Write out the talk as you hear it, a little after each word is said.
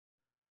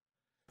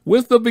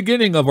With the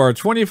beginning of our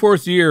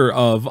 24th year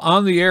of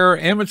on-the-air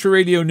amateur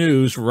radio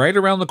news right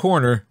around the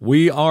corner,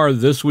 we are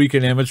This Week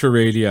in Amateur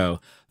Radio,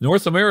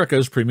 North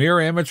America's premier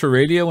amateur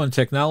radio and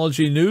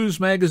technology news,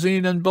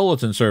 magazine, and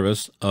bulletin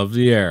service of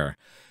the air.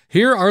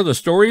 Here are the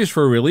stories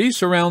for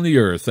release around the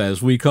earth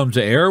as we come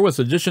to air with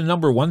edition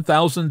number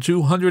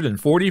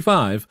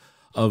 1245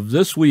 of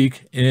This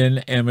Week in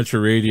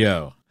Amateur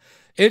Radio.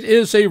 It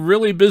is a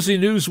really busy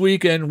news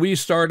week, and we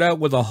start out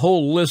with a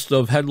whole list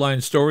of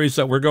headline stories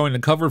that we're going to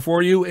cover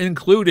for you,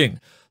 including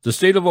the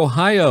state of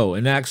Ohio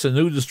enacts a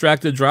new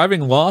distracted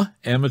driving law.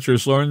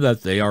 Amateurs learn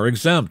that they are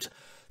exempt.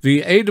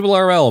 The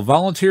ARRL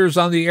Volunteers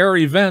on the Air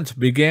event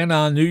began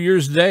on New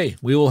Year's Day.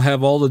 We will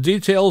have all the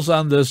details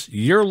on this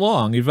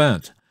year-long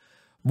event.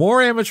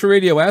 More amateur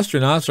radio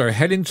astronauts are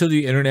heading to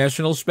the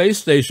International Space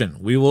Station.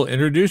 We will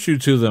introduce you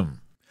to them.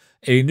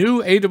 A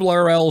new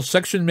ARRL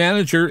section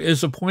manager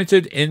is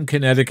appointed in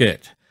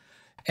Connecticut.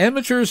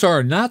 Amateurs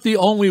are not the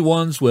only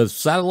ones with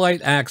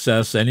satellite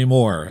access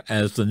anymore,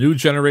 as the new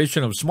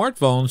generation of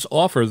smartphones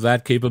offer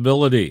that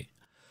capability.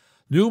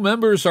 New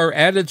members are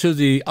added to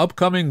the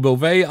upcoming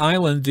Bowen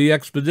Island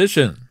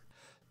DXpedition.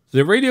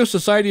 The Radio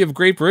Society of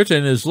Great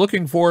Britain is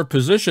looking for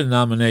position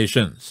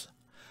nominations.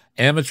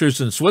 Amateurs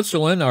in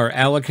Switzerland are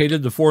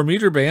allocated the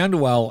 4-meter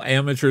band, while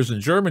amateurs in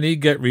Germany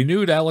get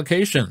renewed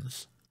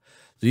allocations.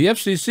 The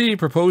FCC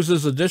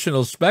proposes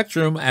additional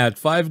spectrum at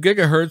 5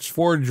 GHz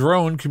for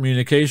drone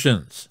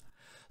communications.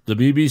 The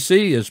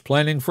BBC is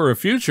planning for a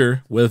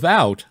future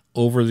without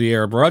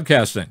over-the-air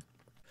broadcasting.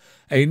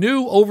 A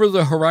new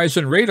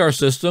over-the-horizon radar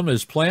system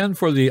is planned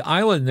for the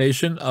island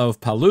nation of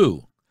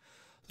Palau.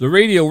 The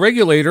radio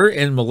regulator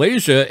in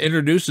Malaysia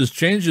introduces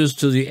changes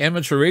to the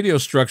amateur radio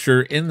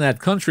structure in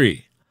that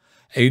country.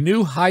 A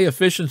new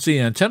high-efficiency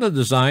antenna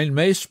design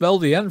may spell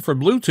the end for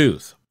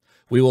Bluetooth.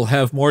 We will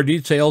have more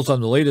details on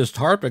the latest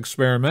HARP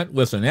experiment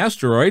with an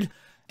asteroid.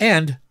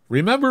 And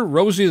remember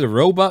Rosie the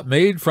robot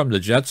made from the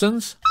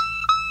Jetsons?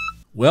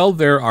 Well,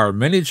 there are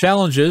many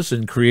challenges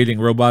in creating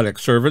robotic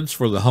servants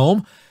for the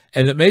home,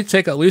 and it may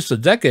take at least a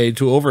decade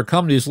to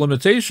overcome these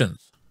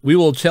limitations. We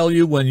will tell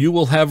you when you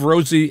will have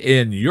Rosie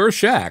in your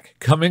shack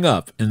coming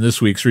up in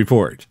this week's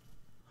report.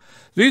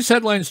 These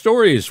headline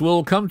stories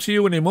will come to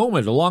you in a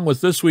moment, along with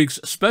this week's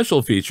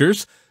special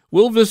features.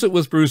 We'll visit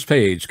with Bruce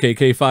Page,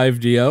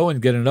 KK5DO, and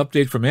get an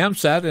update from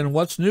AMSAT and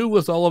what's new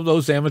with all of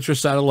those amateur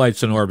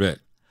satellites in orbit.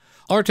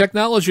 Our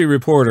technology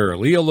reporter,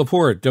 Leo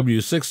Laporte,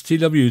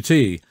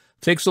 W6TWT,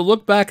 takes a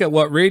look back at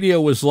what radio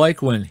was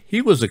like when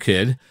he was a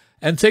kid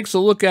and takes a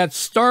look at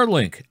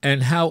Starlink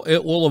and how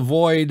it will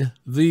avoid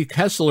the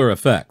Kessler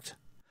effect.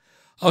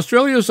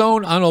 Australia's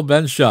own Arnold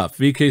Benshoff,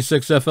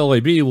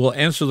 VK6FLAB, will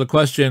answer the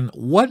question,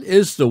 what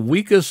is the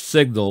weakest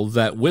signal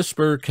that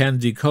Whisper can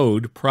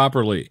decode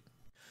properly?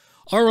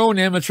 Our own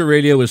amateur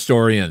radio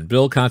historian,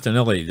 Bill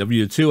Continelli,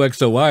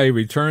 W2XOI,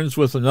 returns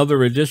with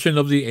another edition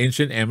of the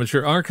Ancient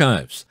Amateur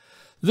Archives.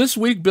 This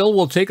week, Bill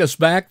will take us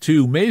back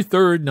to May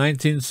 3rd,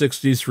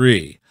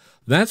 1963.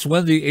 That's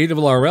when the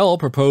ARRL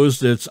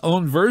proposed its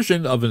own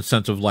version of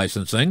incentive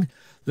licensing.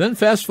 Then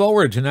fast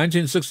forward to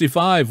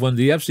 1965, when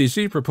the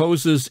FCC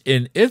proposes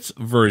in its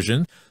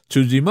version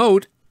to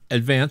demote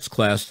advanced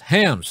class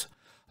hams.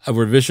 A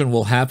revision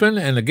will happen,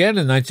 and again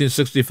in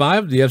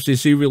 1965, the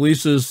FCC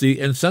releases the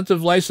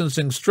incentive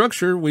licensing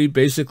structure we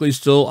basically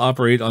still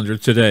operate under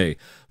today.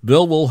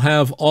 Bill will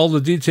have all the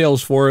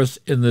details for us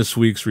in this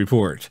week's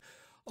report.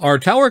 Our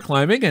tower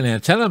climbing and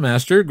antenna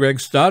master,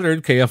 Greg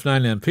Stoddard,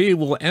 KF9MP,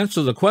 will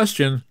answer the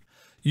question,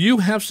 you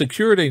have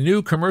secured a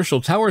new commercial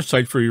tower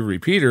site for your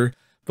repeater,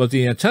 but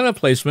the antenna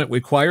placement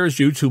requires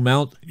you to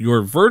mount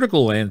your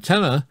vertical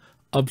antenna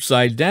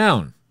upside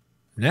down.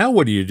 Now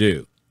what do you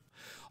do?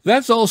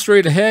 That's all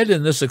straight ahead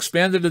in this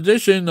expanded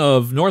edition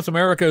of North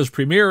America's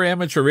premier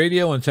amateur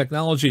radio and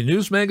technology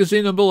news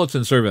magazine and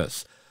bulletin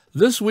service,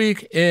 This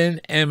Week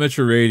in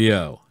Amateur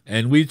Radio.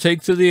 And we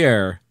take to the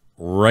air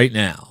right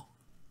now.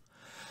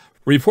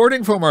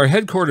 Reporting from our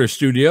headquarters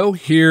studio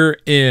here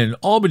in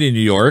Albany, New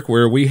York,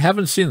 where we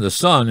haven't seen the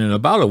sun in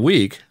about a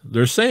week,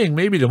 they're saying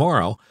maybe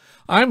tomorrow,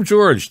 I'm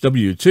George,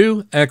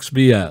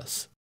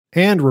 W2XBS.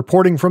 And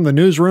reporting from the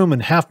newsroom in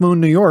Half Moon,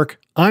 New York,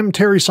 I'm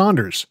Terry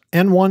Saunders,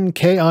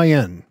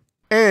 N1KIN.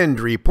 And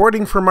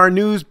reporting from our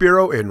news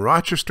bureau in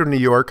Rochester, New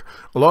York,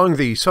 along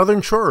the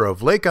southern shore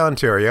of Lake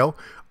Ontario,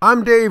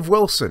 I'm Dave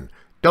Wilson,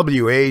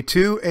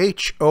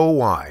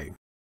 WA2HOY.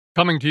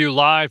 Coming to you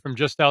live from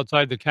just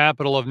outside the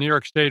capital of New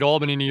York State,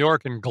 Albany, New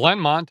York, in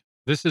Glenmont,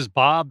 this is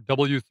Bob,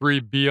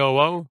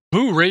 W3BOO,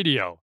 Boo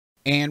Radio.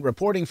 And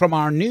reporting from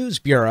our news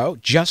bureau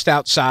just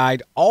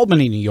outside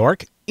Albany, New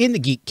York, in the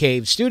Geek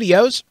Cave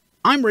studios,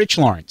 I'm Rich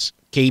Lawrence,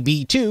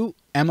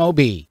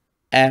 KB2MOB.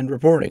 And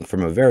reporting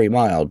from a very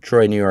mild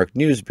Troy, New York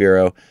news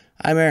bureau,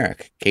 I'm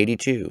Eric,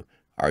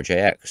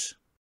 KD2RJX.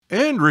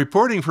 And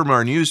reporting from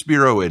our news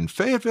bureau in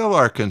Fayetteville,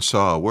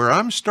 Arkansas, where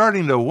I'm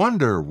starting to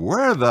wonder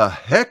where the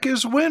heck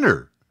is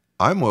Winter?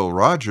 I'm Will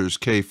Rogers,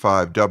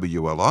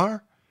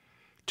 K5WLR,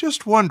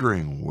 just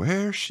wondering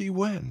where she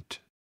went.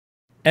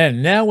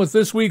 And now with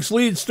this week's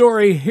lead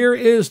story, here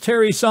is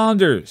Terry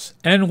Saunders,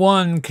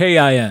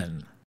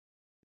 N1KIN.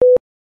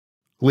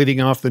 Leading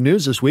off the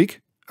news this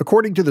week,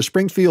 according to the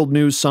Springfield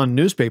News-Sun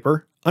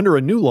newspaper, under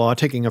a new law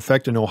taking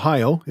effect in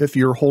Ohio, if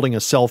you're holding a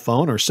cell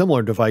phone or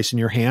similar device in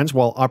your hands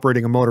while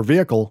operating a motor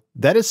vehicle,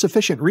 that is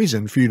sufficient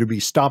reason for you to be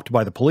stopped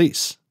by the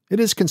police.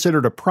 It is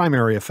considered a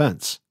primary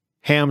offense.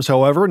 Hams,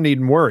 however,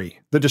 needn't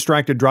worry. The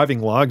distracted driving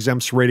law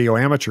exempts radio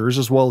amateurs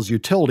as well as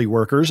utility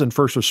workers and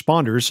first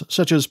responders,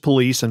 such as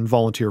police and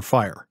volunteer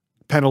fire.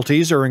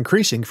 Penalties are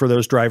increasing for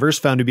those drivers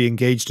found to be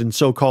engaged in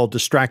so-called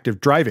distracted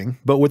driving,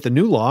 but with the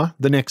new law,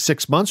 the next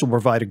 6 months will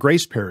provide a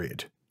grace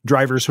period.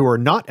 Drivers who are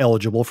not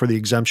eligible for the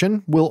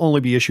exemption will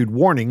only be issued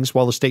warnings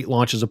while the state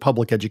launches a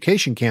public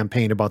education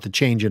campaign about the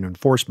change in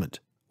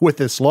enforcement. With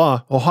this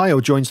law,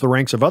 Ohio joins the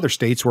ranks of other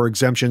states where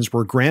exemptions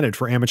were granted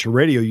for amateur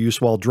radio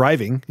use while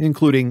driving,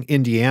 including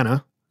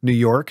Indiana, New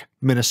York,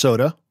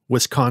 Minnesota,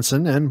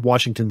 Wisconsin, and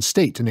Washington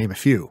State, to name a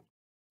few.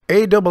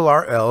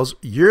 ARRL's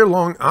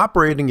year-long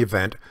operating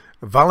event,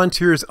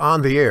 Volunteers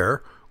on the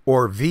Air,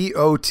 or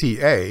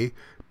VOTA,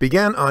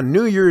 began on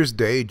New Year's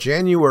Day,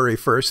 January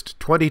 1st,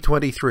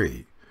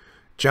 2023.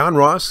 John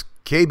Ross,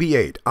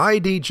 KB8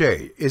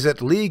 IDJ, is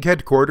at League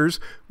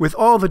headquarters with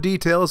all the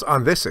details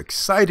on this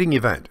exciting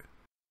event.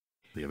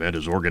 The event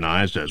is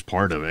organized as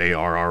part of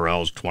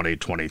ARRL's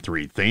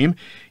 2023 theme,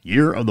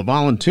 Year of the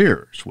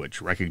Volunteers,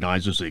 which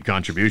recognizes the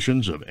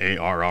contributions of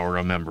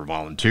ARRL member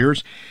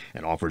volunteers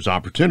and offers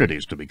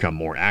opportunities to become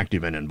more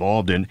active and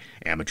involved in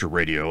amateur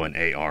radio and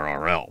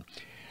ARRL.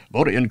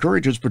 VOTA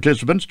encourages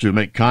participants to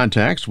make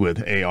contacts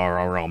with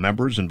ARRL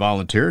members and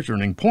volunteers,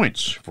 earning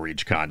points for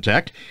each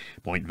contact.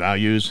 Point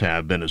values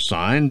have been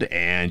assigned,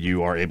 and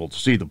you are able to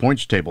see the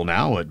points table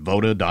now at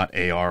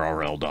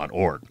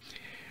vota.arrl.org.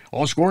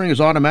 All scoring is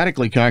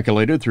automatically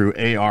calculated through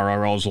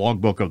ARRL's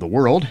Logbook of the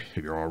World.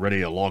 If you're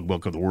already a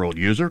Logbook of the World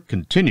user,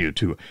 continue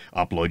to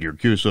upload your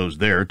QSOs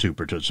there to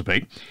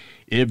participate.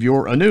 If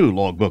you're a new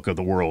Logbook of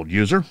the World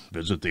user,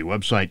 visit the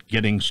website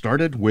Getting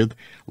Started with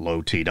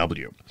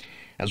LowTW.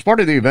 As part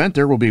of the event,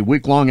 there will be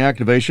week-long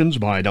activations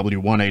by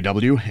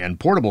W1AW and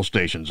portable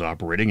stations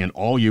operating in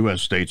all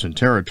U.S. states and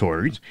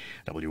territories.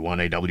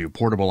 W1AW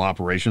portable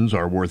operations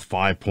are worth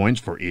 5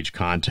 points for each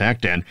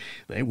contact, and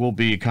they will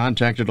be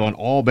contacted on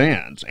all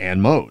bands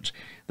and modes.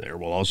 There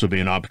will also be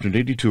an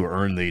opportunity to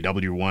earn the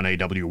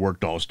W1AW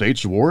Worked All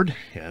States Award,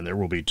 and there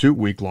will be 2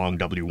 week-long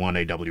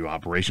W1AW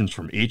operations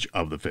from each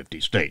of the 50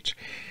 states.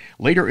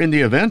 Later in the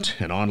event,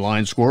 an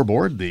online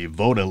scoreboard, the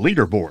VOTA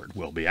Leaderboard,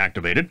 will be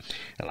activated,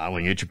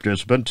 allowing each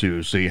participant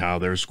to see how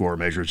their score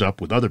measures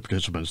up with other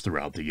participants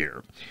throughout the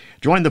year.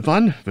 Join the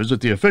fun. Visit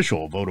the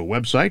official VOTA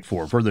website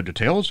for further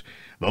details,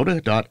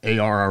 vota.arrl.org.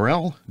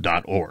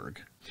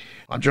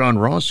 I'm John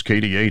Ross,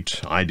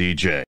 KD8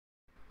 IDJ.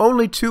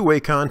 Only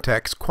two-way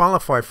contacts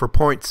qualify for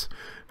points.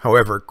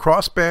 However,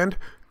 crossband,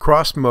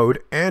 cross-mode,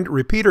 and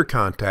repeater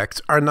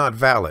contacts are not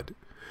valid.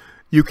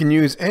 You can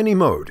use any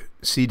mode,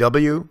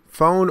 CW,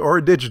 phone,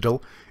 or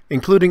digital,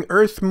 including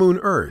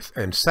Earth-Moon-Earth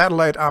and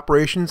satellite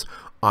operations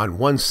on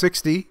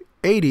 160,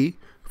 80,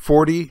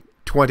 40,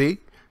 20,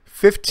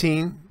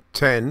 15,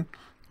 10,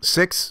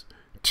 6,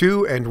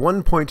 2, and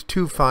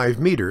 1.25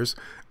 meters,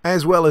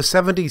 as well as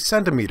 70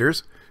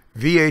 centimeters,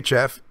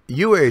 VHF,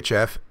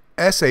 UHF,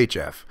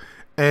 SHF,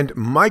 and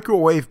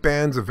microwave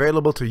bands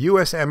available to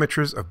U.S.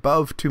 amateurs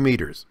above 2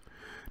 meters.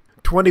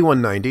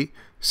 2190,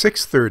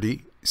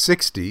 630,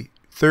 60,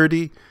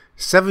 30,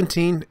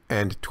 17,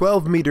 and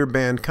 12-meter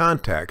band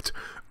contacts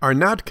are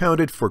not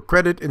counted for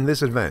credit in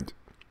this event.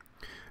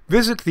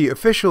 Visit the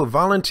official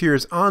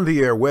Volunteers on the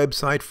Air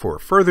website for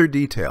further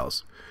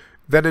details.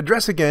 That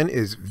address again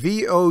is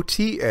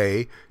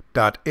vota.arrl.org.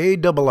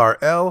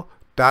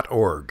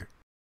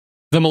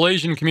 The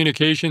Malaysian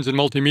Communications and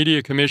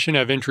Multimedia Commission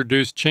have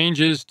introduced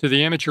changes to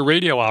the amateur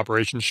radio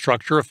operation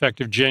structure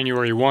effective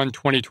January 1,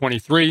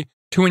 2023,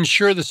 to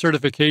ensure the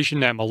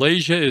certification that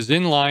Malaysia is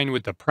in line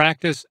with the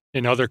practice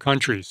in other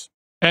countries.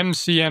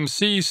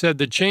 MCMC said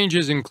the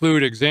changes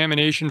include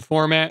examination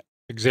format,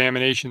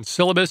 examination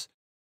syllabus,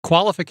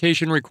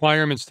 qualification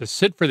requirements to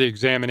sit for the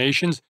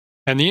examinations,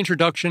 and the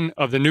introduction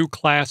of the new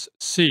Class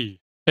C.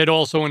 It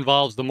also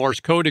involves the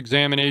Morse code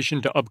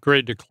examination to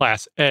upgrade to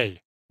Class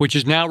A, which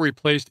is now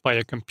replaced by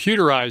a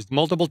computerized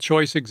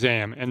multiple-choice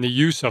exam and the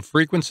use of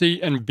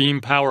frequency and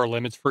beam power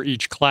limits for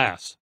each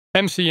class.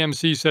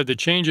 MCMC said the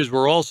changes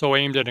were also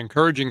aimed at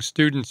encouraging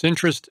students'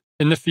 interest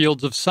in the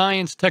fields of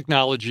science,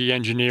 technology,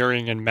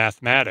 engineering, and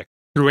mathematics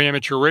through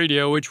amateur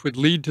radio, which would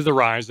lead to the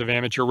rise of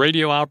amateur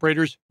radio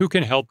operators who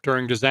can help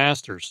during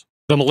disasters.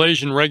 The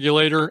Malaysian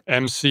regulator,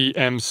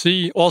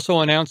 MCMC, also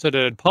announced that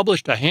it had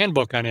published a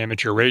handbook on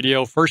amateur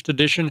radio, first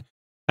edition,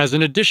 as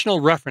an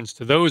additional reference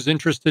to those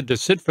interested to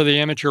sit for the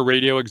amateur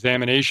radio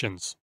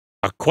examinations.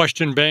 A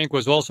question bank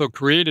was also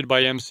created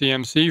by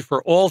MCMC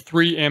for all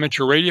 3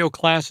 amateur radio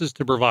classes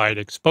to provide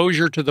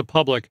exposure to the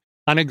public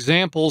on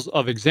examples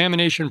of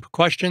examination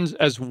questions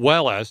as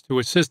well as to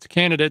assist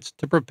candidates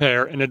to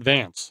prepare in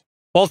advance.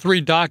 All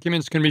 3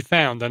 documents can be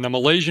found on the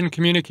Malaysian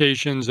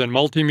Communications and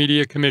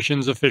Multimedia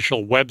Commission's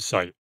official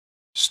website.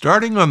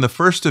 Starting on the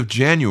 1st of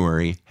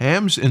January,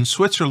 hams in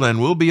Switzerland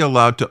will be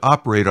allowed to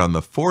operate on the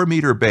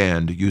 4-meter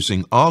band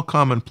using all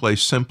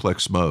commonplace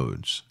simplex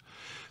modes.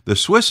 The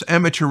Swiss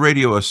Amateur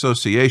Radio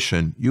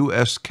Association,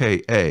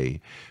 USKA,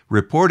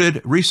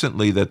 reported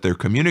recently that their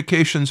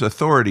communications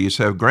authorities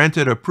have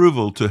granted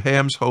approval to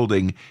hams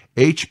holding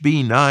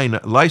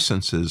HB9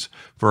 licenses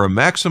for a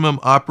maximum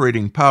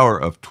operating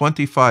power of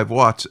 25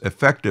 watts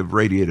effective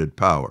radiated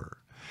power.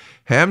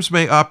 Hams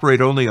may operate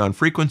only on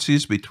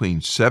frequencies between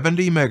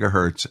 70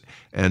 MHz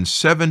and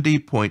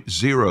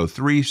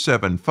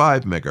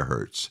 70.0375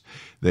 MHz.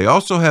 They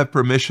also have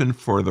permission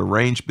for the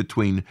range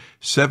between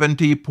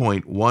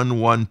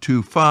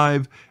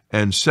 70.1125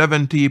 and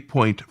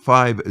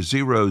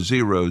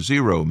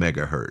 70.5000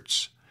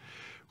 MHz.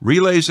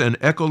 Relays and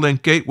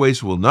Echolink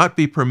gateways will not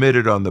be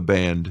permitted on the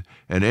band,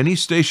 and any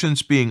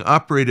stations being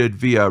operated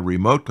via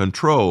remote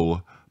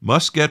control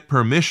must get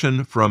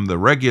permission from the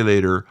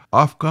regulator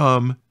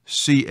HamSCI.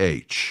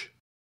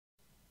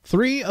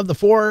 3 of the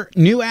 4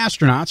 new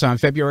astronauts on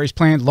February's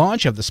planned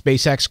launch of the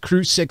SpaceX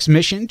Crew 6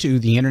 mission to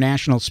the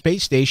International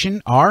Space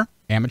Station are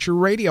amateur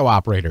radio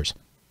operators.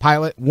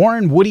 Pilot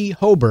Warren Woody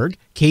Hoberg,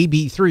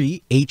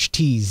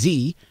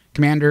 KB3HTZ,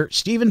 Commander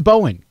Stephen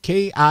Bowen,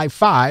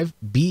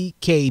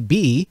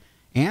 KI5BKB,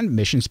 and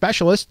Mission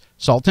Specialist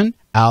Sultan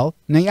Al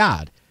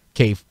Nayad,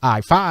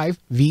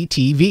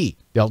 KI5VTV.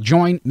 They'll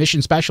join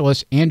Mission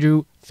Specialist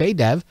Andrew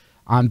Fadev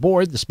on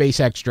board the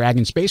SpaceX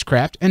Dragon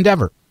spacecraft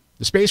Endeavour.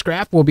 The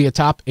spacecraft will be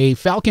atop a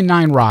Falcon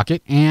 9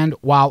 rocket, and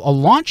while a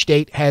launch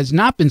date has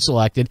not been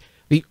selected,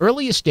 the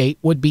earliest date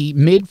would be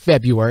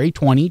mid-February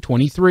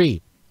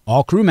 2023.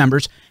 All crew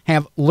members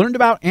have learned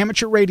about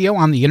amateur radio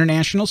on the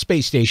International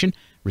Space Station,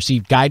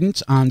 received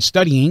guidance on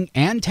studying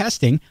and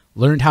testing,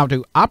 learned how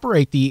to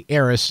operate the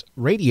ARRL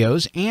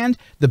radios, and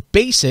the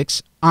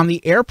basics on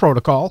the air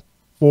protocol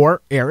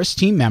for ARRL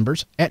team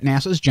members at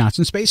NASA's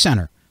Johnson Space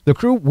Center. The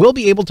crew will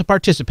be able to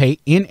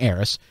participate in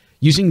ARRL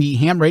using the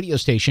ham radio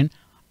station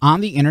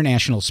on the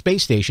International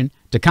Space Station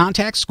to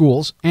contact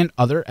schools and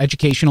other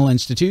educational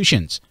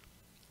institutions.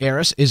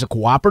 ARRL is a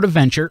cooperative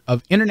venture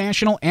of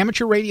international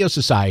amateur radio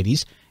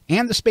societies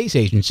and the space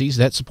agencies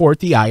that support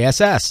the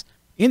ISS.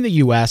 In the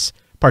U.S.,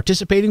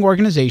 participating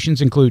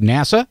organizations include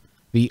NASA,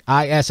 the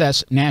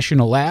ISS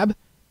National Lab,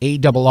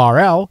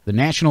 ARRL, the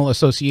National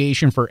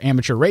Association for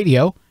Amateur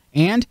Radio,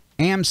 and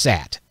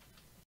AMSAT.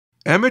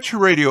 Amateur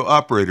radio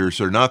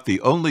operators are not the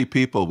only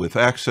people with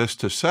access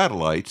to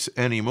satellites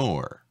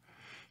anymore.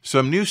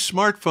 Some new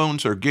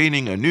smartphones are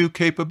gaining a new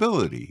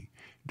capability: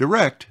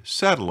 direct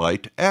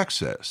satellite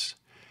access.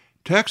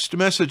 Text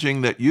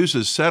messaging that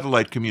uses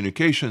satellite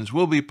communications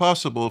will be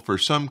possible for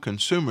some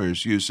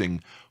consumers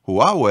using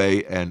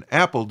Huawei and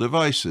Apple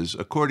devices,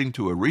 according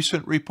to a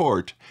recent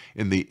report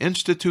in the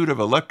Institute of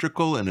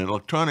Electrical and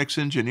Electronics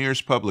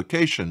Engineers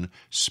publication,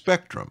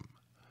 Spectrum.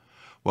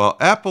 While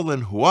Apple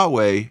and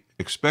Huawei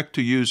expect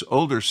to use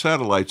older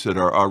satellites that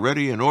are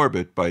already in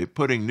orbit by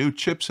putting new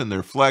chips in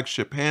their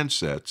flagship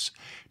handsets,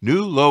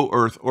 new low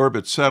Earth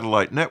orbit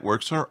satellite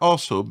networks are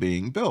also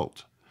being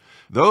built.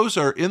 Those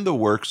are in the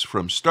works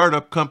from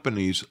startup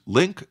companies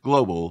Link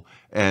Global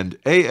and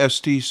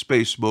AST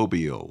Space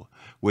Mobile,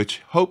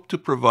 which hope to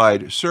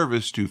provide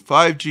service to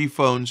 5G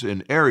phones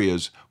in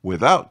areas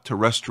without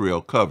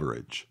terrestrial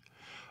coverage.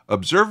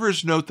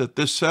 Observers note that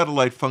this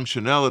satellite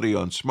functionality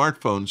on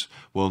smartphones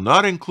will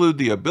not include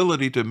the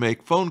ability to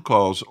make phone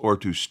calls or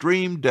to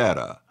stream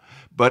data,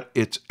 but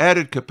its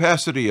added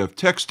capacity of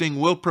texting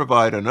will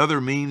provide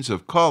another means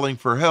of calling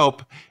for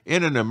help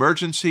in an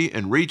emergency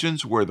in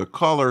regions where the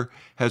caller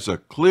has a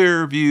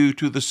clear view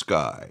to the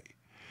sky.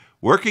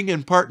 Working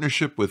in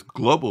partnership with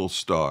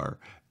Globalstar,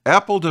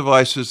 Apple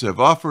devices have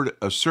offered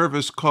a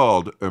service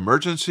called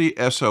Emergency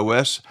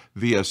SOS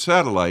via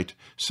satellite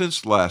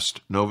since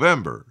last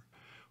November.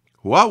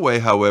 Huawei,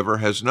 however,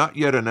 has not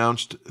yet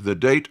announced the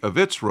date of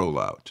its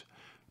rollout.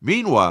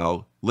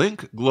 Meanwhile,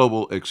 Link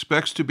Global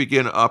expects to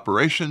begin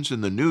operations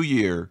in the new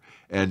year,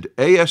 and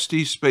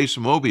AST Space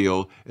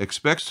Mobile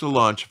expects to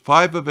launch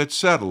 5 of its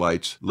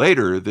satellites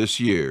later this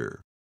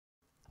year.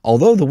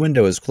 Although the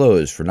window is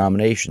closed for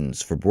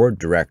nominations for Board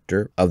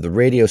Director of the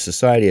Radio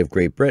Society of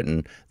Great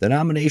Britain, the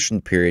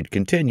nomination period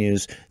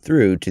continues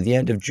through to the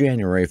end of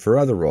January for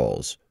other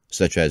roles,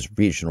 such as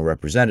Regional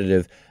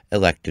Representative,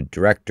 Elected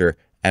Director,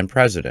 and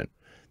President.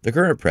 The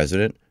current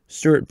President,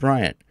 Stuart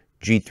Bryant,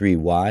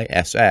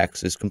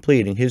 G3YSX, is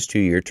completing his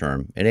 2-year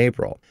term in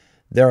April.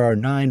 There are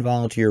 9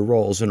 volunteer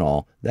roles in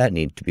all that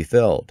need to be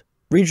filled.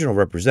 Regional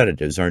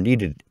representatives are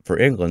needed for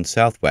England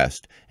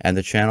Southwest and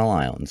the Channel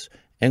Islands,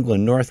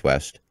 England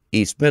Northwest,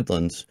 East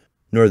Midlands,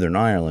 Northern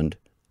Ireland,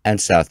 and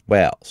South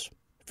Wales.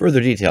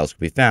 Further details can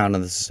be found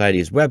on the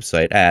Society's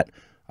website at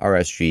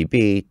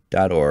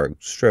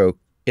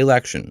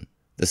rsgb.org/election.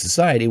 The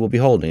Society will be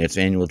holding its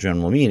annual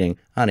general meeting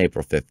on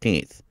April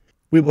 15th.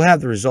 We will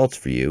have the results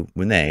for you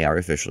when they are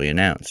officially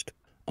announced.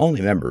 Only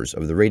members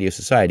of the Radio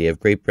Society of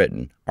Great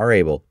Britain are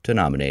able to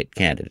nominate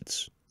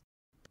candidates.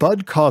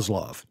 Bud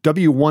Kozloff,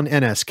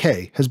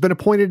 W1NSK, has been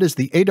appointed as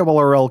the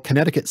ARRL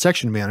Connecticut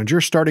Section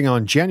Manager starting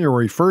on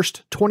January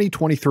 1st,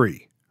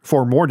 2023.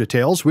 For more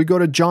details, we go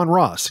to John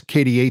Ross,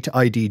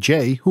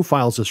 KD8IDJ, who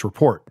files this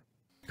report.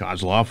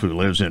 Kozloff, who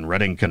lives in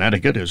Reading,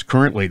 Connecticut, is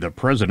currently the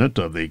president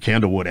of the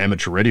Candlewood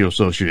Amateur Radio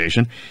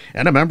Association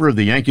and a member of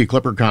the Yankee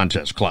Clipper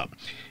Contest Club.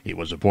 He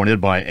was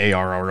appointed by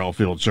ARRL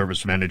Field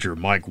Service Manager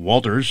Mike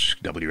Walters,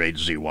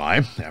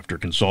 W8ZY, after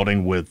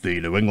consulting with the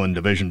New England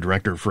Division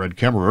Director Fred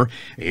Kemmerer,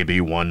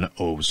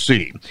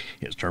 AB10C.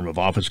 His term of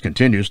office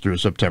continues through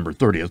September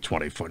 30th,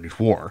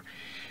 2024.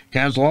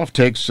 Kozloff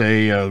takes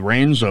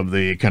reins of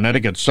the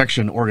Connecticut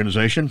Section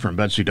Organization from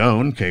Betsy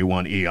Doan,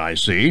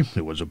 K1EIC,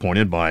 who was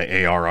appointed by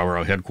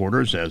ARRL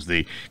headquarters as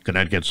the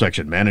Connecticut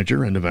Section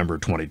Manager in November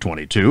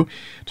 2022,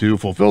 to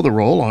fulfill the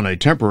role on a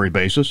temporary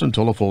basis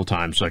until a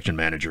full-time Section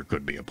Manager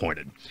could be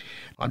appointed.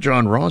 I'm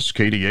John Ross,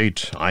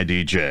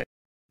 KD8IDJ.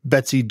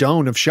 Betsy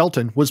Doan of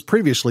Shelton was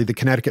previously the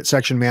Connecticut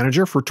Section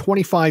Manager for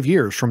 25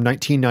 years from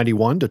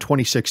 1991 to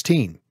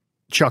 2016.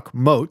 Chuck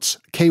Motes,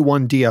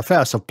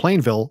 K1DFS of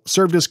Plainville,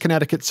 served as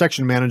Connecticut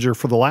Section Manager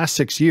for the last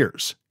 6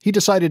 years. He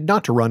decided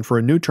not to run for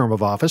a new term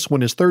of office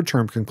when his third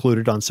term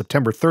concluded on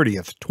September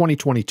 30th,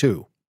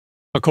 2022.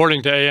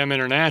 According to AM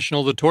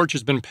International, the torch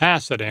has been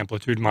passed at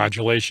Amplitude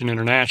Modulation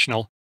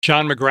International.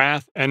 John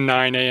McGrath,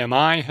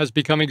 N9AMI, has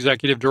become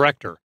Executive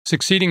Director,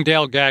 succeeding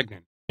Dale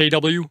Gagnon,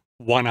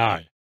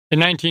 KW1I. In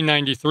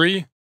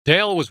 1993,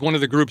 Dale was one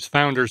of the group's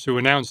founders who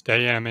announced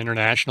AM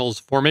International's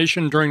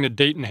formation during the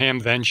Dayton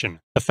Hamvention.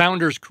 The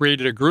founders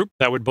created a group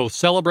that would both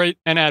celebrate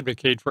and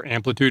advocate for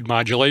amplitude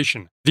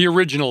modulation, the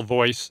original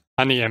voice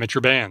on the amateur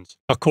bands.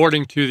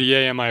 According to the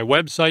AMI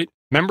website,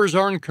 members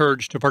are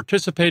encouraged to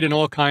participate in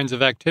all kinds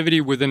of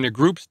activity within the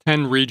group's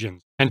 10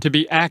 regions and to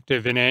be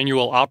active in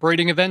annual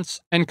operating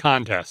events and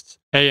contests.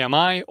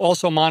 AMI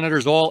also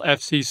monitors all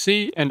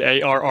FCC and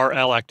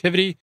ARRL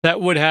activity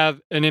that would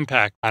have an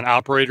impact on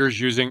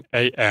operators using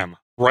AM.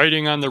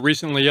 Writing on the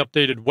recently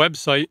updated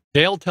website,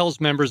 Dale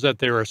tells members that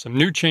there are some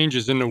new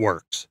changes in the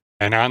works.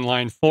 An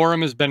online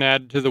forum has been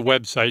added to the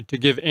website to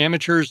give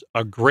amateurs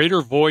a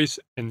greater voice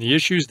in the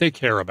issues they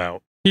care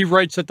about. He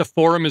writes that the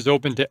forum is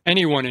open to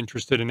anyone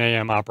interested in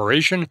AM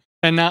operation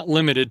and not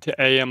limited to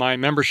AMI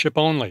membership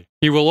only.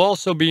 He will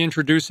also be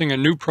introducing a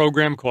new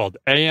program called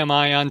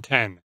AMI on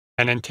 10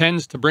 and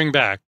intends to bring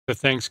back the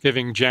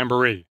Thanksgiving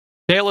Jamboree.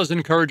 Dale is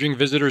encouraging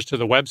visitors to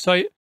the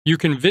website. You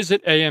can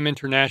visit AM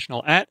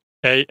International at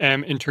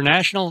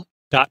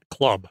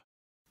aminternational.club.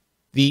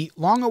 The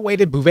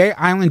long-awaited Bouvet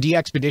Island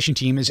de-expedition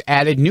team has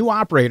added new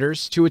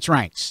operators to its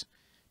ranks.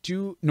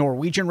 2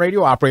 Norwegian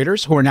radio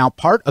operators who are now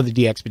part of the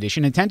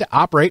de-expedition intend to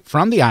operate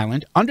from the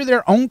island under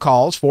their own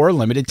calls for a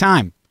limited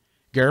time.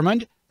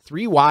 Germund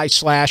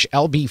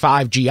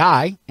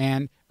 3Y/LB5GI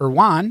and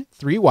Irwan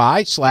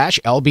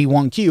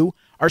 3Y/LB1Q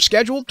are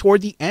scheduled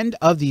toward the end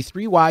of the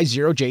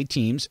 3Y0J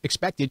team's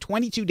expected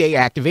 22-day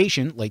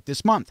activation late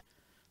this month.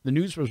 The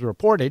news was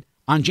reported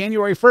on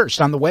January 1st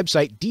on the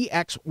website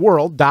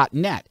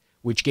dxworld.net,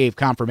 which gave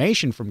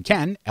confirmation from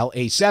Ken,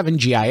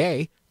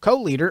 LA7GIA,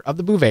 co-leader of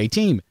the Bouvet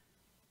team.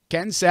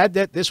 Ken said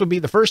that this would be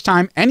the first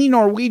time any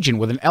Norwegian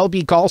with an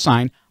LB call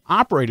sign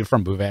operated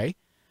from Bouvet.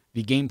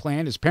 The game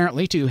plan is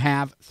apparently to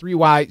have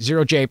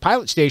 3Y0J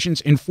pilot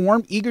stations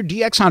inform eager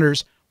DX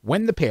hunters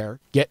when the pair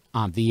get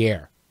on the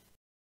air.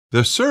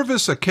 The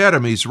Service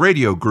Academies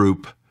radio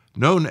group,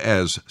 known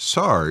as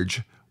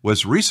SARGE,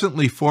 was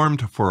recently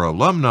formed for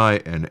alumni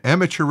and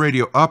amateur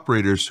radio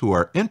operators who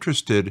are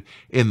interested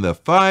in the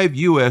 5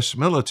 U.S.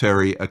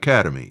 military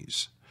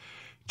academies.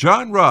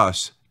 John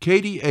Ross,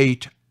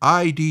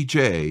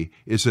 KD8IDJ,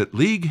 is at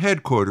League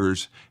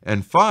headquarters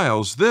and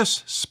files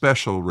this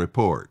special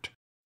report.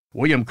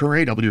 William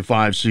Curry,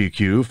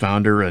 W5CQ,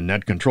 founder and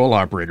net control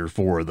operator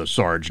for the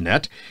Sarge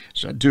Net,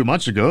 said 2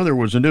 months ago there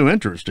was a new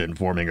interest in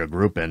forming a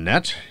group in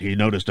net. He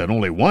noticed that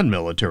only one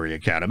military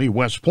academy,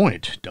 West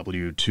Point,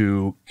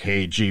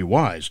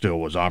 W2KGY, still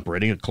was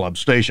operating a club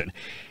station.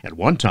 At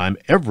one time,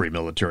 every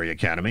military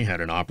academy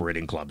had an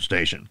operating club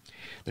station.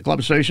 The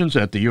club stations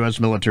at the U.S.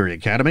 Military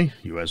Academy,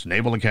 U.S.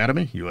 Naval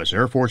Academy, U.S.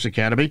 Air Force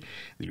Academy,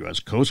 the U.S.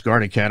 Coast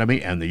Guard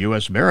Academy, and the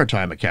U.S.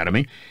 Maritime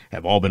Academy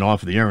have all been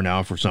off the air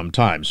now for some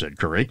time, said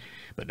Curry.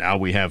 But now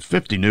we have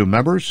 50 new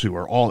members who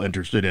are all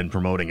interested in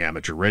promoting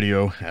amateur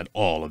radio at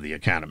all of the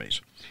academies.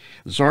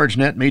 The Sarge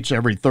Net meets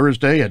every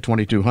Thursday at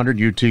 2200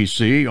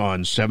 UTC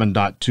on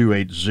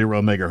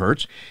 7.280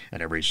 MHz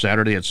and every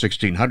Saturday at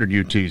 1600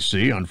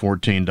 UTC on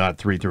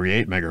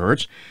 14.338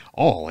 MHz.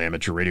 All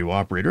amateur radio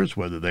operators,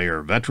 whether they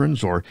are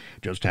veterans or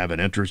just have an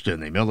interest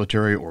in the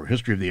military or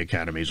history of the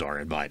academies, are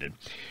invited.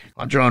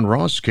 I'm John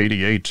Ross,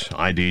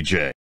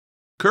 KD8IDJ.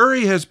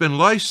 Curry has been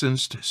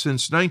licensed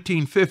since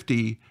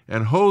 1950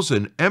 and holds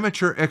an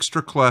amateur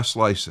extra class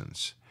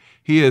license.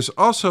 He is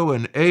also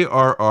an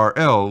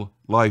ARRL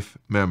Life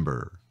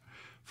member.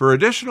 For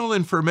additional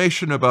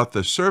information about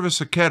the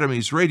Service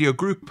Academies Radio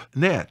Group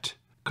Net,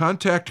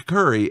 contact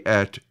Curry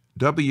at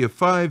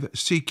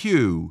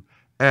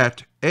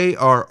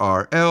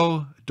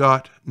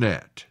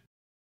w5cq@arrl.net.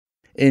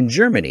 In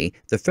Germany,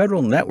 the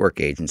Federal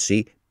Network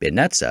Agency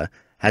BNetzA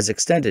has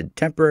extended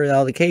temporary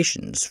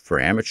allocations for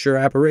amateur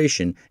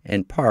operation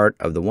in part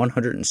of the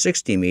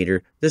 160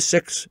 meter, the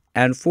 6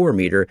 and 4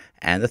 meter,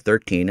 and the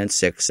 13 and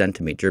 6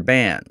 centimeter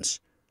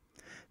bands.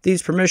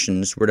 These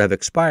permissions would have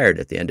expired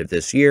at the end of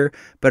this year,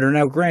 but are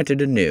now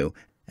granted anew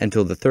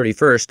until the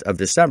 31st of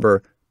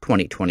December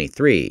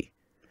 2023.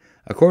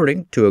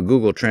 According to a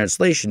Google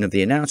translation of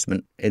the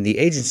announcement in the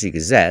Agency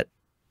Gazette,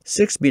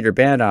 6-meter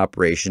band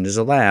operation is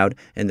allowed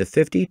in the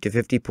 50 to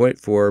 50.4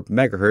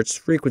 MHz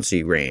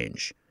frequency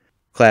range.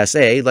 Class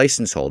A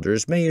license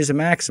holders may use a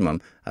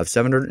maximum of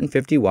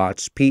 750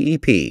 watts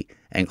PEP,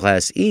 and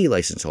Class E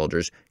license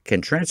holders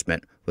can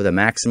transmit with a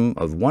maximum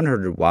of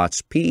 100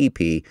 watts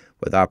PEP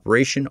with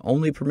operation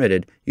only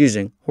permitted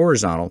using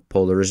horizontal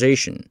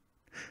polarization.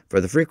 For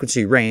the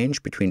frequency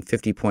range between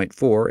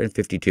 50.4 and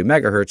 52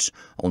 MHz,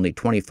 only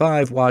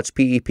 25 watts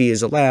PEP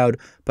is allowed,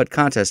 but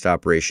contest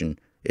operation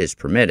is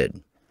permitted.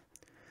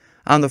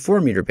 On the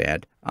 4-meter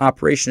band,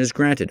 operation is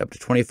granted up to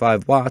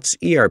 25 watts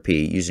ERP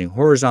using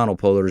horizontal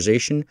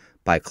polarization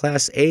by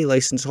Class A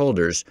license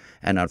holders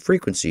and on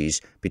frequencies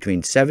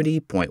between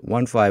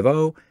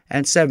 70.150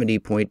 and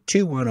 70.210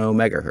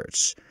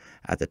 MHz.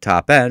 At the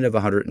top end of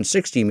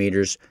 160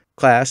 meters,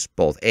 Class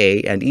both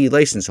A and E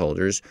license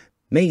holders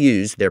may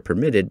use their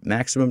permitted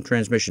maximum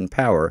transmission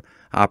power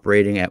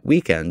operating at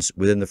weekends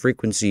within the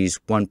frequencies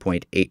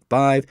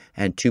 1.85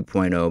 and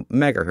 2.0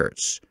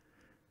 MHz.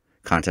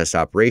 Contest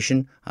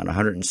operation on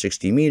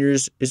 160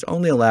 meters is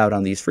only allowed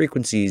on these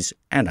frequencies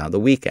and on the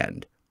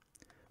weekend.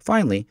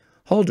 Finally,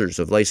 holders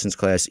of license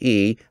Class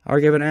E are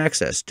given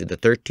access to the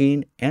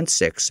 13 and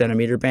 6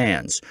 centimeter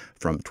bands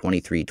from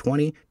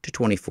 2320 to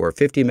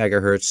 2450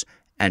 MHz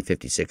and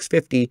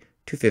 5650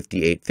 to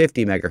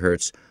 5850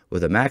 MHz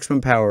with a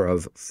maximum power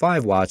of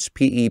 5 watts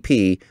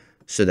PEP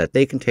so that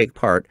they can take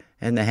part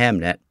in the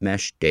HamNet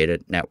Mesh Data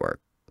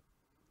Network.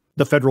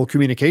 The Federal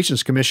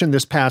Communications Commission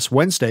this past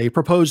Wednesday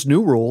proposed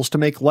new rules to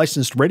make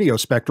licensed radio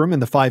spectrum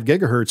in the 5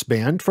 GHz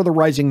band for the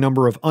rising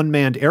number of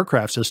unmanned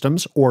aircraft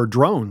systems, or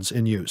drones,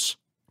 in use.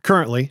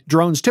 Currently,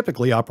 drones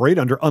typically operate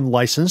under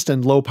unlicensed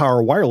and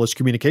low-power wireless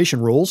communication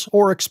rules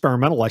or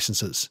experimental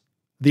licenses.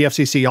 The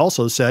FCC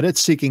also said it's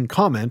seeking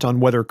comment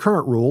on whether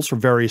current rules for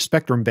various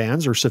spectrum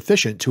bands are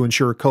sufficient to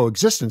ensure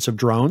coexistence of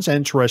drones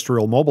and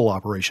terrestrial mobile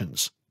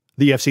operations.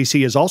 The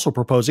FCC is also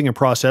proposing a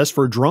process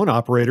for drone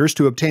operators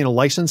to obtain a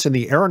license in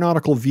the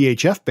aeronautical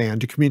VHF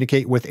band to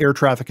communicate with air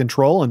traffic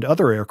control and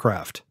other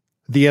aircraft.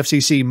 The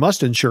FCC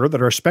must ensure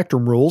that our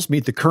spectrum rules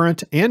meet the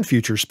current and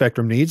future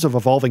spectrum needs of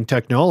evolving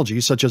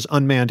technologies such as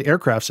unmanned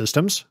aircraft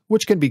systems,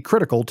 which can be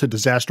critical to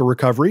disaster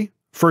recovery,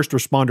 first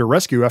responder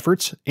rescue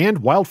efforts, and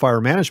wildfire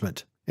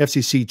management,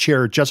 FCC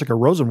Chair Jessica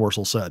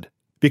Rosenworcel said.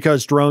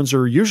 Because drones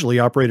are usually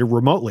operated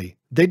remotely,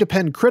 they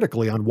depend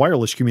critically on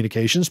wireless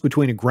communications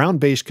between a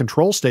ground-based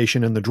control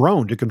station and the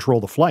drone to control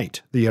the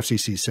flight, the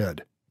FCC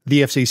said.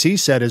 The FCC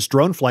said as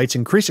drone flights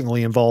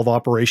increasingly involve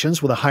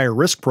operations with a higher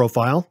risk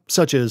profile,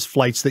 such as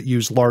flights that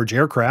use large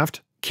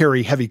aircraft,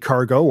 carry heavy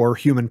cargo or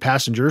human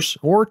passengers,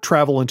 or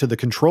travel into the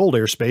controlled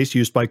airspace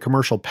used by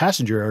commercial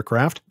passenger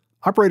aircraft,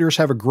 operators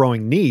have a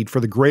growing need for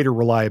the greater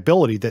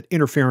reliability that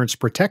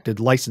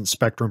interference-protected licensed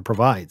spectrum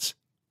provides.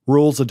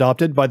 Rules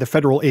adopted by the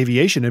Federal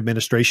Aviation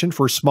Administration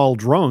for small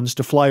drones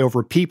to fly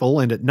over people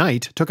and at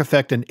night took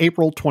effect in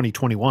April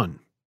 2021.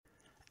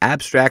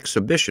 Abstract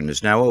submission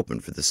is now open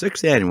for the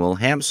 6th annual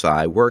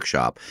HamSCI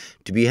workshop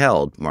to be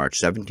held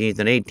March 17th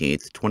and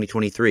 18th,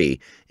 2023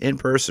 in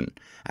person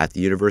at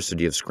the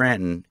University of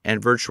Scranton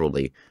and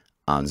virtually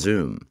on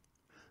Zoom.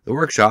 The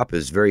workshop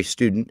is very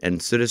student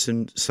and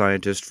citizen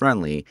scientist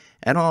friendly,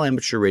 and all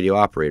amateur radio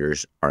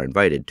operators are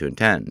invited to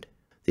attend.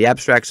 The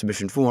abstract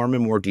submission form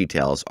and more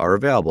details are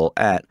available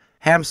at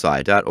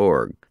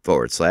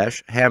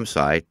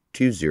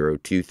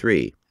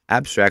hamsci.org/HamSCI2023.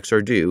 Abstracts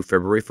are due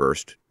February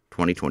 1st,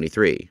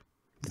 2023.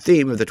 The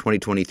theme of the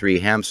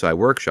 2023 HamSCI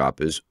workshop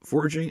is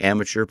Forging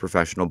Amateur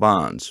Professional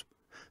Bonds.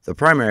 The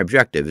primary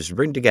objective is to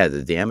bring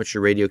together the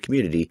amateur radio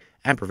community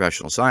and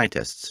professional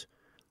scientists.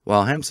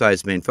 While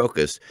HamSCI's main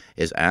focus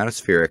is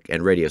atmospheric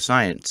and radio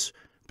science,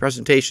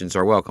 presentations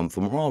are welcome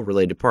from all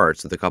related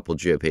parts of the coupled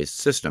geospatial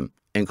system,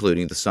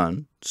 including the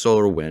sun,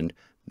 solar wind,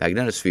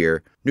 magnetosphere,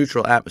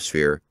 neutral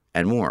atmosphere,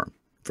 and more.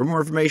 For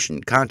more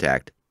information,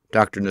 contact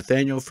Dr.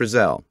 Nathaniel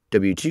Frizzell,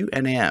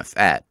 W2NAF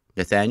at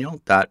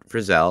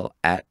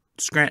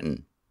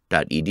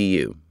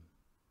nathaniel.frizzell@scranton.edu.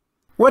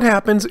 What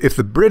happens if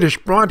the British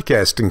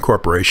Broadcasting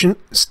Corporation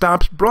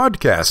stops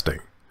broadcasting?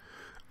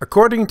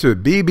 According to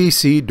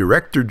BBC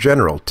Director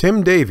General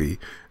Tim Davie,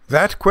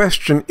 that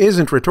question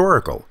isn't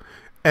rhetorical,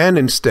 and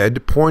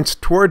instead points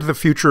toward the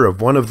future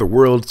of one of the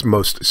world's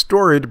most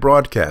storied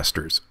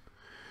broadcasters.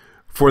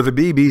 For the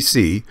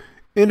BBC,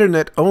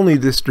 Internet-only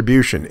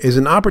distribution is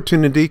an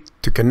opportunity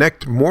to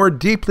connect more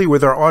deeply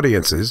with our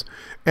audiences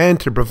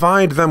and to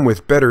provide them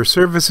with better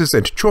services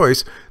and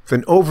choice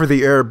than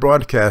over-the-air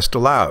broadcast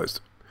allows.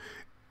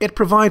 It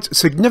provides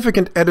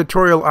significant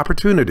editorial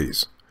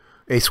opportunities.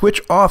 A switch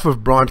off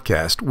of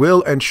broadcast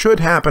will and should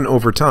happen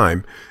over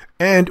time,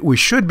 and we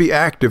should be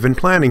active in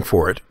planning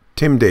for it,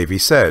 Tim Davie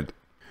said.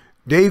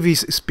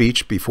 Davies'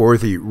 speech before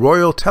the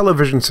Royal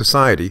Television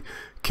Society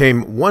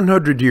came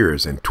 100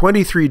 years and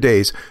 23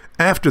 days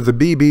after the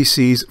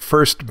BBC's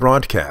first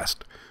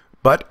broadcast,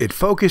 but it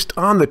focused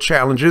on the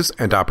challenges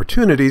and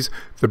opportunities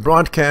the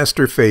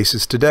broadcaster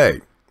faces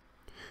today.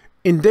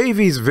 In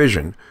Davies'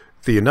 vision,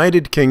 the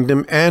United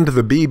Kingdom and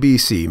the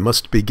BBC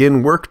must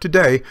begin work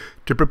today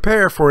to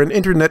prepare for an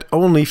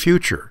Internet-only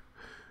future.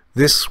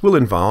 This will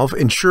involve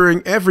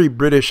ensuring every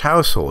British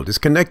household is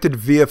connected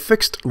via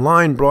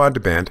fixed-line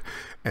broadband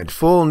and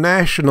full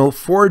national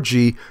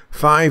 4G,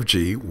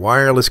 5G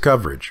wireless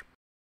coverage.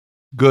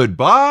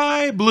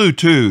 Goodbye,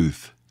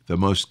 Bluetooth, the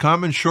most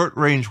common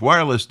short-range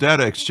wireless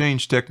data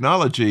exchange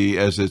technology,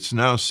 as it's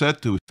now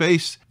set to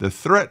face the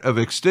threat of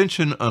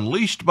extinction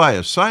unleashed by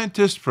a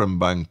scientist from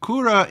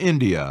Bankura,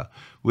 India,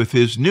 with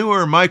his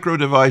newer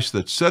micro-device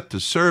that's set to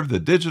serve the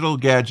digital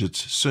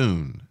gadgets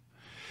soon.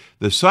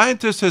 The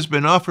scientist has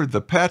been offered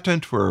the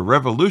patent for a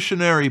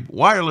revolutionary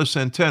wireless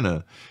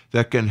antenna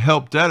that can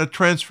help data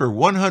transfer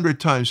 100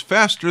 times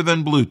faster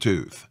than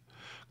Bluetooth.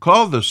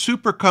 Called the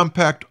Super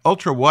Compact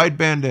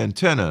Ultra-Wideband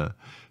Antenna,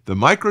 the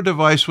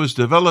micro-device was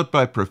developed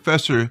by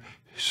Professor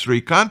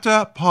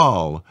Srikanta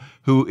Pal,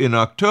 who in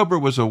October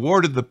was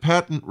awarded the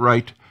patent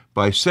right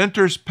by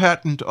Center's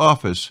Patent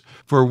Office,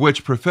 for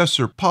which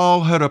Professor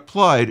Pal had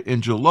applied in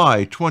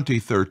July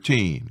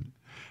 2013.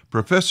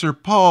 Professor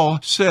Pal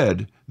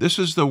said, "This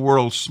is the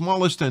world's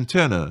smallest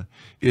antenna.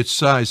 Its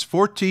size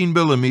 14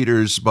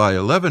 millimeters by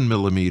 11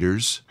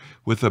 millimeters,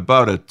 with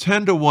about a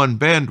 10-to-1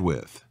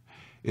 bandwidth.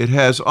 It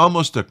has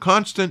almost a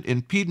constant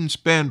impedance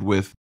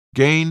bandwidth,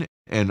 gain,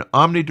 and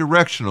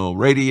omnidirectional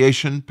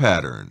radiation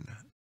pattern."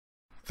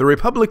 The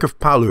Republic of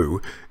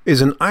Palau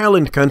is an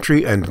island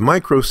country and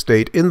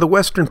microstate in the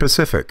Western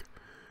Pacific.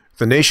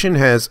 The nation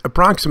has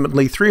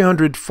approximately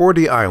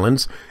 340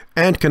 islands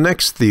and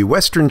connects the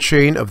western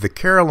chain of the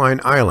Caroline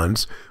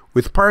Islands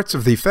with parts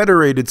of the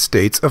Federated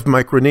States of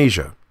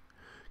Micronesia.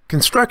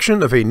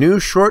 Construction of a new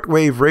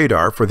shortwave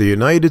radar for the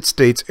United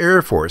States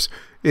Air Force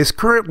is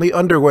currently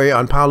underway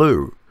on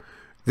Palau.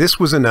 This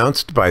was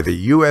announced by the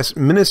U.S.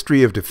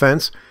 Ministry of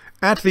Defense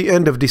at the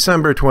end of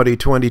December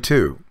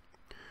 2022.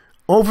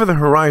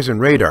 Over-the-horizon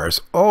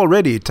radars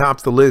already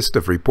top the list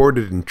of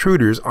reported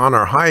intruders on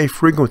our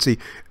high-frequency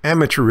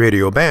amateur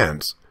radio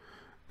bands.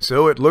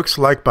 So it looks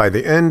like by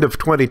the end of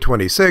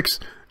 2026,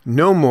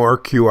 no more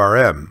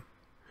QRM.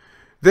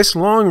 This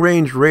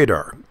long-range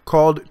radar,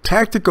 called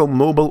Tactical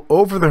Mobile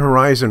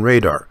Over-the-Horizon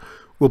Radar,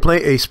 will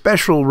play a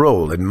special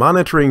role in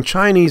monitoring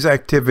Chinese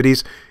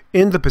activities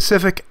in the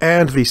Pacific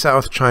and the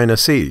South China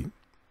Sea.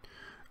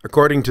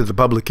 According to the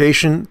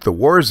publication The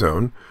War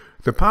Zone,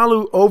 the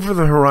Palau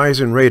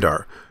Over-the-Horizon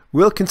Radar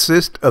will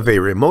consist of a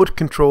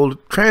remote-controlled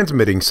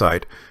transmitting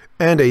site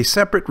and a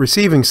separate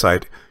receiving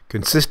site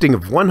consisting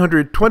of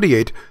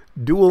 128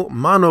 dual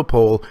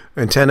monopole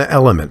antenna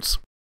elements.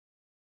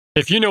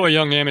 If you know a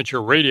young amateur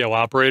radio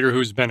operator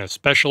who's been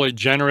especially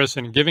generous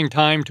in giving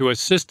time to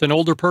assist an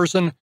older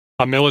person,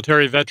 a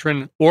military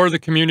veteran, or the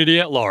community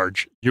at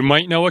large, you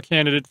might know a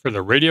candidate for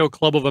the Radio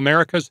Club of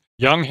America's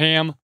Young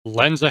Ham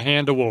Lends a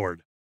Hand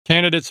Award.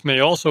 Candidates may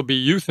also be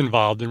youth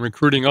involved in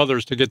recruiting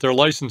others to get their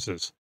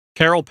licenses.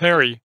 Carol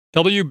Perry,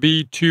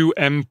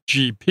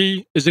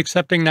 WB2MGP, is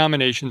accepting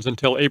nominations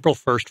until April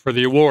 1st for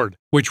the award,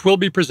 which will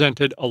be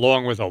presented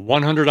along with a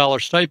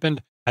 $100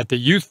 stipend at the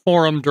Youth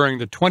Forum during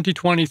the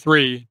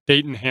 2023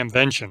 Dayton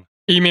Hamvention.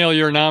 Email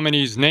your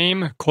nominee's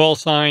name, call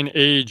sign,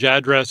 age,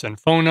 address, and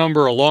phone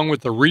number along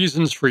with the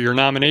reasons for your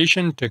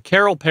nomination to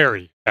Carol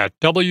Perry at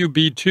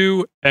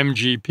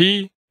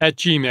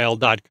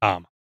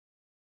WB2MGP@gmail.com.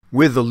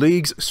 With the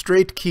league's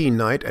Straight Key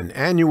Night and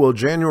annual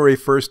January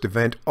 1st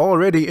event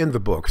already in the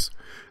books,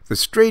 the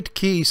Straight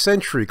Key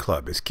Century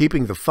Club is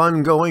keeping the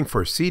fun going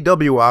for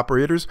CW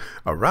operators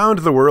around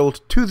the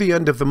world to the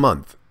end of the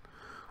month.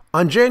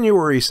 On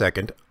January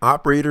 2nd,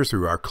 operators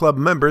who are club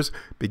members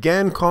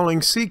began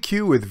calling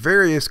CQ with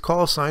various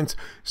call signs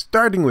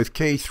starting with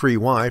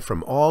K3Y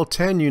from all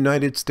 10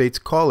 United States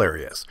call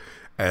areas,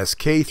 as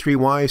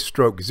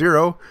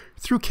K3Y-0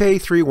 through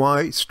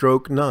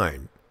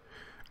K3Y-9.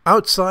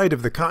 Outside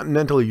of the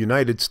continental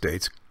United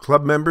States,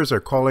 club members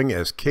are calling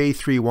as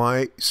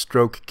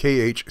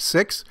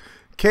K3Y-KH6,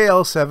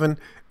 KL7,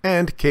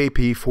 and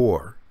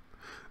KP4.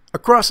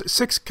 Across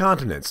 6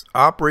 continents,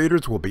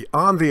 operators will be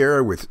on the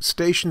air with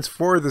stations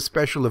for the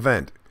special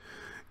event.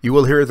 You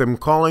will hear them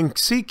calling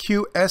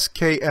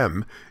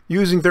CQSKM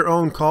using their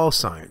own call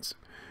signs.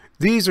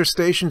 These are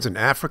stations in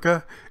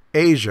Africa,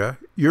 Asia,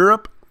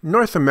 Europe,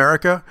 North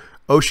America,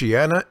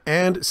 Oceania,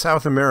 and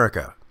South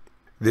America.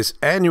 This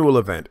annual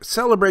event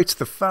celebrates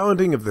the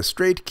founding of the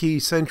Straight Key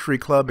Century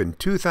Club in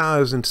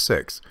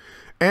 2006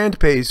 and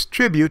pays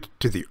tribute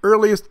to the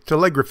earliest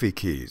telegraphy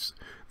keys,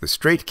 the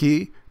straight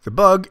key, the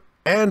bug,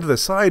 and the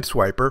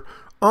sideswiper,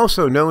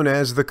 also known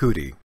as the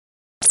cootie.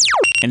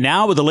 And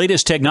now with the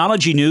latest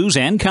technology news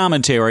and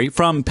commentary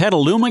from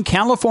Petaluma,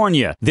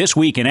 California. This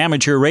Week in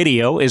Amateur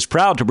Radio is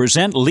proud to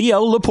present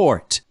Leo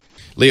Laporte.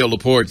 Leo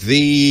Laporte,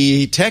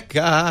 the tech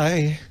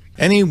guy.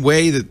 Any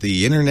way that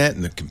the internet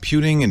and the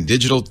computing and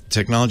digital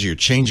technology are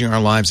changing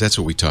our lives, that's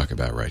what we talk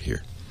about right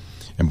here.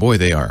 And boy,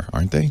 they are,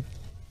 aren't they?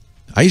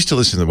 I used to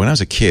listen to, when I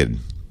was a kid,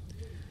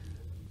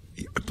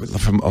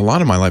 from a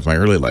lot of my life, my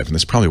early life, and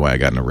that's probably why I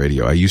got into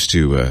radio, I used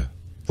to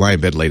lie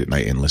in bed late at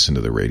night and listen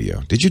to the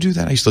radio. Did you do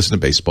that? I used to listen to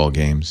baseball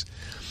games.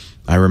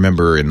 I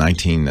remember in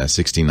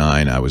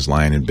 1969, I was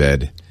lying in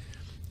bed,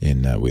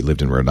 and we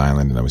lived in Rhode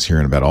Island, and I was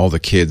hearing about all the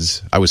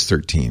kids. I was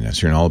 13. I was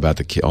hearing all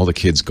about all the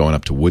kids going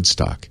up to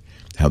Woodstock,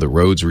 how the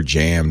roads were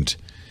jammed.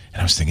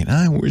 And I was thinking,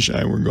 I wish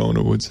I were going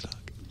to Woodstock.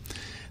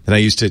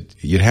 Then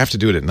you'd have to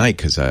do it at night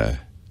because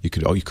you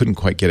couldn't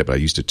quite get it, but I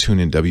used to tune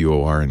in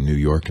WOR in New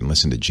York and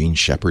listen to Gene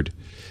Shepard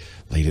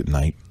late at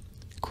night.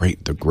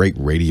 The great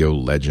radio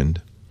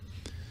legend.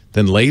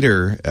 Then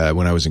later,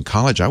 when I was in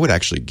college, I would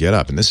actually get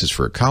up, and this is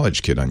for a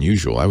college kid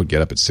unusual. I would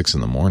get up at 6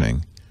 in the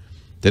morning.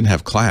 Didn't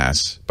have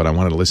class, but I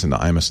wanted to listen to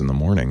Imus in the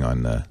morning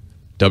on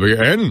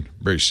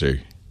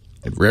WNBC.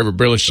 Reverend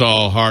Billy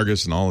Saul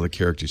Hargis and all of the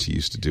characters he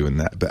used to do in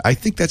that. But I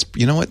think that's,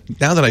 you know what,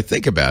 now that I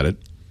think about it,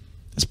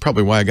 that's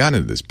probably why I got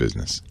into this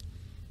business.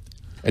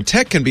 And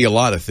tech can be a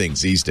lot of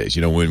things these days.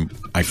 You know, when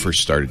I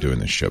first started doing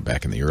this show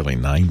back in the early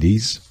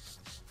 90s,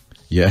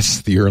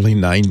 yes, the early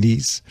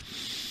 90s,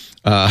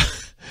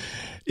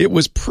 it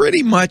was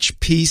pretty much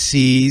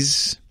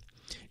PCs.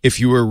 If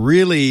you were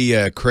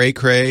really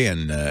cray-cray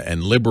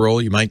and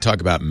liberal, you might talk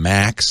about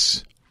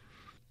Macs,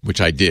 which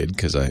I did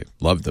because I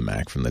loved the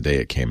Mac from the day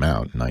it came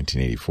out in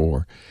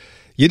 1984.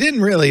 You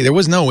didn't really, there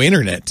was no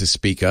internet to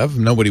speak of.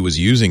 Nobody was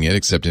using it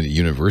except in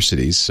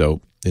universities.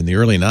 So in the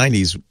early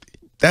 90s,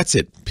 that's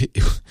it.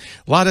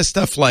 A lot of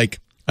stuff like,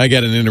 I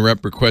got an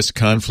interrupt request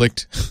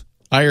conflict,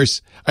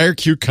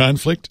 IRQ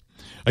conflict,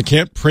 I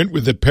can't print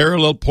with the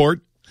parallel port,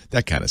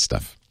 that kind of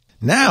stuff.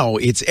 Now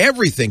it's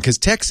everything because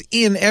tech's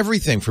in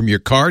everything from your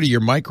car to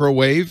your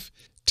microwave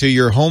to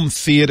your home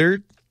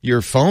theater.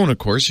 Your phone, of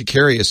course, you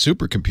carry a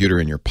supercomputer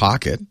in your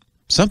pocket.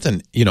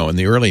 Something, you know, in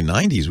the early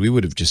 90s, we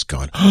would have just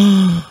gone,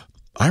 oh.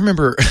 I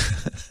remember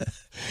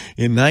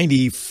in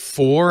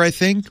 94, I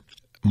think,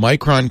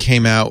 Micron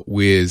came out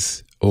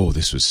with, oh,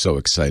 this was so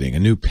exciting, a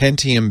new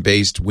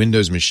Pentium-based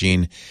Windows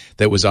machine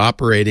that was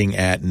operating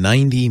at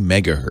 90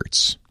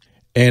 megahertz.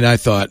 And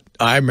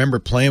I remember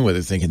playing with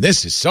it thinking,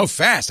 this is so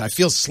fast. I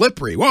feel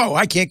slippery. Whoa,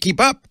 I can't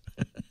keep up.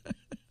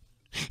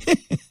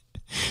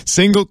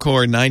 Single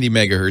core, 90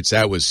 megahertz,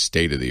 that was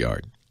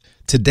state-of-the-art.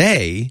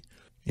 Today,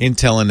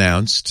 Intel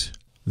announced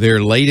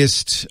their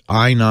latest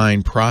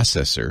i9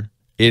 processor.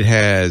 It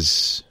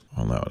has,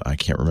 oh no, I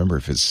can't remember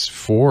if it's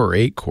 4 or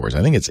 8 cores.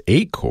 I think it's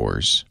 8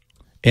 cores.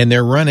 And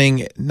they're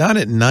running not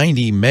at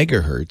 90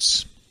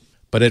 megahertz,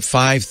 but at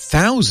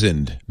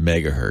 5,000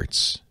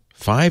 megahertz.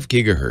 5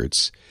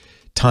 gigahertz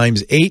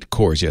times 8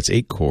 cores. Yeah, it's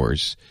 8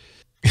 cores.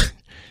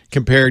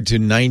 Compared to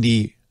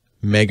 90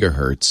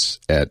 megahertz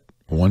at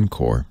 1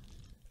 core.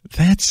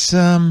 That's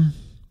and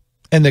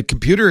the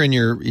computer in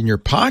your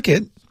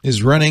pocket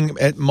is running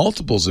at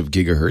multiples of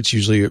gigahertz,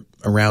 usually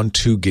around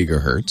 2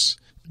 gigahertz,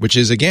 which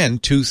is again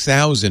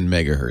 2,000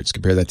 megahertz.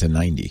 Compare that to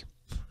 90.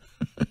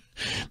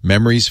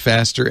 Memory's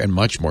faster and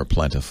much more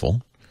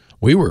plentiful.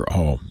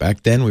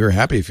 Back then we were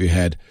happy if you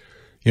had,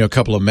 a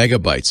couple of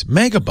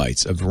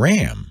megabytes of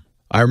RAM.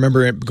 I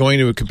remember going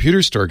to a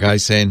computer store, guy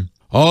saying,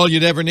 all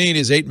you'd ever need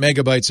is 8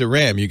 megabytes of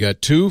RAM. You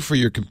got 2 for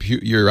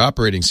your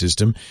operating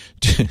system,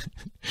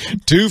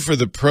 2 for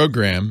the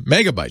program,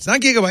 megabytes,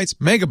 not gigabytes,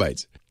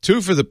 megabytes.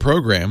 2 for the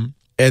program,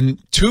 and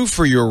 2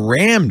 for your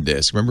RAM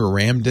disk. Remember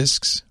RAM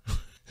disks?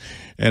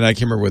 And I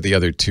can't remember what the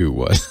other 2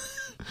 was.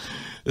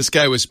 This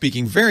guy was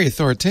speaking very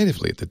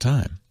authoritatively at the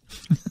time.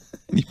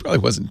 He probably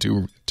wasn't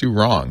too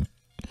wrong.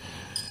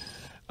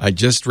 I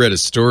just read a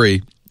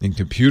story in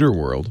Computer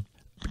World.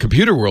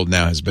 Computer World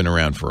now has been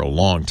around for a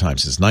long time,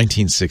 since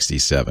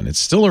 1967. It's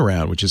still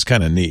around, which is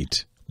kind of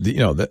neat.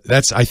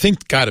 That's, I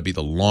think, got to be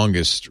the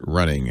longest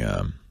running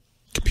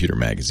computer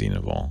magazine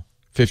of all.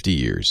 50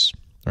 years,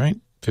 right?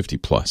 50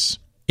 plus.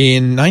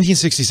 In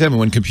 1967,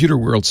 when Computer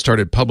World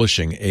started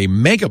publishing a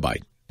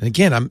megabyte, and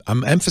again,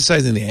 I'm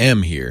emphasizing the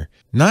M here,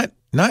 not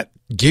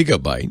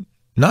gigabyte,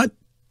 not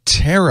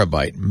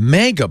terabyte,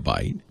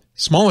 megabyte,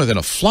 smaller than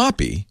a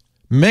floppy,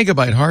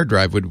 megabyte hard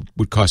drive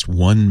would cost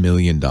 $1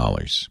 million.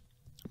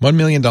 $1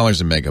 million a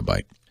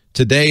megabyte.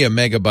 Today, a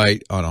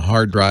megabyte on a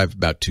hard drive,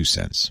 about 2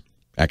 cents.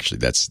 Actually,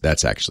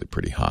 that's actually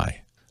pretty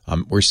high.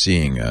 We're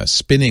seeing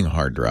spinning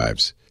hard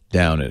drives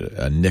down at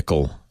a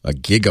nickel a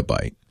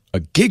gigabyte,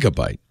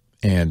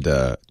 and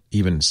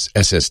even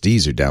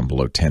SSDs are down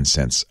below 10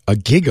 cents a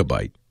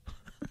gigabyte.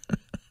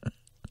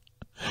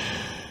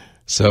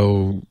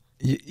 So,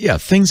 yeah,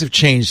 things have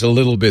changed a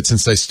little bit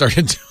since I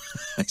started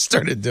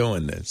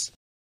doing this.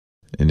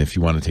 And if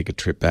you want to take a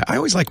trip back, I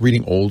always like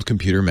reading old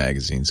computer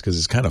magazines because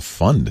it's kind of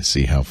fun to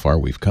see how far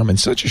we've come in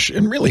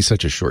really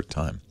such a short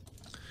time.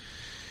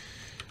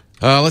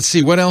 Let's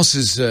see, what else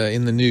is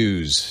in the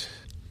news?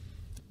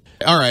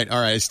 All right,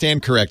 I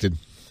stand corrected.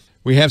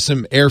 We have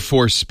some Air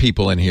Force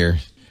people in here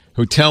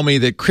who tell me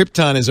that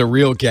krypton is a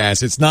real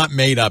gas. It's not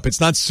made up.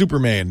 It's not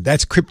Superman.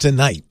 That's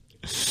kryptonite.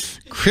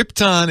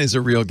 Krypton is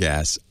a real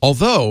gas,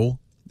 although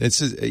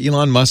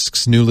Elon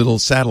Musk's new little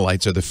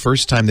satellites are the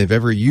first time they've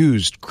ever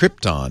used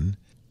krypton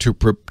to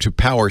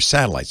power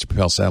satellites, to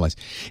propel satellites.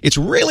 It's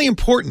really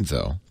important,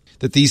 though,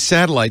 that these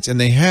satellites, and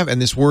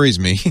this worries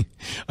me,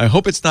 I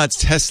hope it's not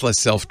Tesla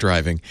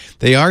self-driving.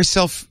 They're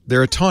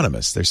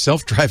autonomous. They're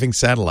self-driving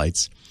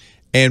satellites.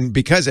 And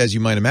because, as you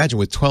might imagine,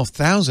 with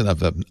 12,000 of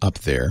them up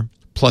there,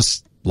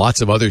 plus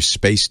lots of other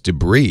space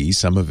debris,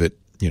 some of it,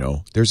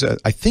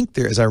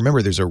 as I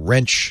remember, there's a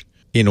wrench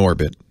in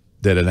orbit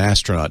that an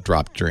astronaut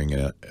dropped during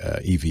an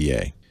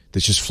EVA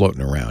that's just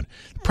floating around.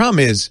 The problem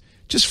is,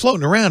 just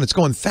floating around, it's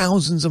going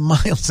thousands of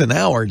miles an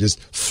hour, just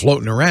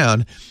floating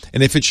around.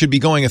 And if it should be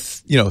going,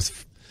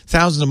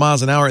 thousands of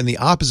miles an hour in the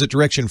opposite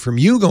direction from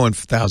you going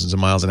thousands of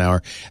miles an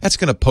hour, that's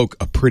going to poke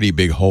a pretty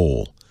big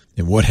hole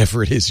in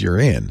whatever it is you're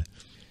in.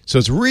 So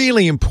it's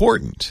really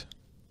important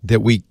that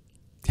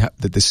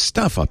that this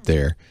stuff up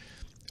there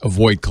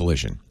avoid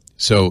collision.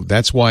 So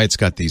that's why it's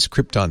got these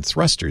krypton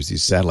thrusters.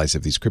 These satellites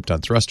have these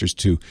krypton thrusters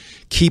to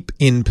keep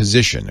in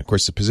position. Of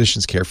course, the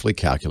position's carefully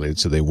calculated,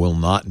 so they will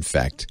not, in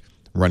fact,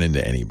 run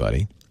into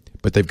anybody.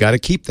 But they've got to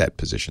keep that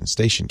position,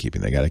 station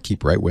keeping. They got to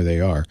keep right where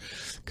they are,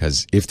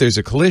 because if there's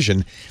a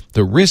collision,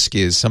 the risk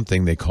is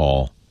something they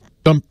call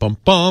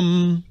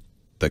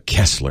the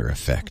Kessler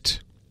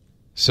effect.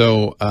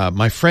 So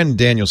my friend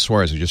Daniel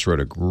Suarez, who just wrote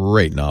a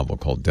great novel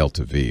called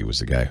Delta V, was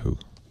the guy who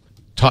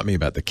taught me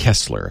about the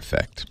Kessler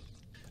effect.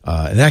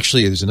 And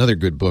actually, there's another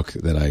good book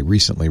that I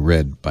recently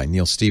read by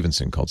Neil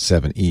Stephenson called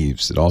Seven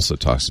Eves that also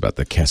talks about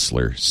the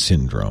Kessler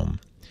syndrome.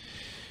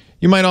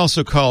 You might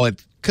also call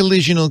it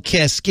collisional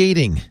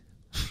cascading.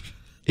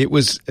 It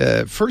was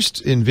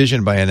first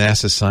envisioned by a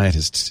NASA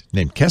scientist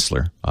named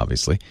Kessler,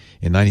 obviously,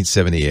 in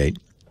 1978,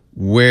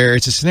 where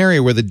it's a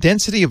scenario where the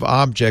density of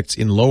objects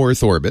in low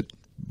Earth orbit,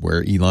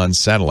 where Elon's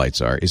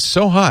satellites are, is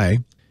so high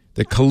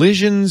that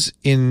collisions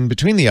in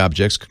between the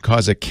objects could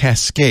cause a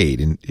cascade,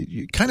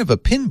 kind of a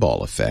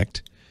pinball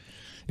effect,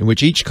 in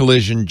which each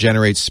collision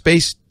generates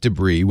space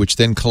debris, which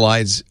then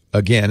collides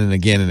again and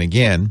again and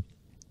again.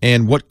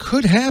 And what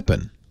could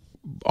happen,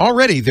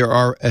 already there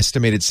are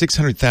estimated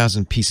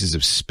 600,000 pieces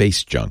of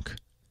space junk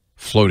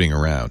floating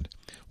around.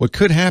 What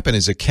could happen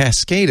is a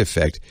cascade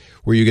effect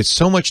where you get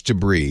so much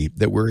debris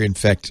that we're in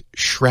fact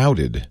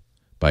shrouded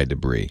by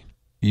debris.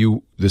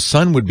 The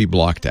sun would be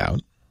blocked out.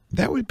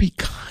 That would be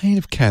kind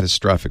of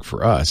catastrophic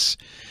for us,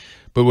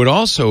 but would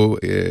also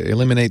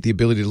eliminate the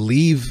ability to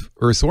leave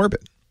Earth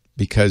orbit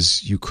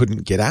because you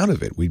couldn't get out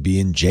of it. We'd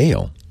be in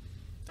jail.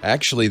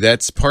 Actually,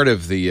 that's part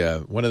of the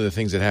one of the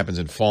things that happens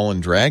in Fallen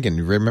Dragon.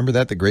 You remember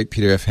that, the great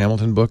Peter F.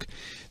 Hamilton book?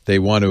 They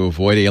want to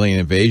avoid alien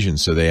invasion,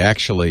 so they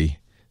actually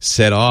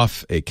set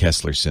off a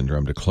Kessler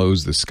syndrome to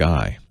close the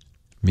sky,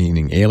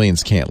 meaning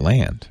aliens can't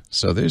land.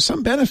 So there's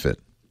some benefit.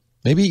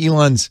 Maybe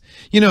Elon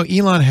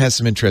has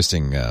some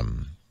interesting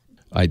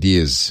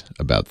ideas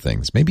about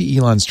things. Maybe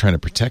Elon's trying to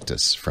protect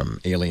us from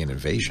alien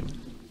invasion.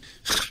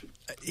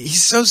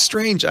 He's so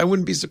strange. I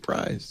wouldn't be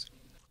surprised.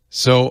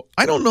 So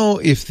I don't know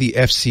if the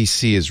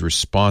FCC is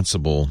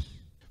responsible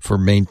for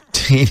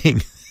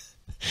maintaining,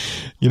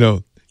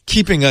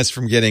 keeping us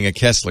from getting a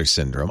Kessler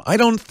syndrome. I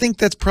don't think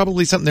that's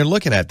probably something they're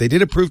looking at. They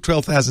did approve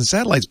 12,000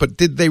 satellites, but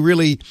did they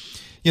really,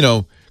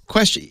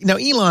 question? Now,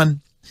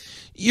 Elon,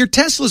 your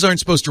Teslas aren't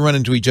supposed to run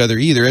into each other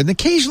either, and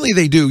occasionally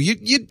they do.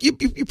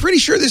 You're pretty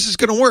sure this is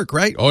going to work,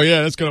 right? Oh,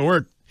 yeah, that's going to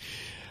work.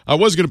 I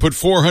was going to put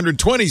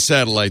 420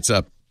 satellites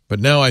up, but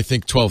now I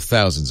think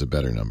 12,000 is a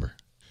better number.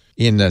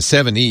 In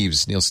Seven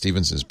Eves, Neil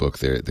Stephenson's book,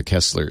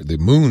 the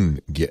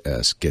moon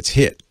gets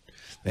hit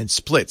and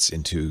splits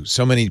into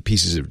so many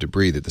pieces of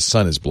debris that the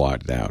sun is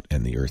blotted out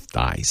and the Earth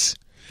dies.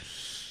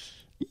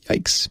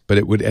 Yikes. But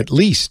it would at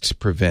least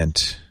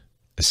prevent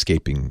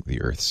escaping the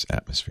Earth's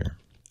atmosphere.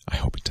 I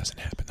hope it doesn't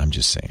happen. I'm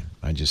just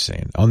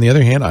saying. On the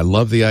other hand, I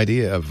love the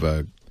idea of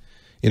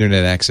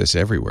internet access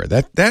everywhere.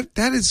 That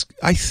is,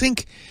 I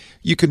think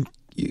you can.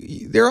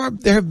 There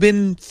have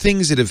been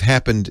things that have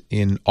happened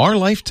in our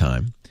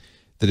lifetime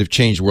that have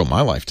changed the world.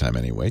 My lifetime,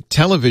 anyway.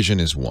 Television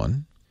is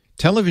one.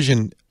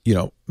 Television,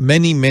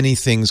 many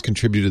things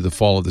contributed to the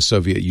fall of the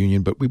Soviet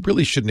Union, but we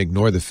really shouldn't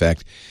ignore the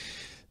fact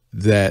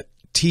that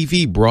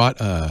TV brought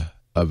a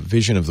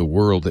vision of the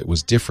world that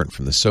was different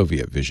from the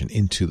Soviet vision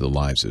into the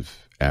lives of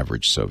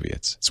average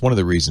Soviets. It's one of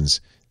the reasons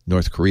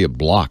North Korea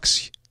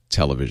blocks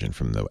television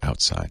from the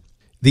outside.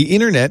 The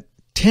internet,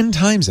 10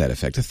 times that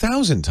effect,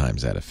 1,000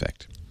 times that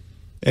effect.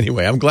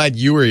 Anyway, I'm glad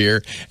you were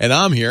here, and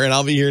I'm here, and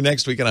I'll be here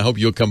next week, and I hope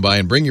you'll come by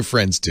and bring your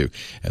friends too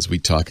as we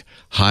talk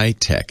high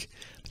tech.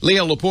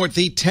 Leo Laporte,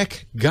 the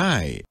tech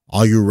guy.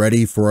 Are you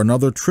ready for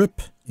another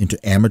trip into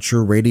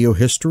amateur radio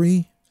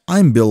history?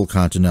 I'm Bill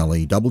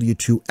Continelli,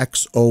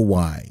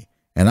 W2XOY,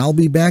 and I'll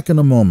be back in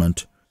a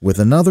moment with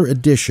another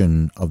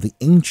edition of the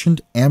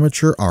Ancient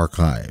Amateur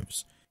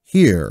Archives,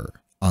 here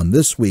on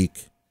This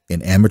Week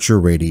in Amateur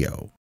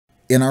Radio.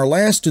 In our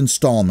last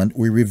installment,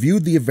 we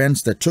reviewed the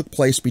events that took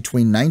place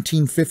between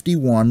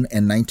 1951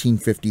 and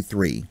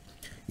 1953.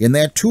 In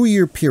that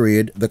 2-year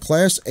period, the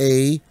Class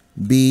A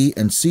B,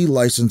 and C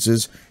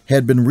licenses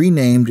had been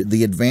renamed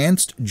the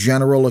Advanced,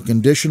 General, and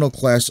Conditional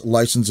Class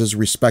licenses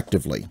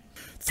respectively.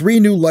 3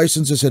 new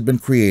licenses had been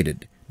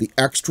created, the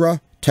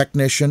Extra,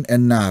 Technician,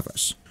 and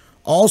Novice.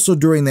 Also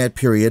during that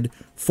period,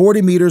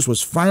 40 meters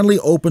was finally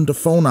open to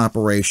phone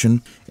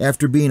operation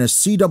after being a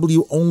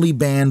CW-only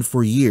band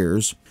for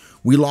years.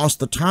 We lost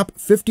the top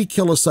 50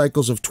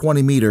 kilocycles of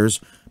 20 meters,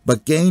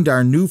 but gained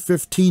our new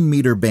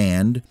 15-meter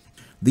band.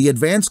 The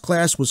advanced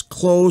class was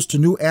closed to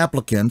new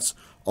applicants,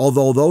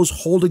 although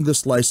those holding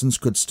this license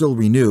could still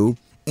renew.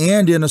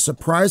 And in a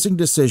surprising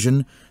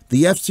decision,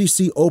 the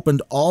FCC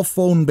opened all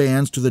phone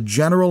bands to the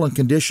general and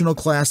conditional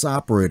class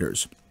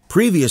operators.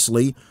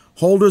 Previously,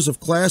 holders of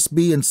Class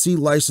B and C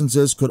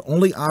licenses could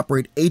only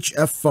operate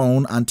HF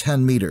phone on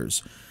 10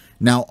 meters.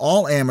 Now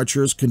all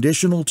amateurs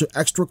conditional to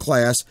extra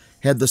class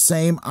had the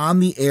same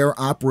on-the-air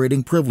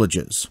operating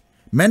privileges.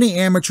 Many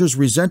amateurs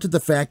resented the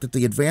fact that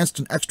the advanced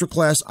and extra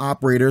class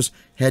operators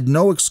had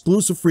no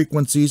exclusive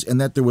frequencies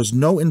and that there was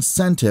no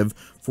incentive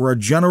for a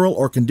general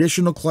or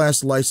conditional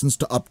class license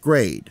to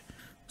upgrade.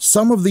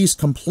 Some of these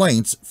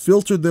complaints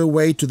filtered their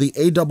way to the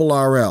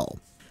ARRL.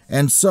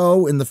 And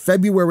so, in the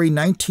February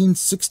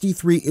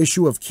 1963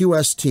 issue of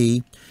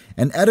QST,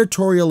 an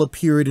editorial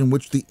appeared in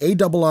which the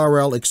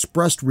ARRL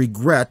expressed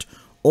regret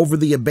over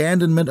the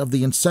abandonment of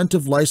the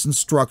incentive license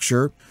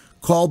structure,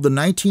 called the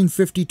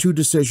 1952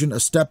 decision a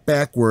step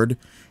backward,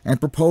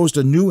 and proposed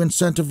a new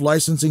incentive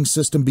licensing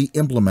system be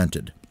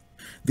implemented.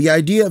 The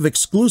idea of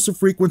exclusive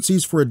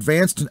frequencies for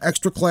advanced and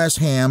extra class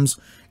hams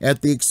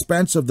at the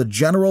expense of the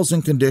generals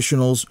and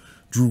conditionals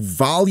drew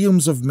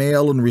volumes of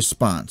mail in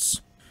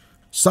response.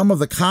 Some of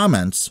the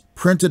comments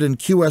printed in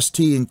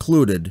QST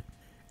included,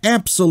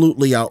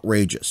 "Absolutely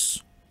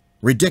outrageous,"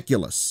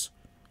 "Ridiculous,"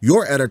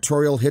 "Your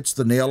editorial hits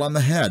the nail on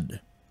the head,"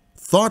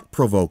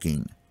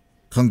 "Thought-provoking,"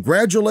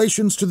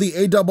 "Congratulations to the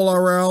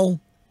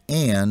ARRL,"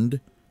 and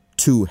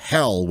 "To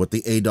hell with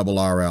the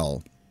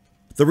ARRL."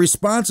 The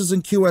responses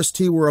in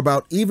QST were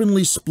about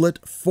evenly split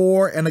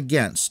for and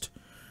against.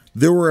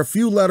 There were a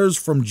few letters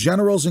from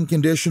generals and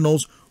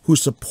conditionals who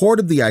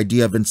supported the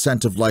idea of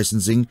incentive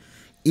licensing,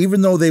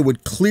 even though they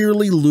would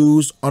clearly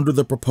lose under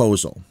the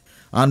proposal.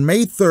 On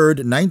May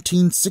 3,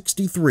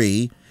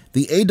 1963,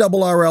 the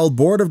ARRL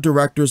Board of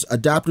Directors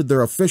adopted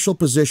their official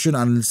position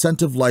on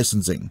incentive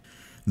licensing.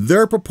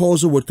 Their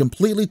proposal would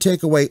completely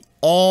take away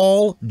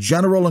all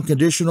general and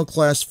conditional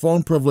class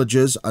phone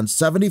privileges on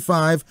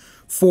 75,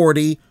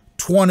 40,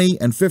 20,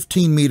 and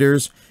 15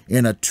 meters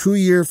in a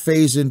 2-year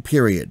phase-in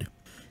period.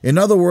 In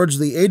other words,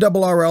 the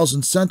ARRL's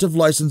incentive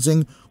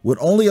licensing would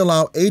only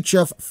allow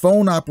HF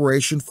phone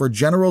operation for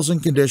generals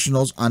and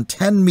conditionals on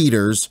 10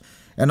 meters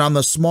and on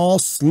the small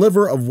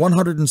sliver of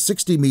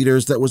 160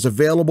 meters that was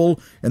available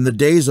in the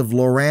days of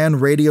Laun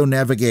radio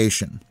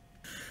navigation.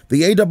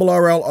 The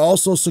ARRL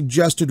also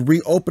suggested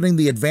reopening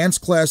the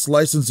advanced class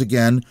license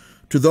again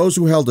to those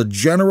who held a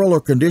general or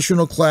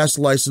conditional class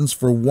license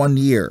for 1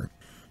 year.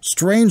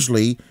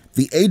 Strangely,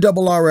 the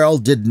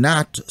ARRL did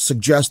not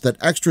suggest that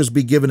extras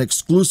be given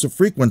exclusive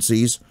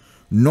frequencies,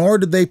 nor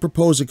did they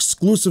propose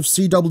exclusive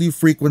CW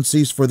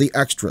frequencies for the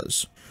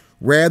extras.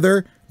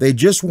 Rather, they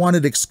just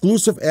wanted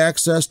exclusive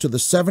access to the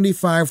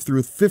 75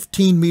 through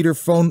 15 meter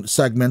phone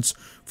segments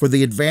for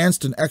the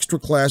advanced and extra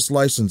class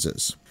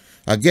licenses.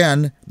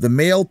 Again, the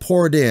mail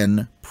poured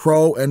in,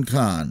 pro and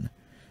con.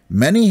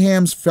 Many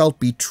hams felt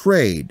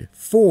betrayed,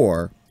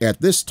 for,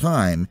 at this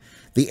time,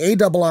 the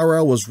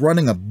ARRL was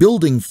running a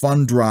building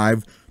fund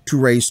drive to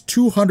raise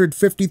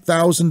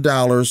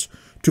 $250,000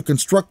 to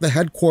construct the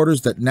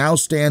headquarters that now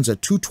stands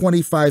at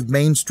 225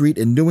 Main Street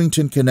in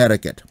Newington,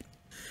 Connecticut.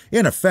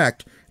 In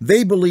effect,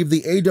 they believed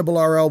the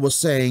ARRL was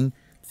saying,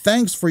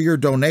 "Thanks for your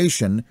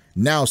donation,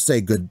 now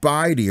say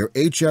goodbye to your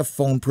HF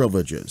phone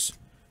privileges."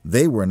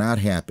 They were not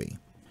happy.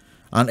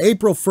 On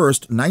April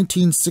 1,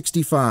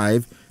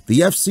 1965,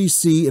 the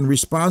FCC, in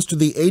response to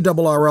the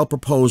ARRL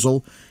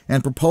proposal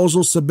and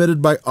proposals submitted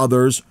by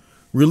others,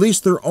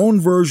 released their own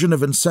version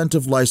of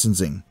incentive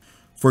licensing.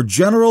 For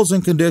generals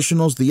and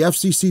conditionals, the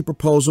FCC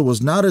proposal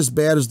was not as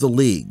bad as the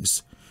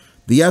league's.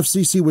 The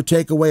FCC would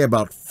take away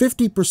about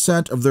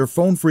 50% of their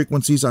phone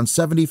frequencies on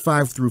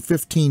 75 through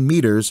 15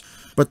 meters,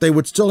 but they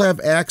would still have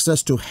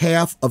access to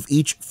half of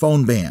each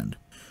phone band.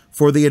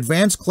 For the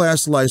advanced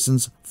class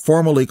license,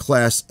 formerly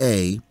Class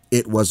A,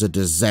 it was a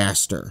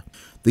disaster.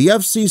 The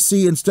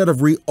FCC, instead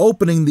of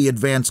reopening the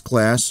advanced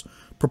class,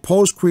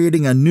 proposed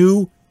creating a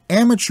new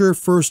amateur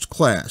first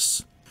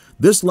class.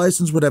 This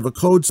license would have a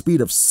code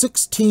speed of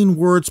 16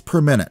 words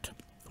per minute.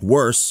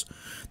 Worse,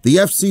 the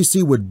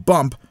FCC would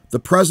bump the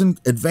present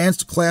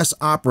advanced class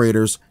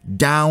operators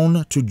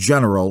down to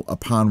general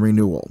upon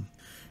renewal.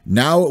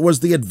 Now it was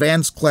the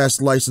advanced class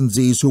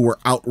licensees who were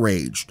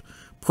outraged.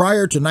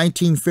 Prior to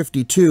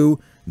 1952,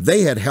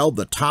 they had held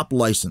the top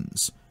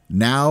license.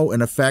 Now,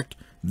 in effect,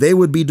 they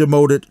would be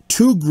demoted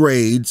 2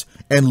 grades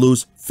and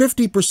lose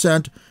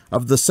 50%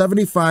 of the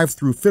 75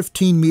 through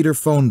 15 meter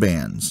phone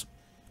bands.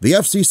 The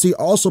FCC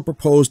also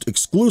proposed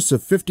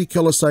exclusive 50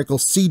 kilocycle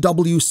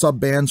CW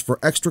subbands for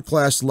extra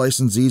class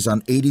licensees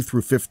on 80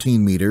 through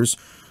 15 meters,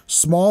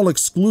 small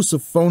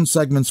exclusive phone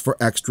segments for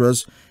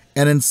extras,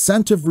 and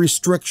incentive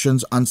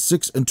restrictions on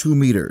 6 and 2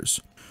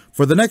 meters.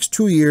 For the next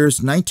 2 years,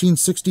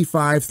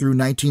 1965 through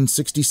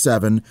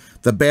 1967,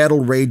 the battle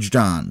raged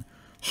on.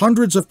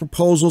 Hundreds of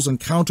proposals and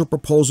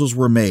counter-proposals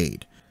were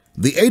made.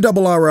 The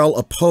ARRL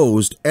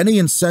opposed any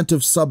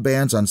incentive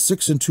subbands on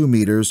 6 and 2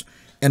 meters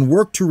and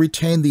worked to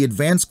retain the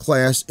advanced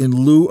class in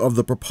lieu of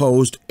the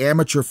proposed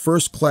amateur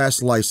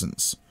first-class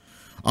license.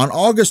 On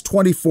August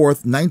 24,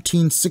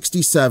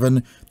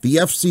 1967, the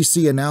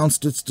FCC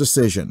announced its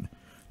decision.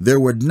 There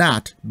would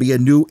not be a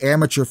new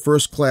amateur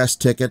first-class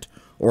ticket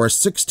or a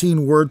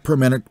 16-word per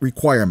minute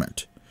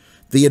requirement.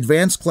 The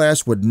advanced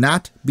class would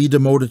not be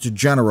demoted to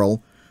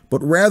general,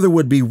 but rather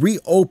would be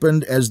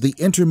reopened as the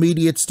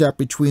intermediate step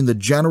between the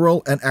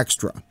general and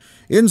extra.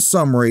 In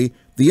summary,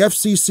 the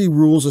FCC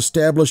rules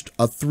established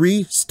a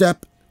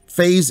 3-step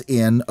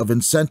phase-in of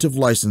incentive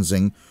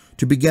licensing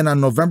to begin on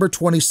November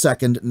 22,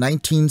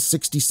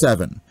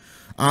 1967.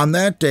 On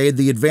that day,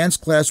 the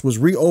advanced class was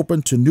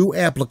reopened to new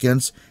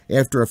applicants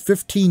after a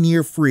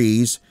 15-year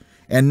freeze,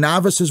 and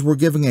novices were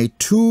given a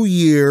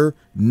 2-year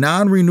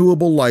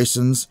non-renewable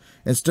license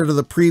instead of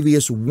the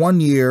previous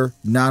 1-year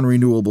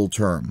non-renewable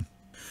term.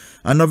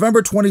 On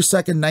November 22,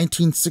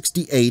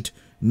 1968,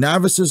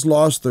 novices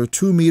lost their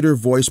 2-meter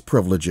voice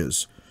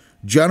privileges.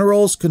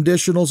 Generals,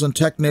 conditionals, and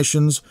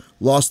technicians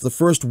lost the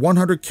first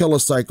 100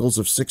 kilocycles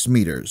of 6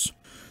 meters.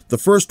 The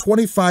first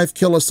 25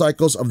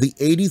 kilocycles of the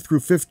 80 through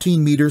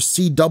 15 meter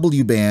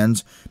CW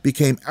bands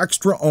became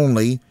extra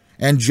only,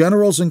 and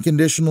generals and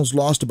conditionals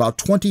lost about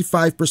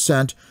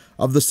 25%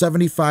 of the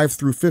 75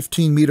 through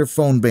 15 meter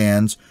phone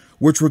bands,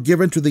 which were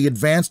given to the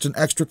advanced and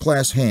extra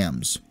class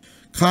hams.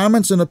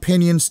 Comments and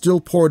opinions still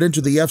poured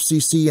into the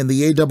FCC and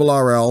the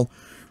ARRL,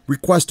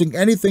 requesting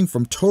anything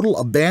from total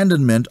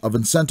abandonment of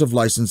incentive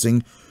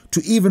licensing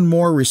to even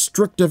more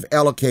restrictive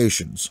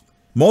allocations.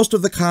 Most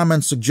of the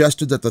comments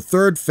suggested that the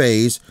third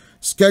phase,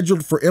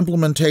 scheduled for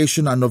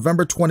implementation on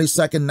November 22,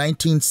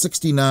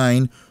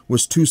 1969,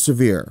 was too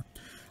severe.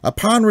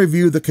 Upon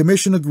review, the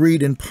Commission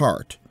agreed in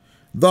part.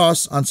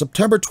 Thus, on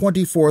September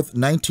 24,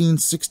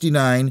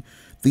 1969,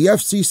 the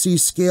FCC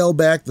scaled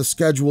back the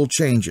schedule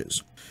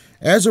changes.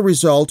 As a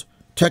result,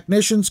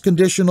 technicians,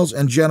 conditionals,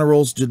 and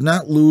generals did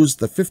not lose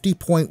the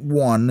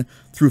 50.1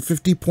 through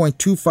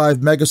 50.25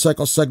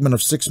 megacycle segment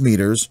of 6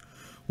 meters,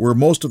 where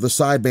most of the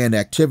sideband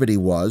activity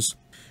was,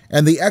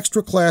 and the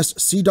extra-class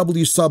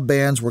CW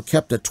subbands were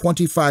kept at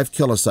 25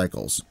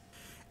 kilocycles.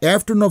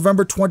 After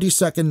November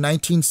 22,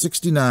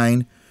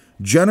 1969,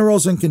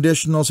 generals and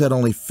conditionals had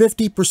only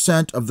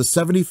 50% of the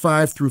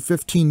 75 through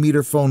 15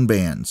 meter phone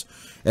bands.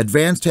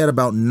 Advanced had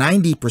about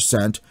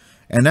 90%,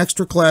 and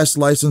extra-class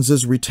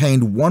licenses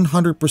retained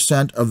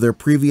 100% of their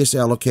previous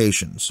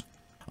allocations.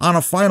 On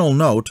a final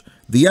note,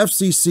 the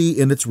FCC,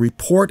 in its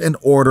report and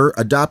order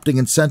adopting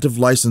incentive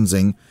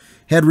licensing,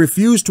 had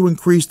refused to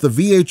increase the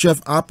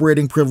VHF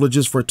operating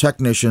privileges for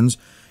technicians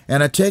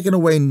and had taken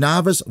away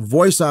novice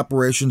voice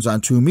operations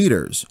on 2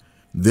 meters.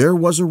 There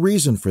was a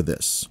reason for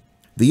this.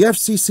 The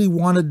FCC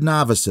wanted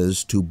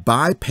novices to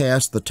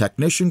bypass the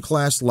technician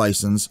class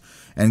license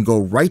and go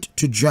right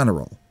to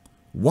general.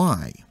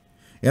 Why?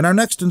 In our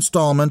next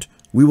installment,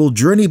 we will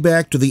journey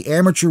back to the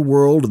amateur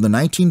world in the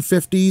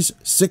 1950s,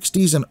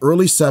 60s, and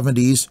early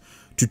 70s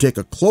to take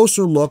a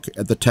closer look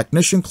at the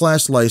technician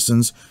class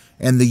license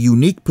and the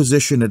unique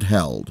position it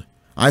held.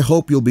 I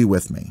hope you'll be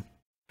with me.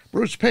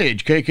 Bruce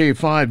Page,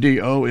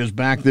 KK5DO, is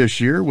back this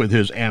year with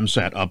his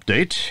AMSAT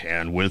update,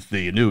 and with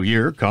the new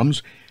year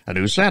comes a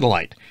new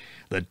satellite.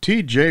 The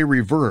TJ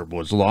Reverb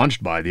was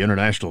launched by the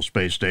International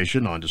Space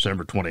Station on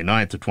December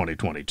 29th of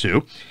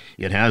 2022.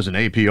 It has an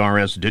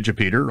APRS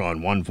digipeater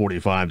on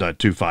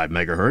 145.25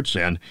 megahertz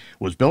and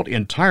was built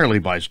entirely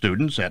by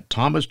students at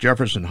Thomas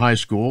Jefferson High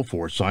School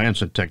for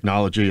Science and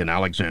Technology in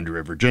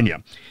Alexandria,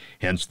 Virginia.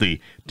 Hence the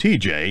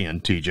TJ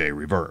and TJ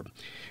Reverb.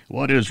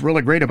 What is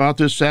really great about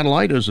this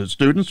satellite is that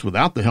students,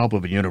 without the help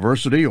of a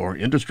university or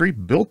industry,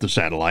 built the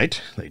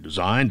satellite. They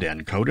designed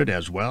and coded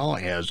as well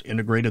as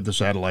integrated the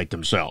satellite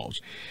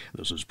themselves.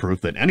 This is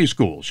proof that any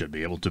school should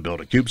be able to build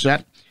a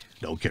CubeSat,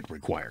 no kit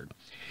required.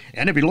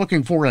 And if you're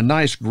looking for a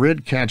nice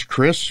grid, catch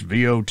Chris,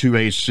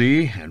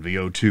 VO2AC and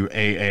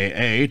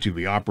VO2AAA to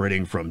be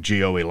operating from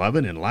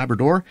GO11 in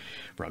Labrador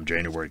from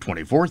January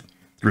 24th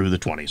through the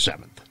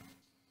 27th.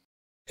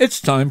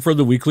 It's time for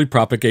the weekly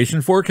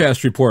propagation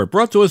forecast report,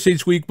 brought to us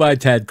each week by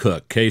Tad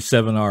Cook,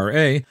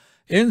 K7RA,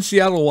 in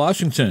Seattle,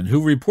 Washington,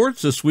 who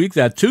reports this week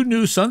that 2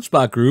 new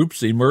sunspot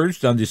groups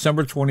emerged on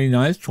December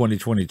 29th,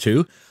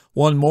 2022,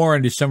 one more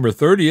on December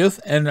 30th,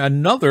 and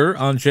another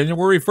on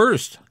January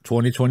 1st,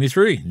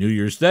 2023, New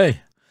Year's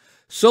Day.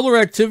 Solar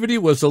activity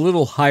was a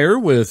little higher,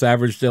 with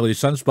average daily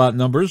sunspot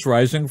numbers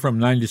rising from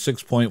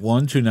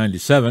 96.1 to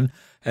 97,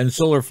 and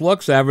solar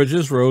flux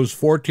averages rose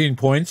 14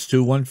 points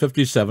to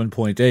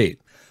 157.8.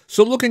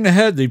 So looking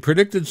ahead, the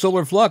predicted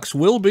solar flux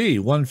will be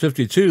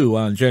 152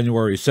 on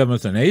January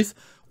 7th and 8th,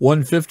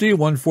 150,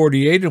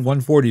 148, and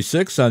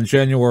 146 on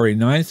January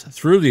 9th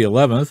through the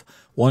 11th,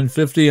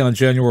 150 on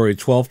January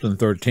 12th and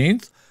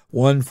 13th,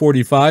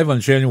 145 on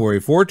January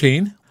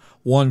 14th,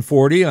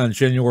 1:40 on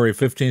January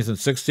 15th and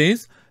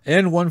 16th,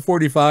 and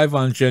 1:45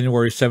 on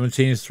January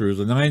 17th through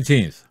the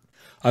 19th.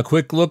 A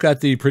quick look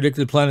at the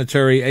predicted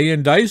planetary A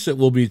in dice. It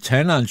will be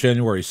 10 on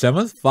January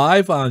 7th,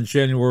 5 on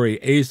January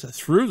 8th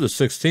through the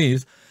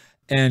 16th,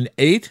 and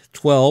 8,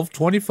 12,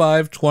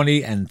 25,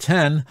 20, and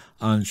 10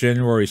 on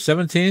January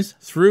 17th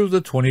through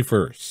the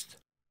 21st.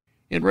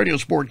 In radio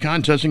sport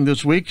contesting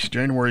this week,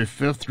 January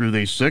 5th through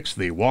the 6th,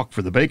 the Walk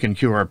for the Bacon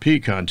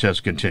QRP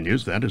contest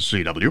continues. That is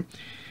CW.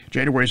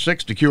 January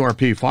 6th, the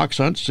QRP Fox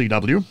Hunt,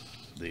 CW.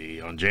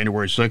 On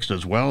January 6th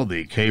as well,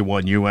 the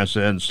K1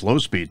 USN Slow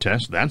Speed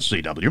Test, that's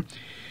CW.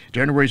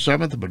 January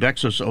 7th,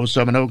 Bodexus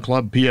 070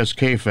 Club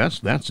PSK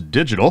Fest, that's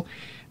digital.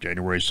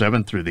 January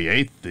 7th through the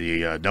 8th,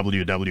 the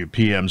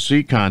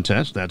WWPMC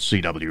contest, that's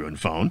CW and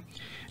phone.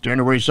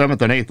 January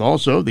 7th and 8th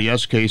also, the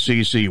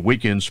SKCC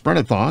Weekend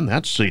Sprintathon,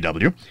 that's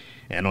CW.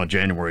 And on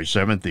January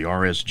 7th, the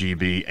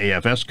RSGB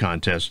AFS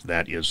contest,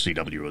 that is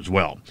CW as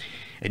well.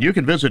 And you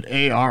can visit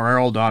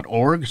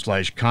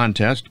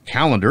arrl.org/contest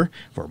calendar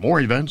for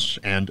more events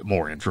and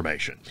more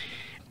information.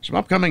 Some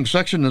upcoming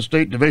section and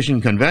state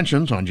division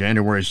conventions. On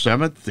January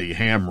 7th, the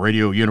Ham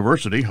Radio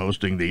University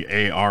hosting the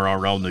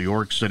ARRL New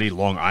York City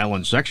Long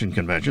Island Section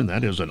Convention.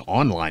 That is an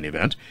online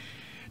event.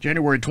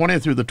 January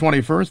 20th through the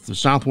 21st, the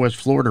Southwest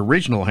Florida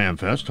Regional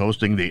Hamfest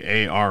hosting the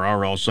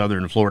ARRL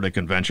Southern Florida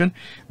Convention.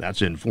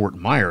 That's in Fort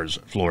Myers,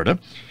 Florida.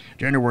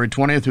 January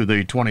 20th through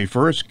the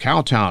 21st,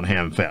 Cowtown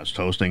Hamfest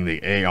hosting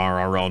the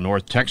ARRL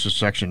North Texas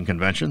Section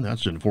Convention.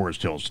 That's in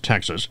Forest Hills,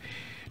 Texas.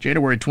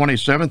 January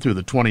 27th through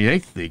the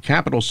 28th, the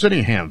Capital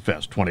City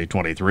Hamfest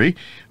 2023,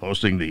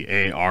 hosting the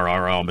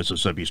ARRL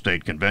Mississippi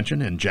State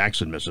Convention in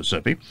Jackson,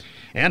 Mississippi.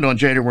 And on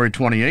January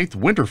 28th,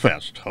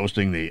 Winterfest,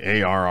 hosting the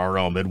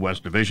ARRL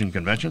Midwest Division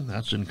Convention.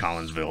 That's in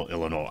Collinsville,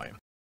 Illinois.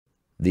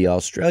 The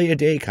Australia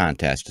Day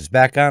contest is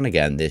back on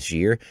again this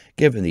year,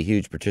 given the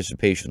huge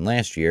participation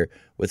last year,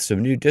 with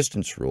some new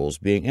distance rules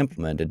being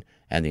implemented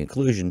and the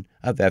inclusion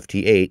of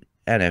FT8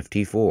 and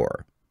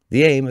FT4.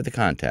 The aim of the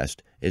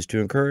contest is to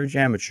encourage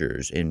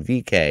amateurs in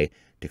VK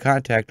to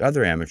contact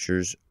other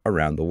amateurs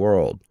around the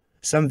world.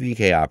 Some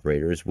VK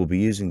operators will be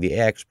using the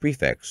AX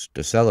prefix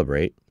to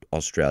celebrate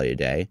Australia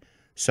Day.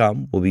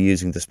 Some will be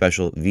using the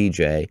special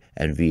VJ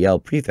and VL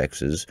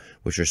prefixes,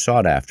 which are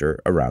sought after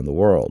around the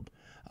world.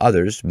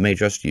 Others may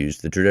just use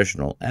the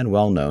traditional and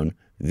well-known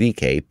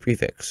VK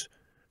prefix.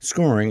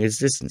 Scoring is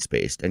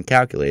distance-based and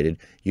calculated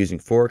using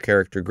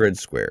 4-character grid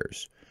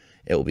squares.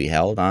 It will be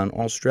held on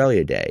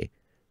Australia Day,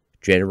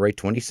 January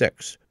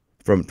 26th,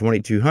 from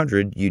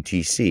 2200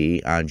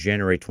 UTC on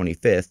January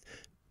 25th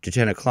to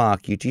 10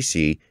 o'clock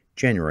UTC,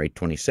 January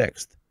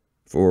 26th.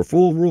 For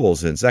full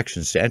rules and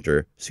sections to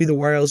enter, see the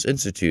Wireless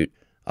Institute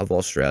of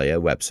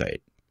Australia website.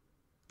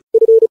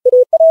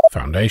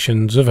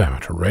 Foundations of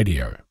Amateur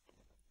Radio.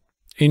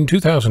 In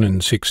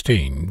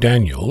 2016,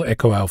 Daniel,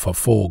 Echo Alpha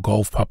 4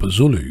 Golf Papa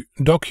Zulu,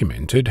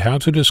 documented how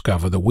to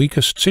discover the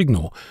weakest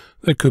signal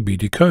that could be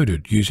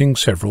decoded using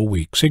several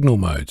weak signal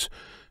modes,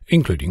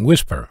 including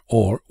Whisper,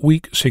 or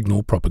Weak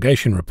Signal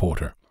Propagation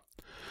Reporter.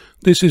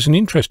 This is an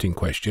interesting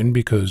question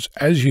because,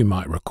 as you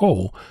might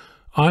recall,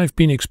 I've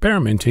been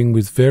experimenting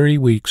with very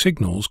weak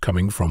signals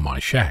coming from my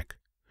shack.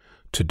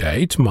 To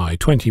date, my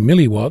 20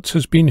 milliwatts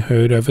has been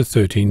heard over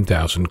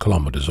 13,000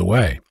 kilometers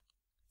away.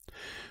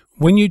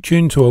 When you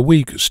tune to a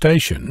weak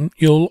station,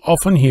 you'll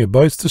often hear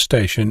both the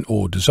station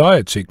or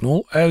desired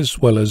signal as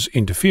well as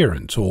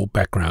interference or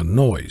background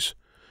noise.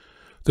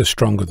 The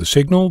stronger the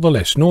signal, the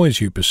less noise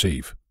you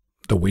perceive.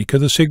 The weaker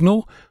the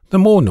signal, the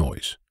more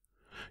noise.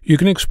 You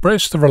can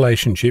express the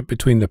relationship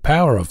between the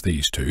power of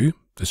these two,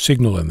 the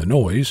signal and the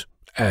noise,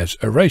 as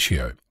a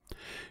ratio.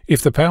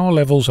 If the power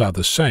levels are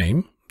the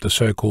same, the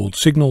so-called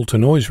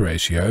signal-to-noise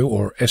ratio,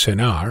 or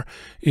SNR,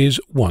 is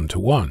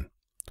 1:1.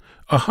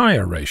 A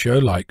higher ratio,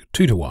 like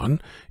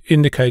 2:1,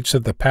 indicates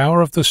that the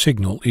power of the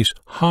signal is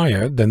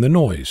higher than the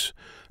noise,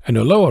 and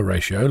a lower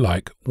ratio,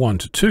 like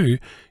 1:2,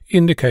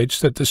 indicates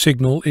that the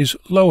signal is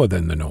lower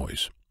than the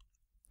noise.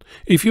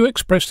 If you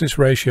express this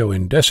ratio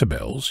in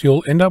decibels,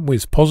 you'll end up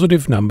with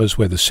positive numbers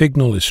where the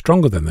signal is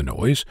stronger than the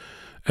noise,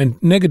 and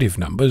negative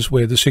numbers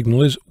where the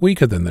signal is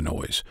weaker than the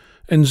noise,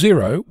 and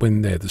 0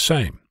 when they're the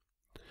same.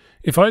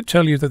 If I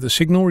tell you that the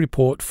signal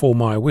report for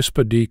my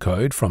Whisper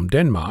decode from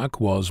Denmark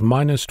was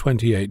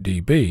 -28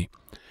 dB,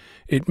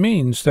 it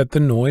means that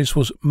the noise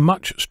was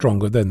much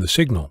stronger than the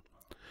signal.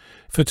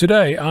 For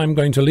today, I'm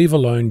going to leave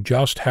alone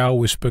just how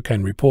Whisper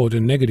can report a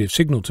negative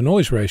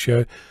signal-to-noise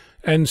ratio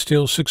and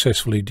still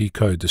successfully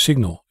decode the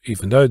signal,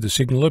 even though the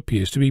signal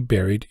appears to be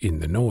buried in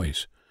the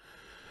noise.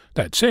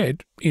 That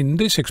said, in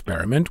this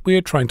experiment, we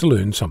are trying to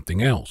learn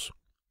something else.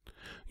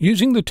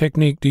 Using the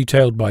technique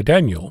detailed by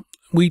Daniel,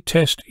 we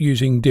test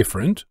using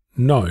different,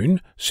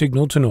 known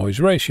signal-to-noise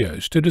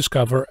ratios to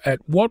discover at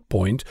what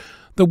point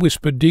the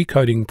Whisper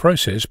decoding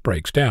process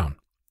breaks down.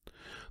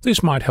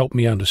 This might help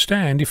me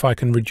understand if I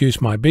can reduce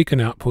my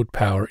beacon output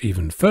power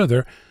even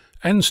further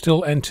and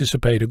still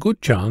anticipate a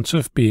good chance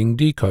of being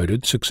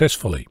decoded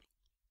successfully.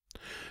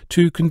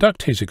 To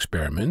conduct his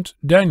experiment,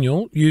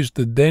 Daniel used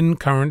the then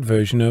current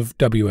version of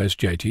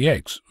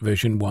WSJTX,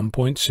 version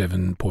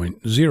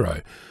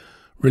 1.7.0,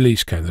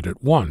 release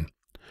candidate 1,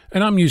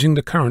 and I'm using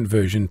the current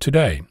version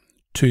today,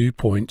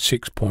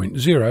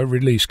 2.6.0,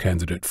 release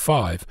candidate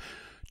 5,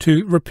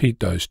 to repeat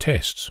those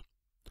tests.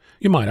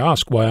 You might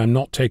ask why I'm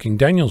not taking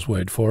Daniel's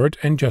word for it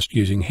and just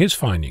using his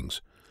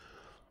findings.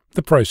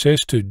 The process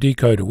to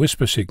decode a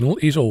whisper signal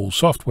is all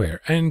software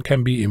and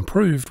can be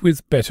improved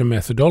with better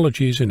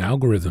methodologies and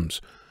algorithms.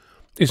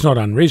 It's not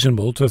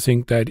unreasonable to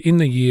think that in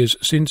the years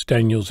since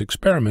Daniel's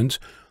experiments,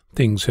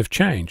 things have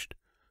changed,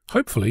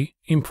 hopefully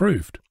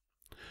improved.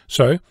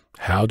 So,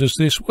 how does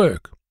this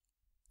work?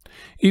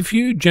 If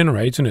you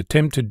generate and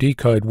attempt to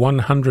decode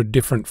 100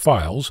 different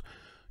files,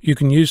 you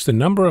can use the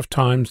number of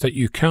times that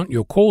you count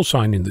your call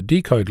sign in the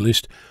decode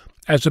list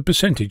as a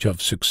percentage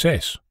of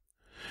success.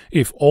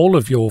 If all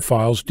of your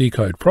files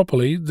decode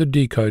properly, the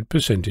decode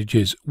percentage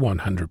is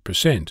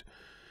 100%.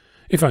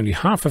 If only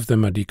half of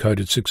them are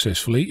decoded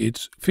successfully,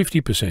 it's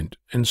 50%,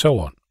 and so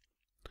on.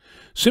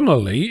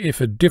 Similarly,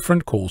 if a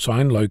different call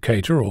sign,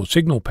 locator, or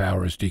signal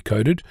power is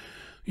decoded,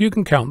 you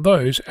can count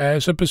those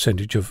as a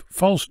percentage of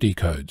false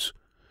decodes.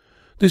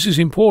 This is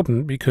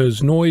important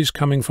because noise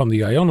coming from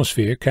the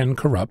ionosphere can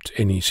corrupt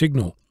any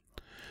signal.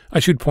 I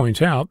should point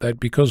out that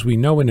because we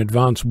know in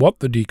advance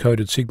what the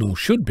decoded signal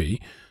should be,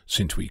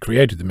 since we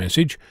created the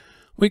message,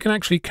 we can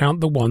actually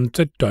count the ones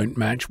that don't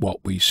match what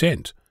we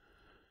sent.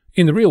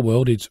 In the real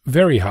world, it's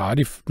very hard,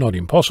 if not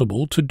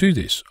impossible, to do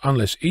this,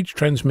 unless each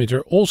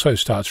transmitter also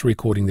starts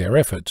recording their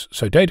efforts,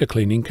 so data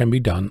cleaning can be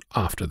done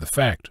after the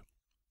fact.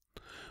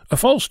 A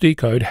false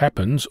decode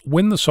happens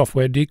when the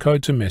software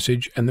decodes a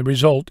message and the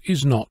result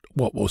is not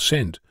what was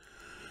sent.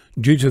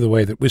 Due to the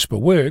way that Whisper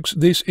works,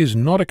 this is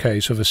not a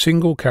case of a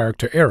single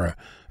character error,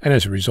 and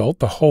as a result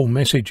the whole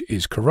message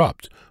is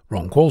corrupt,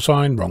 wrong call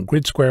sign, wrong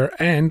grid square,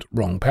 and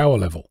wrong power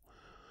level.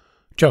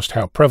 Just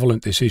how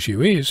prevalent this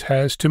issue is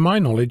has, to my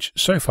knowledge,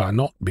 so far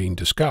not been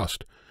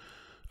discussed.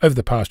 Over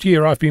the past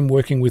year I've been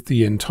working with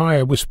the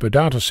entire Whisper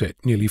dataset,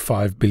 nearly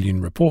 5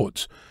 billion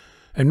reports,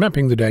 and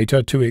mapping the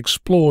data to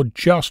explore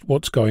just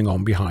what's going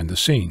on behind the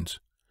scenes.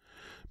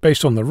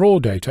 Based on the raw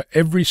data,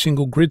 every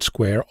single grid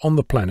square on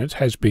the planet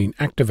has been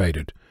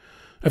activated.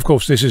 Of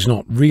course, this is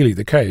not really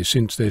the case,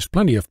 since there's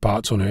plenty of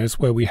parts on Earth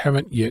where we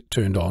haven't yet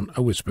turned on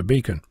a Whisper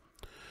beacon.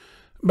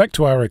 Back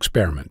to our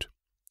experiment.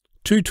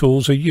 Two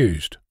tools are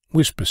used,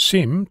 Whisper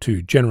Sim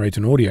to generate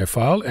an audio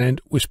file and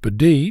Whisper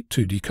D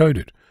to decode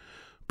it.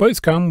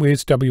 Both come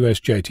with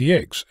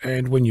WSJTX,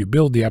 and when you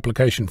build the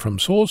application from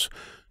source,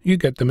 you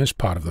get them as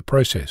part of the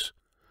process.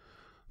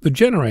 The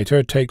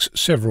generator takes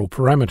several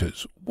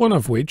parameters, one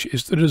of which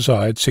is the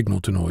desired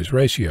signal-to-noise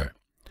ratio.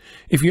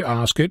 If you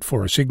ask it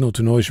for a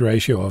signal-to-noise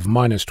ratio of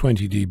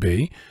 -20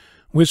 dB,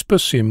 Whisper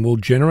Sim will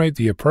generate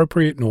the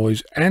appropriate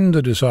noise and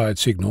the desired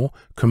signal,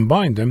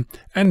 combine them,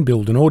 and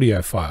build an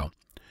audio file.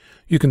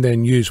 You can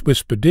then use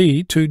Whisper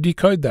D to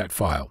decode that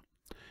file.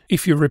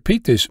 If you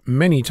repeat this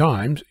many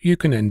times, you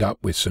can end up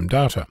with some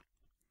data.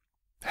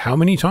 How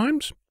many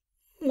times?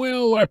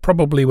 Well, I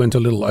probably went a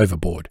little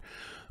overboard.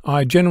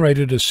 I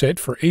generated a set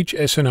for each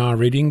SNR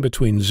reading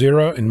between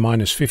 0 and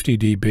 -50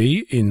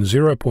 dB in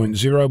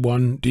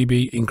 0.01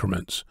 dB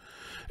increments,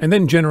 and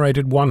then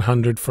generated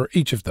 100 for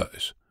each of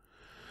those.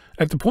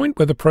 At the point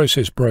where the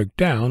process broke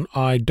down,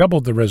 I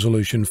doubled the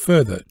resolution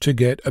further to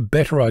get a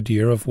better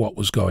idea of what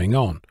was going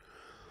on.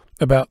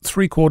 About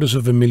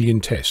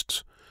 750,000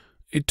 tests.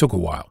 It took a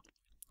while.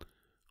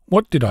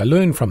 What did I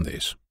learn from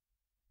this?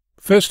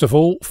 First of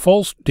all,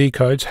 false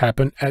decodes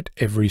happen at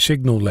every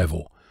signal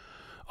level.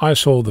 I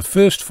saw the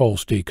first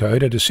false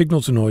decode at a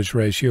signal-to-noise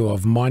ratio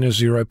of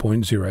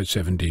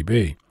 -0.07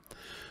 dB.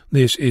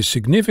 This is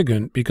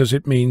significant because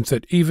it means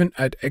that even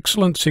at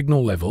excellent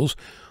signal levels,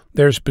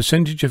 there is a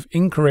percentage of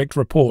incorrect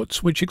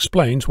reports, which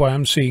explains why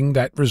I'm seeing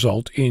that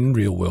result in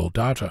real-world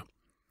data.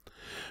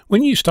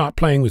 When you start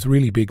playing with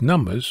really big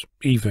numbers,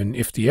 even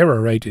if the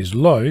error rate is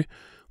low,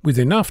 with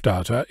enough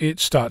data it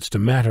starts to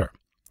matter.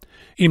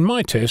 In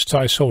my tests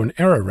I saw an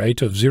error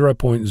rate of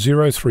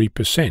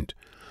 0.03%.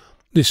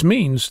 This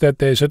means that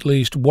there's at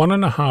least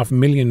 1.5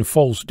 million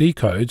false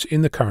decodes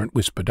in the current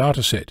Whisper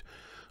dataset,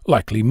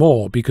 likely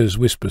more because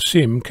Whisper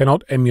Sim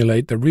cannot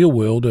emulate the real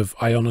world of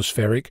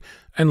ionospheric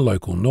and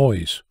local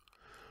noise.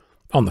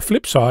 On the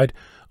flip side,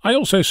 I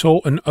also saw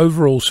an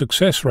overall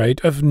success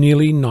rate of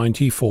nearly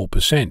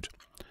 94%.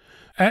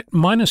 At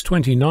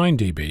 -29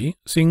 dB,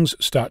 things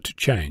start to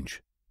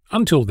change.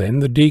 Until then,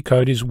 the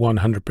decode is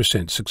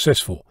 100%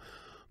 successful.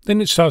 Then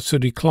it starts to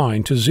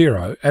decline to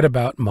 0 at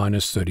about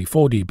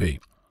 -34 dB.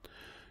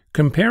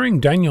 Comparing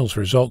Daniel's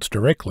results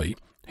directly,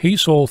 he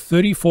saw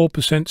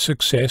 34%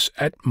 success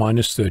at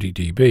 -30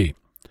 dB.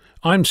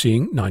 I'm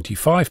seeing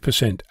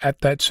 95%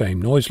 at that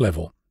same noise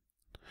level.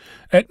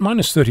 At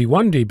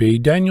 -31 dB,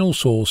 Daniel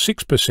saw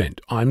 6%.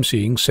 I'm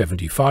seeing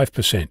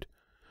 75%.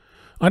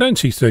 I don't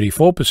see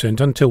 34%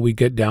 until we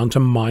get down to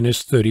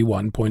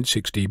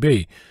 -31.6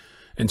 dB,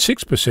 and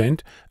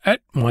 6%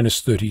 at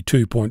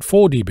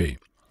 -32.4 dB.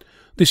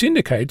 This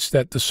indicates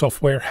that the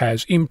software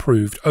has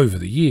improved over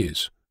the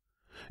years.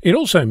 It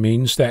also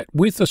means that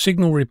with a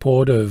signal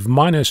report of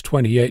minus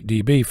 28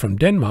 dB from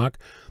Denmark,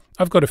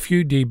 I've got a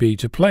few dB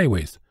to play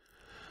with.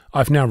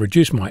 I've now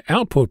reduced my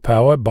output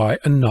power by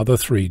another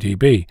 3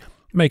 dB,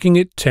 making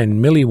it 10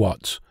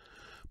 milliwatts.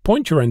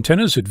 Point your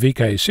antennas at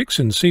VK6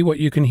 and see what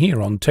you can hear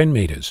on 10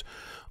 meters.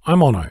 I'm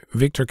Onno,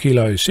 Victor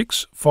Kilo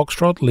 6,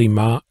 Foxtrot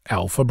Lima,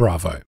 Alpha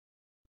Bravo.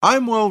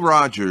 I'm Will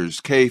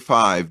Rogers,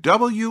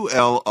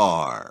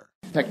 K5WLR.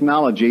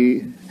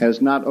 Technology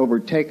has not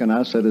overtaken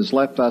us. It has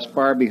left us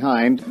far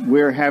behind.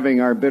 We're having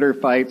our bitter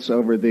fights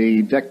over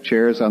the deck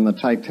chairs on the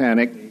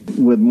Titanic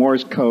with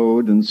Morse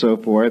code and so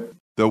forth.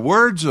 The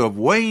words of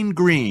Wayne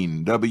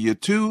Green,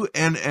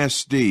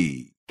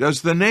 W2NSD.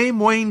 Does the name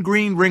Wayne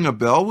Green ring a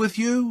bell with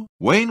you?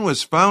 Wayne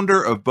was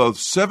founder of both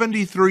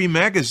 73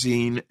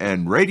 Magazine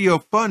and Radio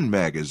Fun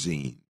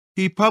Magazine.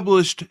 He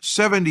published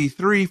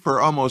 73 for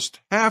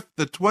almost half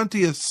the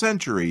 20th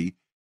century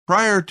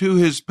prior to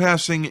his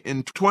passing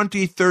in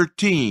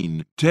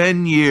 2013,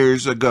 10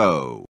 years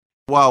ago.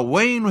 While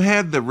Wayne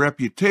had the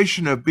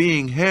reputation of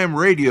being ham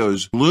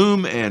radio's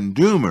gloom and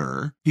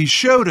doomer, he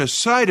showed a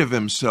side of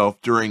himself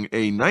during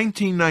a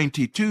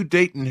 1992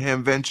 Dayton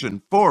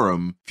Hamvention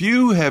forum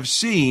few have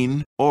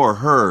seen or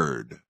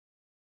heard.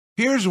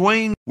 Here's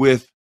Wayne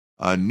with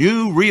a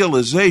new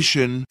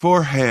realization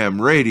for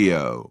ham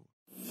radio.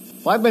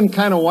 Well, I've been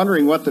kind of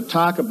wondering what to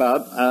talk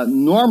about.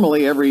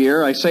 Normally every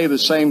year I say the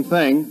same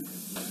thing,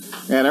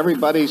 and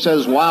everybody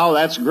says, wow,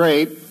 that's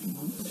great.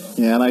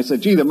 And I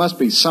said, gee, there must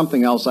be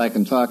something else I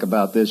can talk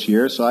about this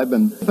year, so I've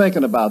been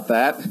thinking about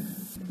that.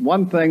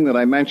 One thing that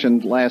I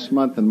mentioned last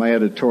month in my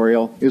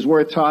editorial is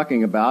worth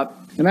talking about,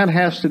 and that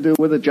has to do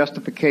with the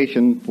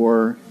justification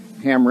for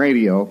ham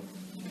radio.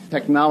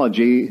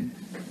 Technology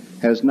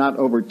has not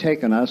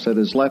overtaken us. It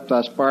has left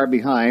us far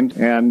behind,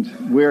 and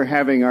we're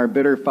having our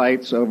bitter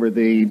fights over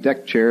the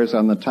deck chairs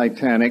on the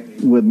Titanic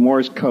with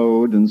Morse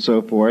code and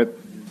so forth.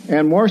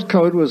 And Morse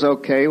code was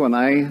okay when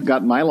I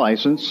got my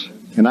license,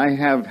 and I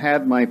have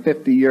had my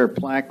 50-year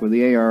plaque with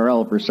the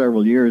ARRL for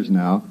several years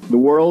now. The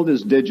world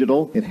is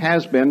digital. It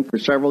has been for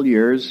several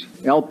years.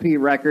 LP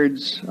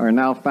records are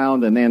now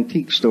found in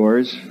antique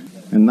stores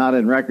and not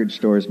in record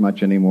stores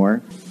much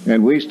anymore.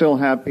 And we still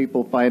have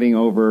people fighting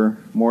over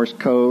Morse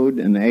code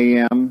and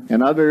AM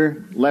and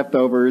other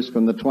leftovers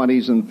from the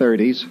 20s and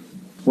 30s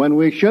when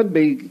we should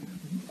be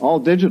all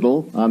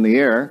digital on the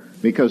air,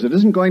 because it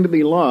isn't going to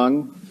be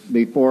long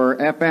before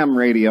FM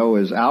radio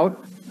is out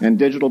and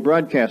digital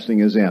broadcasting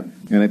is in.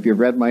 And if you've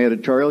read my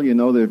editorial, you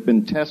know there have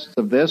been tests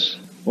of this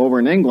over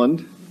in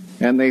England,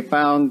 and they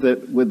found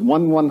that with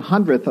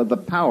 1/100th of the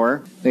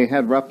power, they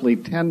had roughly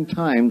 10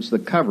 times the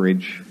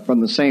coverage from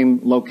the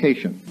same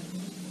location.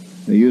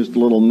 They used a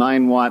little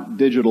 9-watt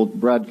digital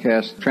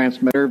broadcast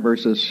transmitter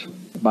versus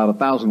about a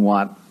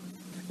 1,000-watt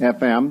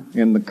FM,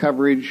 and the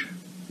coverage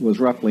was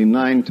roughly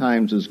 9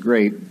 times as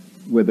great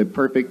with a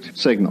perfect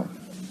signal.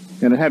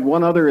 And it had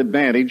one other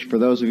advantage for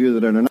those of you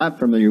that are not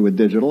familiar with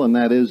digital, and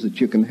that is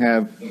that you can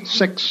have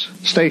 6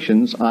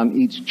 stations on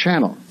each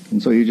channel.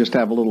 And so you just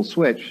have a little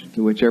switch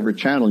to whichever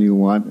channel you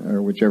want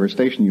or whichever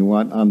station you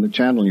want on the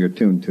channel you're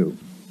tuned to.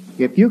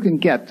 If you can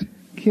get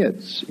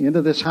kids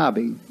into this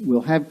hobby,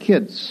 we'll have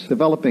kids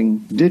developing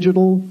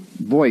digital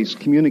voice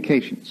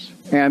communications.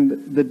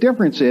 And the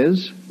difference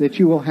is that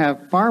you will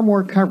have far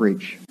more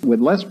coverage with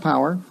less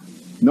power,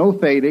 no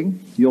fading.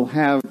 You'll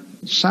have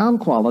sound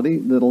quality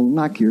that'll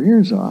knock your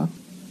ears off,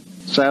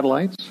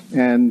 satellites,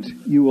 and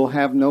you will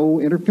have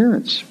no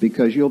interference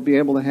because you'll be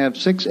able to have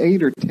 6,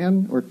 8, or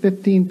 10, or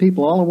 15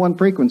 people all on one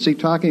frequency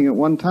talking at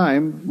one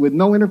time with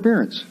no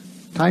interference,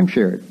 time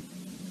shared.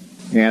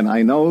 And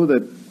I know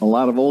that a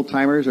lot of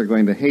old-timers are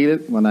going to hate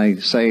it when I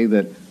say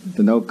that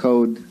the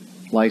no-code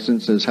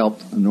license has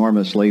helped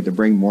enormously to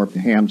bring more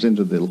hams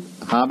into the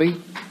hobby.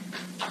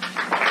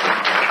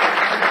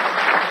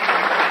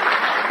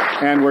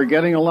 And we're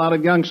getting a lot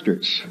of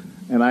youngsters.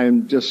 And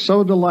I'm just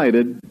so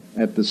delighted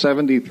at the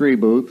 73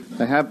 booth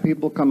to have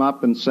people come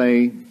up and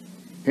say,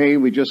 hey,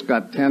 we just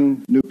got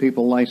 10 new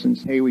people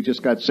licensed. Hey, we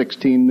just got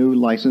 16 new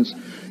licensed.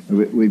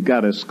 We've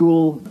got a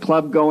school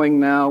club going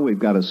now. We've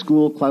got a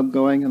school club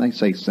going. And I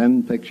say,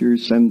 send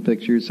pictures, send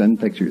pictures, send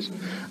pictures.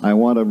 I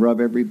want to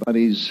rub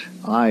everybody's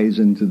eyes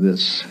into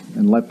this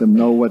and let them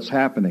know what's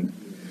happening.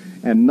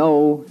 And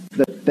know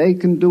that they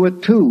can do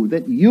it too,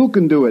 that you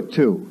can do it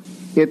too.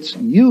 It's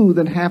you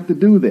that have to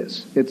do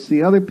this. It's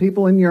the other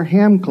people in your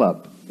ham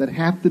club that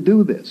have to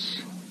do this.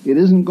 It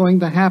isn't going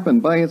to happen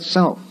by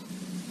itself.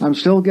 I'm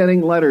still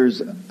getting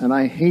letters, and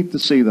I hate to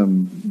see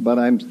them, but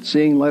I'm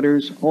seeing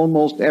letters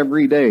almost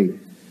every day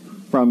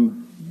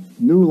from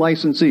new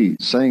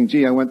licensees saying,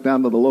 gee, I went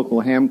down to the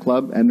local ham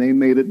club, and they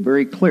made it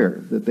very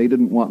clear that they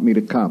didn't want me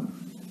to come.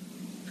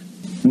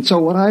 And so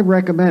what I've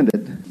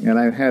recommended, and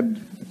I've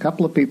had a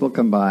couple of people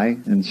come by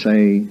and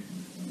say,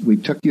 we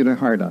took you to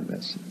heart on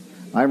this.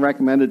 I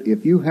recommended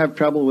if you have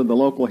trouble with the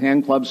local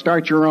ham club,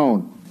 start your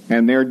own.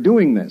 And they're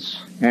doing this,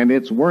 and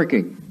it's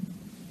working.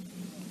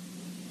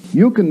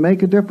 You can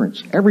make a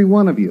difference, every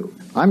one of you.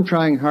 I'm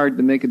trying hard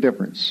to make a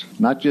difference,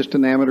 not just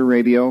in amateur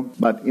radio,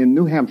 but in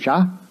New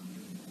Hampshire,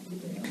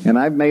 And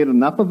I've made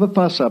enough of a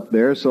fuss up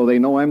there so they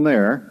know I'm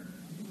there.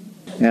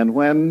 And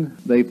when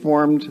they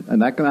formed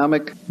an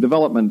Economic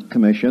Development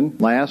Commission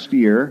last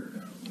year,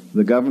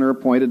 the governor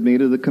appointed me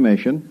to the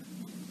commission,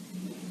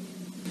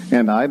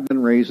 and I've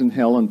been raising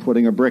hell and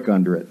putting a brick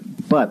under it.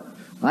 But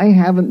I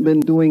haven't been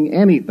doing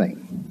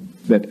anything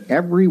that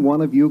every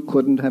one of you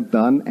couldn't have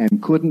done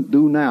and couldn't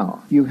do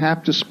now. You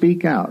have to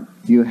speak out.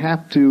 You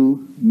have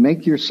to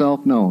make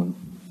yourself known.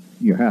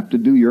 You have to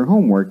do your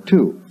homework,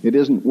 too. It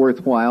isn't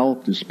worthwhile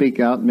to speak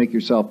out and make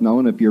yourself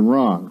known if you're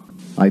wrong.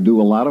 I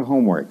do a lot of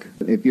homework.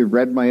 If you've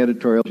read my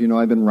editorials, you know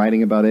I've been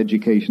writing about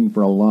education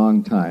for a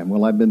long time.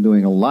 Well, I've been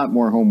doing a lot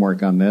more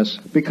homework on this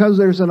because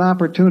there's an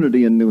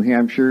opportunity in New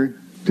Hampshire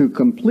to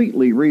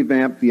completely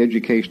revamp the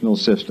educational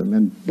system.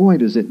 And boy,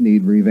 does it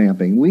need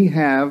revamping. We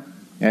have,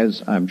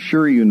 as I'm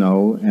sure you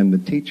know, and the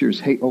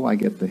teachers hate, I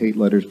get the hate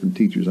letters from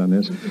teachers on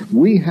this.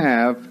 We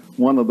have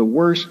one of the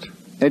worst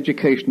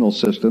educational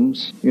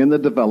systems in the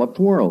developed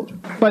world.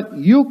 But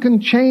you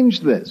can change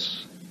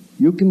this.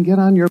 You can get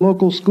on your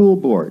local school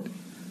board.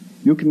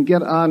 You can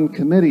get on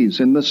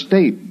committees in the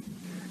state,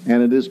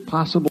 and it is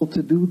possible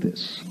to do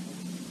this.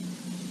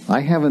 I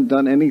haven't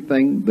done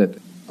anything that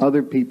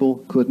other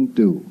people couldn't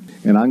do,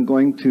 and I'm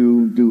going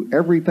to do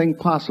everything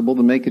possible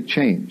to make a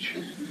change.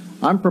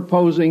 I'm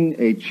proposing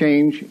a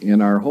change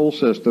in our whole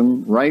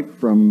system right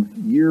from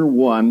year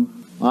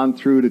one on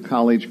through to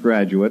college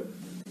graduate.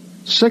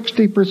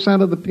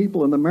 60% of the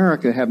people in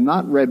America have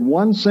not read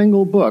one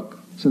single book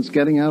since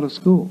getting out of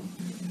school.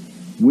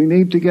 We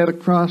need to get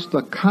across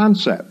the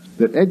concept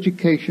that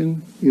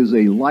education is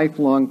a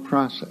lifelong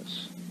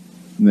process,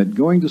 and that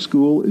going to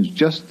school is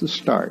just the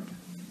start.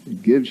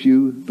 It gives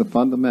you the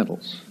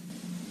fundamentals.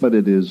 But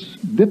it is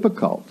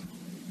difficult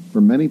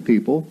for many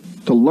people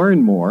to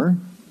learn more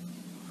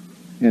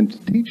and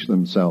to teach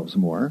themselves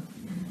more.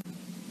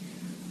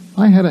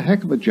 I had a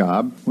heck of a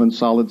job when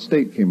solid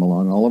state came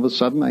along. All of a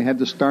sudden, I had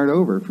to start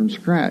over from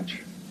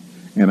scratch.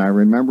 And I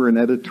remember an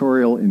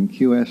editorial in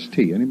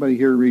QST. Anybody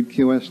here read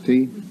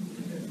QST?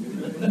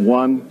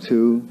 1,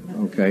 2,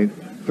 okay,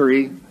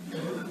 3,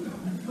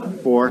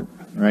 4,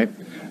 right?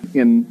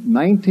 In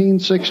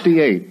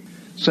 1968,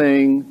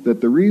 saying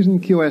that the reason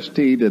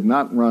QST did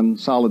not run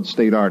solid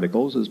state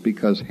articles is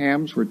because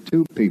hams were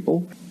tube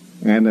people,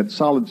 and that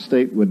solid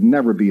state would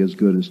never be as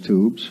good as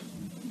tubes,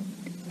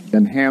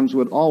 and hams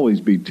would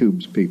always be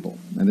tubes people.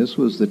 And this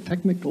was the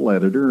technical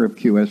editor of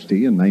QST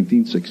in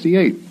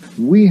 1968.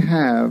 We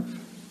have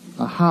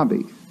a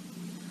hobby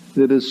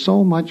that is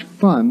so much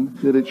fun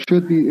that it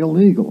should be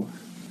illegal.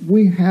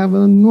 We have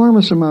an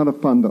enormous amount of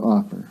fun to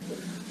offer.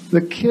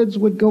 The kids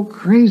would go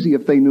crazy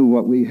if they knew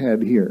what we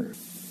had here.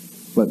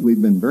 But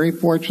we've been very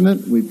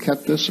fortunate. We've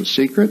kept this a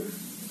secret.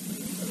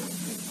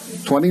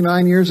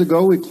 29 years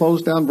ago, we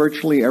closed down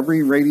virtually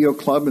every radio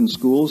club in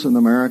schools in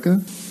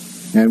America,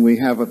 and we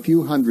have a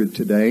few hundred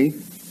today.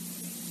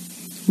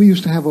 We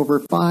used to have over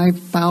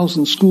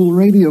 5,000 school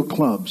radio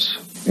clubs.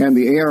 And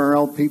the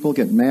ARRL people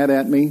get mad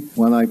at me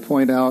when I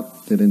point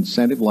out that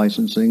incentive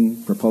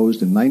licensing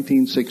proposed in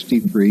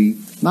 1963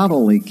 not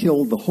only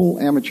killed the whole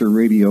amateur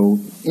radio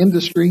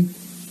industry,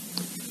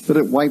 but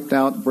it wiped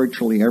out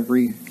virtually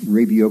every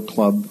radio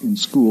club in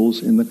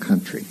schools in the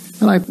country.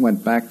 And I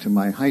went back to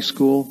my high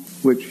school,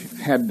 which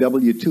had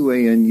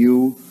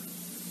W2ANU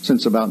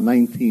since about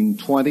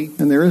 1920,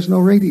 and there is no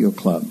radio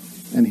club.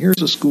 And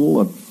here's a school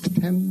of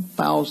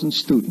 10,000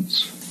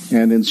 students.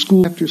 And in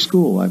school after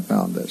school, I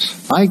found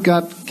this. I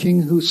got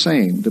King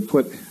Hussein to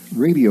put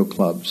radio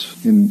clubs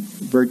in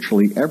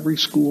virtually every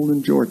school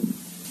in Jordan.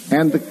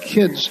 And the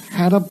kids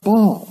had a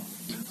ball.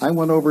 I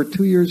went over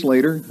 3 years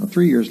later,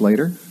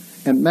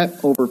 and met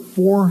over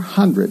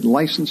 400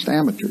 licensed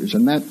amateurs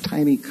in that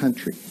tiny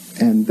country.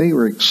 And they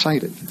were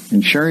excited.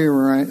 And Sherry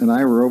and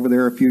I were over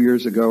there a few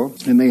years ago,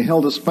 and they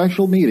held a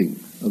special meeting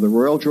of the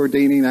Royal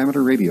Jordanian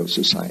Amateur Radio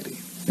Society,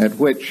 at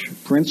which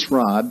Prince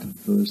Rod,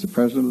 who is the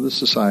president of the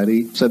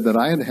society, said that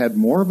I had had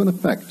more of an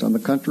effect on the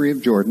country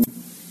of Jordan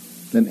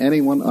than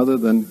anyone other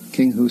than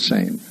King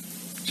Hussein,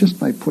 just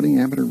by putting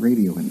amateur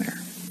radio in there.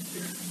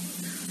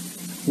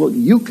 Well,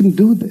 you can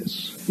do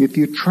this if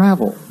you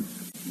travel.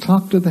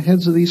 Talk to the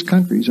heads of these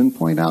countries and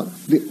point out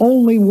the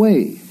only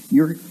way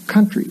your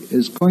country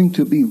is going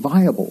to be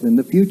viable in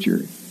the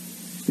future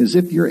is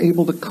if you're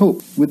able to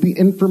cope with the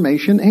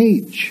information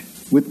age,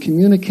 with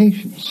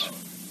communications,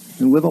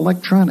 and with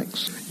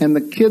electronics. And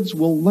the kids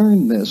will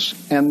learn this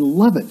and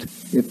love it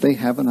if they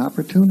have an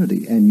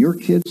opportunity. And your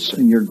kids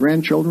and your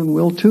grandchildren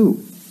will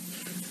too.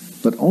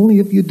 But only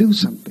if you do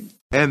something.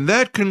 And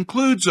that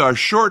concludes our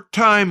short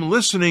time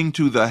listening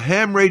to the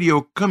ham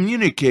radio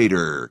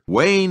communicator,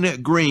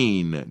 Wayne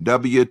Green,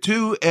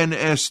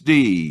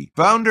 W2NSD,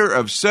 founder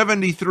of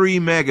 73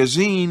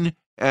 Magazine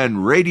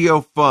and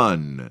Radio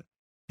Fun.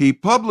 He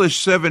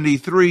published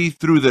 73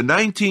 through the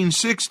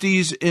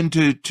 1960s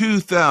into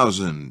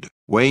 2000.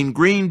 Wayne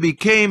Green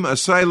became a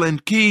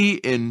silent key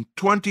in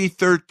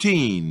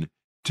 2013,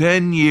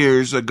 10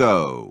 years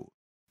ago.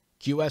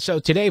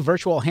 QSO Today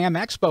Virtual Ham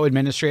Expo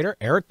Administrator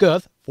Eric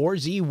Guth,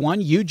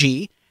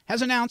 4Z1UG,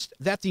 has announced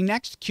that the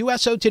next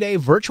QSO Today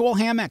Virtual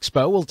Ham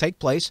Expo will take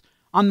place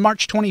on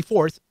March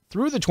 24th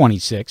through the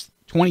 26th,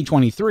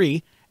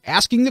 2023,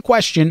 asking the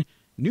question,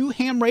 new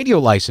ham radio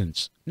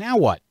license, now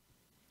what?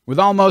 With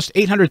almost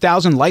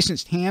 800,000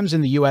 licensed hams in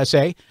the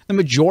USA, the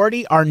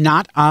majority are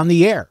not on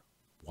the air.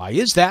 Why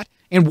is that?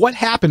 And what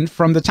happened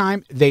from the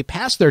time they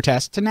passed their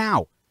test to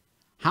now?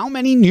 How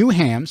many new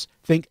hams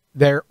think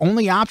their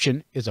only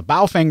option is a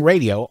Baofeng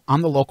radio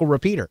on the local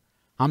repeater?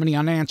 How many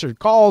unanswered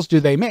calls do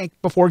they make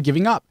before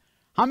giving up?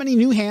 How many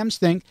new hams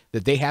think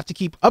that they have to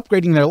keep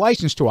upgrading their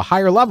license to a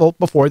higher level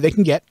before they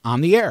can get on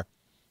the air?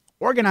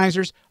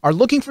 Organizers are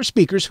looking for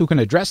speakers who can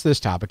address this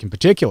topic in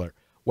particular,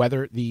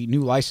 whether the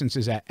new license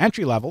is at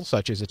entry level,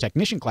 such as a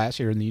technician class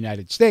here in the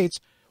United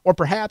States, or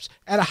perhaps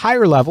at a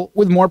higher level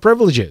with more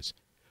privileges.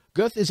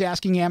 Guth is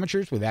asking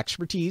amateurs with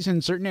expertise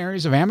in certain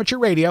areas of amateur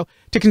radio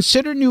to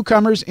consider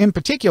newcomers in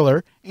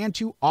particular and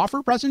to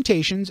offer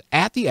presentations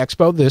at the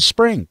expo this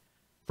spring.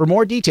 For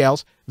more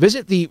details,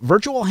 visit the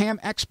Virtual Ham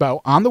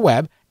Expo on the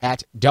web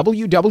at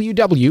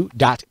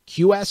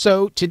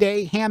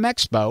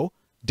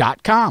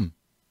www.qsotodayhamexpo.com.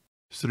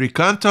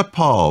 Srikanta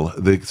Paul,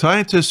 the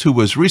scientist who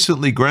was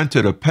recently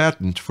granted a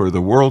patent for the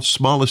world's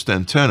smallest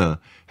antenna,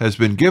 has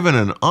been given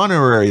an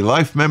honorary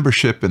life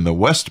membership in the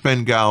West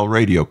Bengal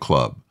Radio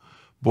Club.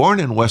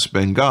 Born in West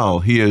Bengal,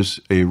 he is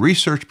a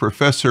research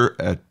professor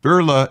at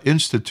Birla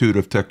Institute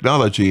of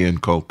Technology in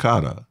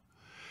Kolkata.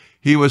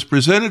 He was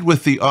presented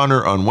with the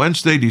honor on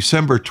Wednesday,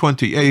 December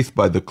 28th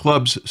by the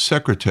club's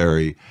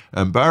secretary,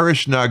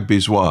 Ambarish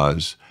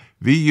Nagbiswaz,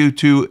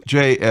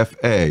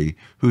 VU2JFA,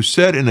 who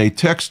said in a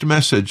text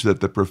message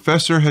that the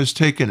professor has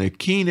taken a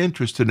keen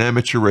interest in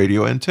amateur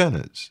radio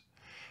antennas.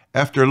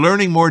 After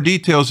learning more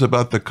details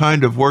about the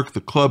kind of work the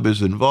club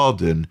is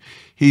involved in,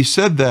 he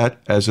said that,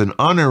 as an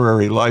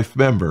honorary life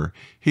member,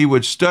 he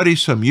would study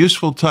some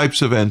useful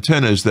types of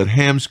antennas that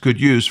hams could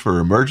use for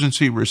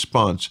emergency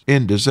response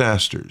in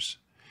disasters.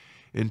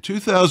 In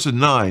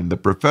 2009, the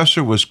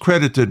professor was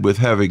credited with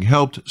having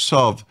helped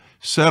solve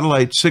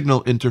satellite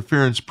signal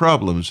interference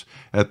problems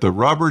at the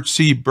Robert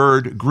C.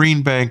 Byrd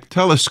Green Bank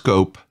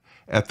Telescope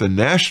at the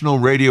National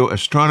Radio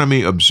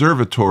Astronomy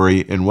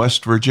Observatory in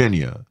West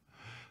Virginia.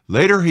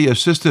 Later, he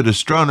assisted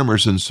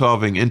astronomers in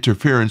solving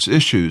interference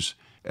issues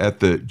at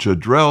the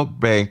Jodrell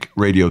Bank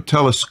Radio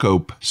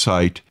Telescope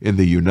site in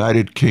the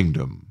United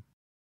Kingdom.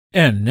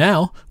 And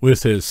now,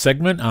 with his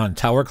segment on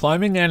tower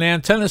climbing and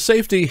antenna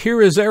safety,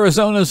 here is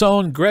Arizona's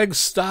own Greg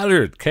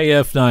Stoddard,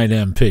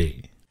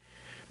 KF9MP.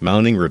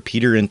 Mounting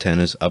repeater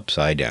antennas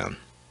upside down.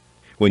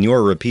 When you're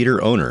a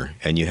repeater owner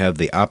and you have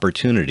the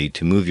opportunity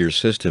to move your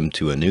system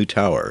to a new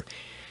tower,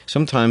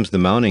 sometimes the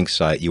mounting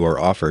site you are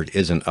offered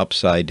is an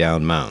upside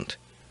down mount.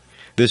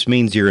 This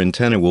means your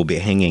antenna will be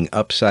hanging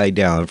upside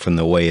down from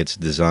the way it's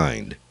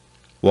designed.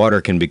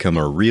 Water can become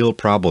a real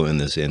problem in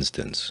this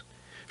instance.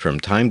 From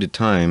time to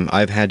time,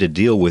 I've had to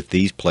deal with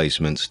these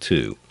placements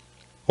too.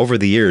 Over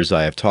the years,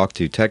 I have talked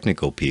to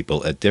technical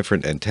people at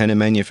different antenna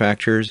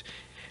manufacturers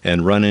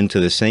and run into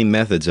the same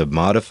methods of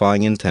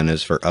modifying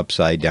antennas for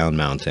upside-down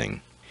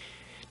mounting.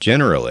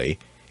 Generally,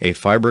 a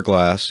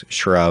fiberglass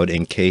shroud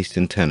encased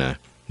antenna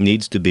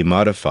needs to be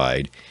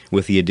modified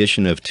with the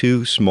addition of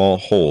two small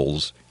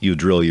holes you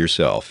drill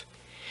yourself.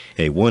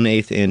 A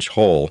 1/8 inch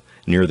hole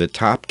near the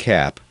top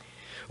cap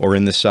or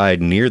in the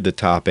side near the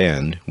top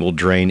end will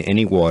drain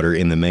any water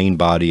in the main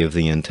body of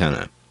the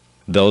antenna.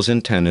 Those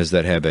antennas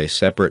that have a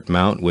separate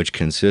mount which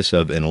consists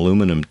of an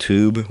aluminum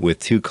tube with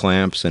two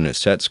clamps and a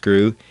set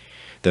screw,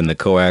 then the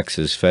coax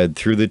is fed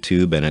through the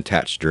tube and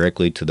attached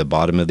directly to the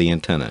bottom of the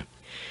antenna.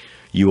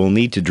 You will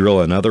need to drill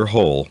another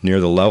hole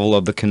near the level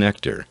of the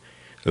connector.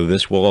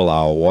 This will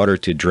allow water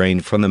to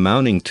drain from the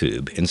mounting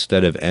tube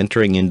instead of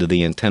entering into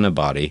the antenna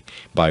body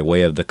by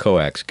way of the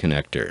coax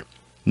connector.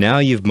 Now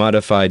you've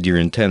modified your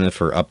antenna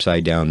for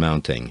upside-down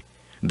mounting.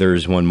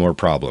 There's one more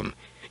problem.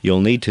 You'll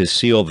need to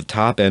seal the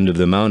top end of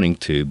the mounting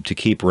tube to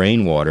keep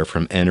rainwater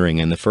from entering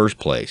in the first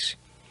place.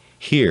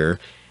 Here,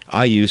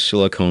 I use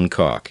silicone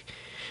caulk.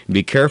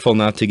 Be careful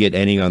not to get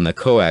any on the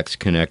coax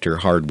connector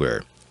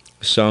hardware.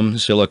 Some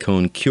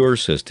silicone cure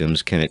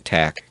systems can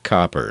attack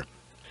copper.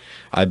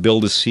 I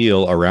build a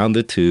seal around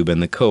the tube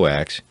and the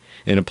coax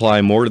and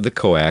apply more to the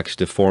coax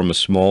to form a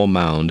small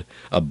mound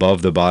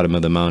above the bottom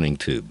of the mounting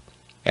tube.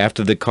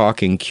 After the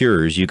caulking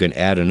cures, you can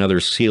add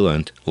another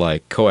sealant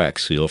like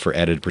coax seal for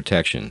added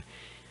protection.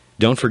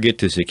 Don't forget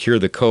to secure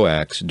the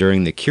coax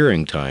during the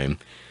curing time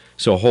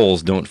so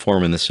holes don't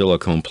form in the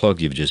silicone plug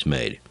you've just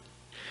made.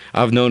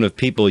 I've known of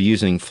people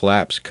using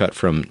flaps cut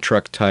from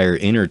truck tire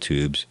inner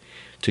tubes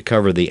to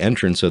cover the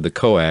entrance of the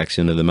coax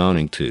into the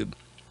mounting tube.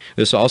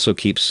 This also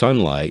keeps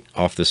sunlight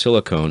off the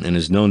silicone and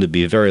is known to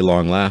be very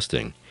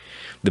long-lasting.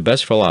 The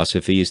best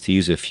philosophy is to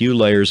use a few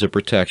layers of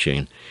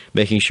protection,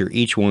 making sure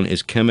each one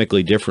is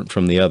chemically different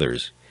from the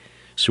others.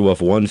 So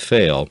if one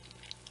fails,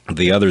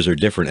 the others are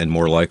different and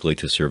more likely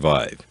to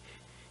survive.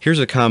 Here's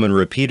a common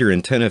repeater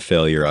antenna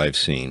failure I've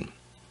seen.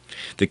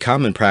 The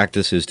common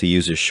practice is to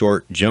use a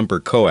short jumper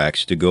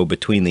coax to go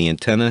between the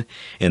antenna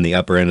and the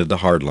upper end of the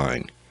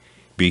hardline.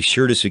 Be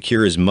sure to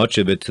secure as much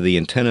of it to the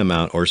antenna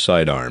mount or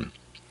sidearm.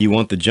 You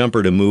want the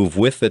jumper to move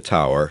with the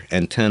tower,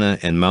 antenna,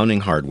 and mounting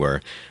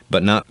hardware,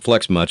 but not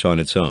flex much on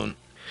its own.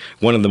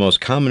 One of the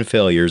most common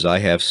failures I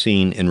have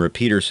seen in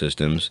repeater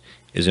systems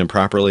is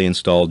improperly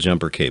installed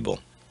jumper cable.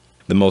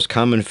 The most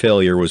common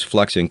failure was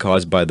flexing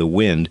caused by the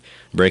wind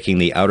breaking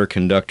the outer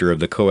conductor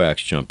of the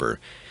coax jumper.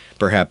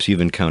 Perhaps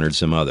you've encountered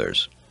some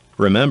others.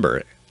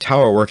 Remember,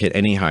 tower work at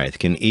any height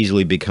can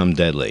easily become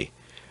deadly.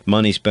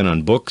 Money spent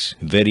on books,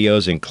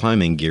 videos, and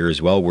climbing gear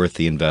is well worth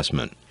the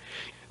investment.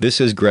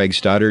 This is Greg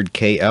Stoddard,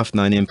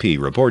 KF9MP,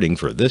 reporting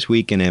for This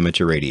Week in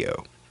Amateur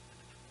Radio.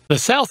 The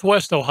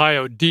Southwest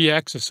Ohio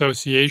DX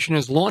Association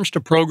has launched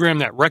a program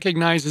that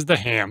recognizes the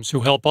hams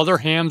who help other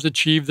hams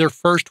achieve their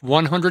first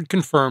 100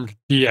 confirmed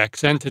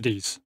DX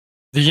entities.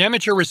 The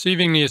amateur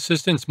receiving the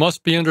assistance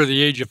must be under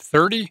the age of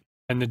 30,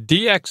 and the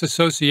DX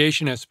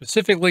Association has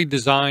specifically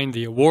designed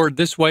the award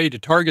this way to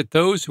target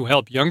those who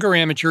help younger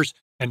amateurs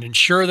and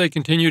ensure they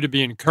continue to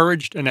be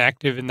encouraged and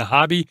active in the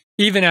hobby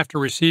even after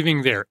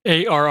receiving their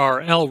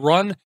ARRL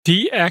Run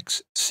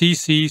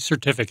DXCC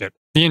certificate.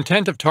 The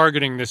intent of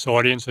targeting this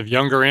audience of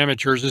younger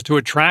amateurs is to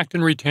attract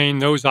and retain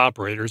those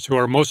operators who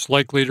are most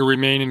likely to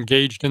remain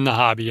engaged in the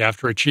hobby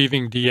after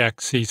achieving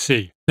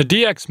DXCC. The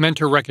DX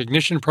Mentor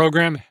Recognition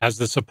Program has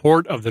the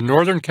support of the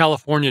Northern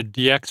California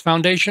DX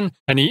Foundation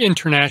and the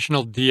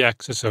International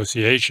DX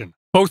Association.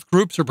 Both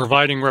groups are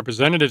providing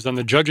representatives on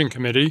the judging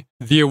committee.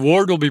 The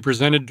award will be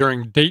presented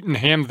during Dayton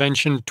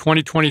Hamvention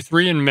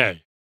 2023 in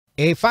May.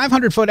 A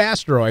 500-foot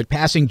asteroid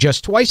passing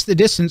just twice the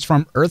distance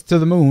from Earth to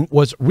the Moon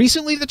was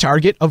recently the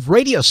target of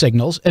radio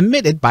signals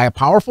emitted by a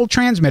powerful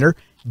transmitter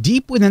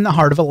deep within the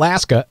heart of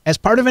Alaska as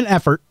part of an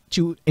effort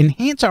to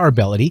enhance our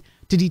ability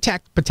to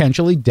detect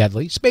potentially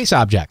deadly space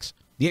objects.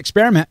 The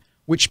experiment,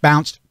 which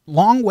bounced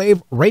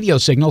long-wave radio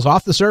signals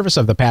off the surface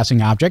of the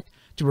passing object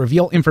to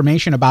reveal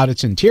information about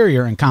its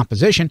interior and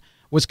composition,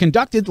 was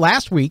conducted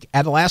last week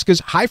at Alaska's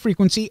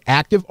High-Frequency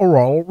Active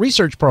Auroral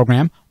Research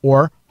Program,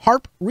 or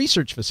HAARP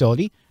Research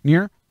Facility,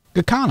 near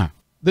Gakana.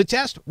 The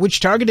test,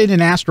 which targeted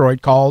an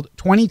asteroid called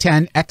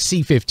 2010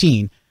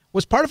 XC15,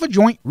 was part of a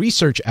joint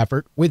research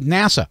effort with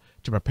NASA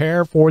to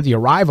prepare for the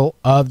arrival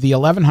of the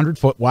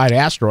 1,100-foot wide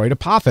asteroid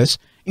Apophis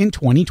in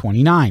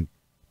 2029.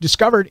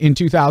 Discovered in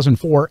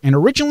 2004 and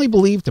originally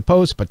believed to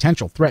pose a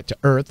potential threat to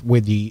Earth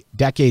with the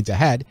decades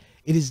ahead,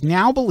 it is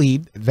now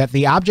believed that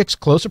the object's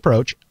close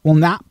approach will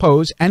not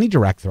pose any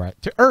direct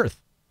threat to Earth.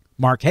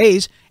 Mark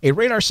Hayes, a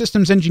radar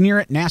systems engineer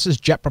at NASA's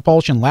Jet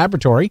Propulsion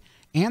Laboratory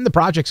and the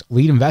project's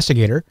lead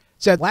investigator,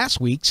 said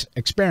last week's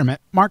experiment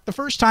marked the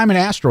first time an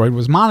asteroid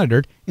was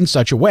monitored in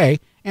such a way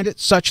and at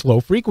such low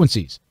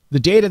frequencies. The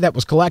data that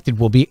was collected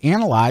will be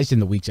analyzed in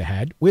the weeks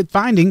ahead, with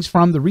findings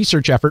from the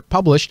research effort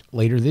published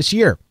later this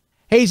year.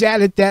 Hayes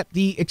added that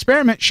the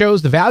experiment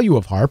shows the value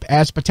of HAARP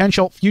as a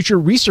potential future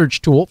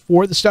research tool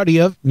for the study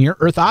of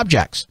near-Earth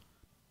objects.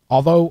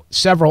 Although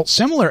several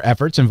similar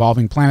efforts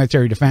involving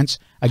planetary defense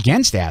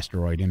against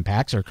asteroid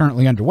impacts are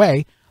currently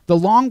underway, the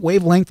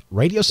long-wavelength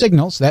radio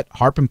signals that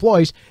HAARP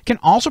employs can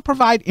also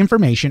provide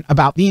information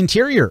about the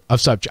interior of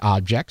such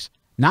objects,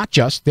 not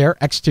just their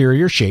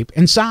exterior shape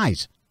and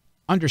size.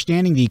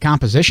 Understanding the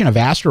composition of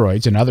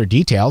asteroids and other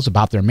details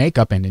about their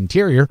makeup and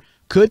interior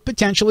could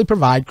potentially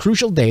provide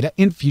crucial data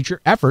in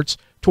future efforts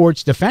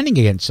towards defending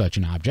against such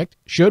an object,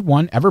 should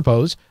one ever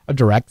pose a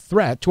direct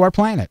threat to our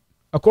planet.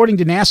 According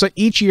to NASA,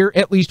 each year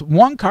at least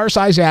one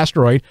car-sized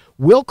asteroid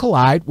will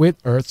collide with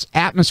Earth's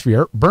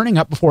atmosphere, burning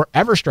up before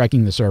ever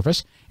striking the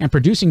surface and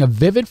producing a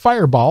vivid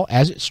fireball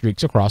as it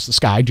streaks across the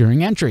sky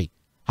during entry.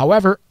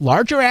 However,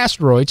 larger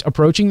asteroids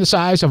approaching the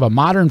size of a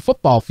modern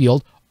football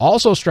field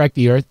also strike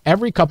the Earth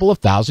every couple of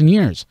thousand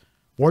years.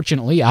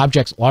 Fortunately,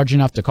 objects large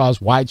enough to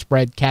cause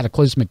widespread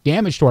cataclysmic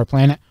damage to our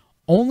planet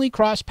only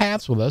cross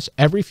paths with us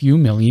every few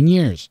million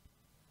years.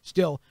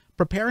 Still,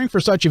 preparing for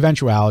such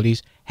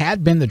eventualities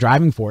had been the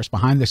driving force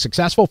behind the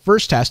successful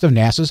first test of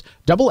NASA's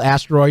Double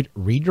Asteroid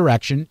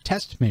Redirection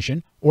Test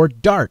Mission, or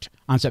DART,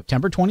 on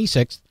September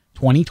 26,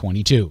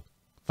 2022.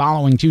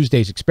 Following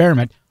Tuesday's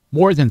experiment,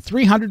 more than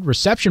 300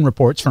 reception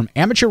reports from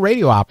amateur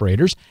radio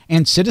operators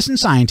and citizen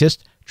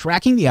scientists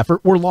tracking the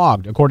effort were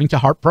logged, according to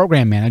HAARP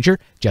program manager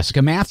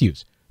Jessica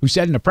Matthews, who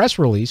said in a press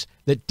release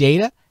that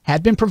data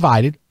had been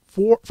provided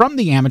from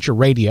the amateur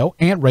radio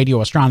and radio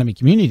astronomy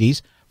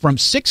communities from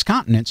 6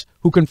 continents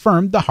who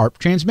confirmed the HAARP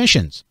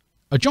transmissions.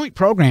 A joint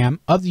program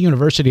of the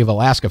University of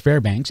Alaska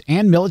Fairbanks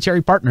and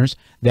military partners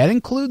that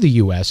include the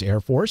U.S. Air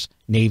Force,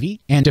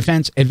 Navy, and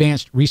Defense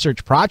Advanced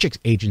Research Projects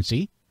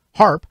Agency,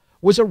 HAARP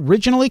was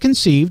originally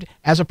conceived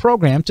as a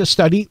program to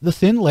study the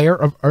thin layer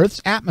of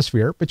Earth's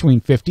atmosphere between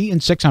 50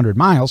 and 600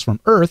 miles from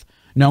Earth,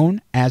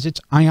 known as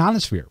its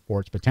ionosphere,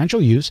 for its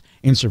potential use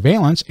in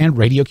surveillance and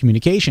radio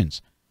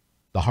communications.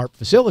 The HAARP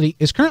facility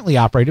is currently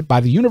operated by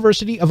the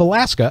University of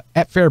Alaska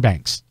at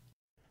Fairbanks.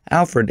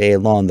 Alfred A.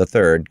 Laun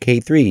III,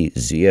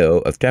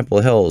 K3ZO of Temple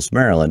Hills,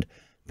 Maryland,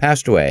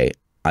 passed away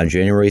on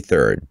January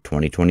 3,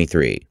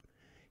 2023.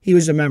 He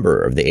was a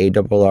member of the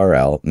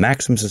ARRL,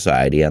 Maxim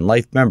Society, and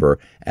life member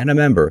and a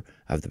member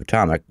of the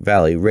Potomac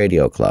Valley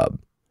Radio Club.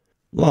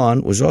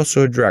 Laun was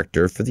also a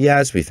director for the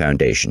ASME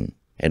Foundation,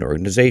 an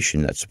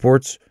organization that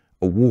supports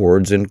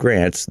awards and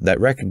grants that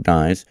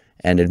recognize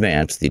and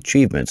advance the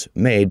achievements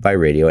made by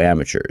radio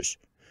amateurs.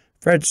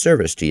 Fred's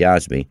service to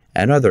YASME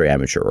and other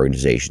amateur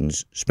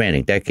organizations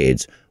spanning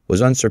decades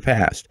was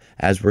unsurpassed,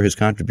 as were his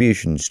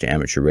contributions to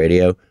amateur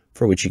radio,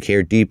 for which he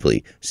cared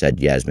deeply, said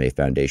YASME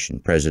Foundation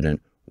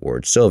President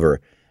Ward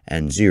Silver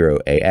and Zero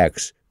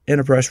AX in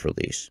a press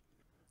release.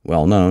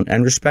 Well known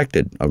and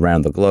respected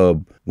around the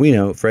globe, we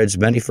know Fred's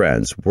many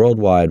friends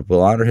worldwide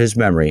will honor his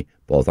memory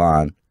both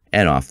on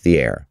and off the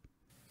air.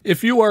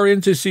 If you are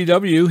into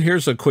CW,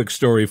 here's a quick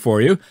story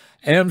for you.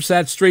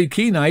 AMSAT Straight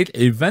Key Night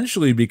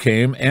eventually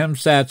became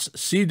AMSAT's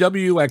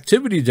CW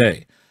Activity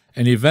Day,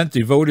 an event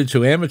devoted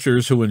to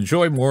amateurs who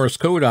enjoy Morse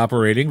code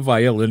operating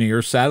via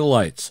linear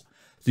satellites.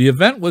 The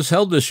event was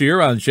held this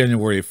year on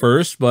January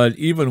 1st, but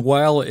even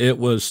while it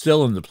was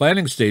still in the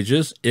planning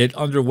stages, it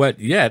underwent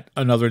yet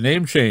another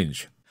name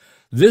change.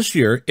 This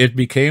year, it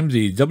became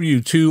the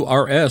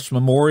W2RS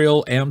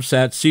Memorial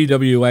AMSAT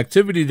CW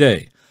Activity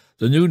Day.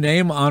 The new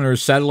name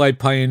honors satellite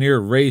pioneer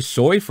Ray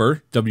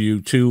Soifer,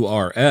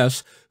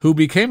 W2RS, who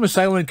became a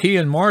silent key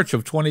in March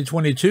of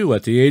 2022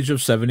 at the age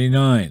of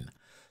 79.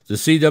 The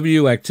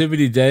CW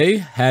Activity Day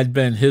had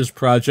been his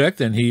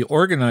project, and he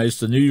organized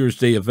the New Year's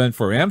Day event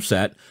for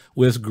AMSAT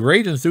with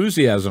great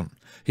enthusiasm.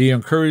 He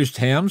encouraged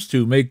hams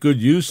to make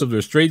good use of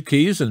their straight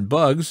keys and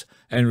bugs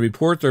and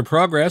report their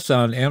progress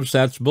on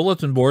AMSAT's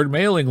bulletin board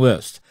mailing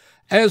list.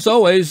 As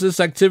always, this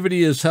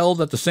activity is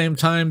held at the same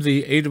time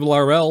the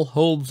ARRL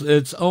holds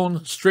its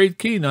own Straight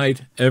Key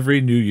Night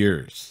every New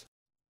Year's.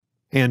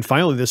 And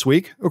finally this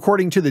week,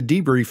 according to the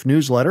Debrief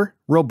newsletter,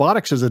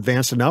 robotics has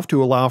advanced enough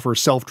to allow for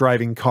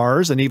self-driving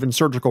cars and even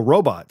surgical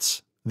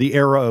robots. The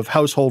era of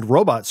household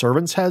robot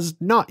servants has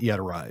not yet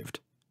arrived.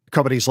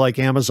 Companies like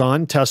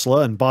Amazon,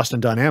 Tesla, and Boston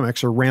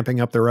Dynamics are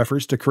ramping up their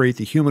efforts to create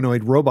the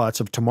humanoid robots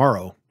of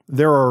tomorrow.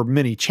 There are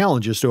many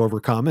challenges to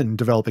overcome in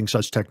developing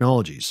such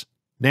technologies.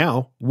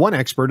 Now, one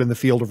expert in the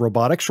field of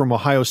robotics from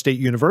Ohio State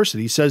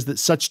University says that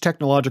such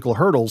technological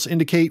hurdles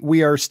indicate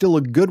we are still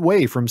a good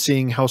way from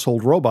seeing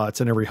household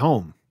robots in every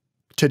home.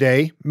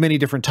 Today, many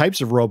different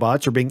types of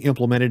robots are being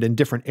implemented in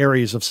different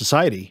areas of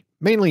society,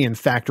 mainly in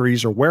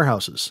factories or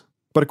warehouses.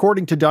 But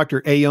according to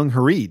Dr. Ayung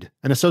Harid,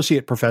 an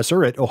associate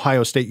professor at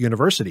Ohio State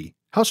University,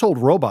 household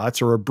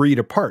robots are a breed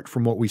apart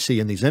from what we see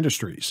in these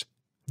industries.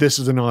 This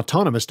is an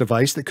autonomous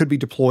device that could be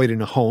deployed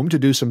in a home to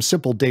do some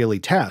simple daily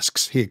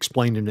tasks, he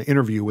explained in an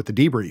interview with the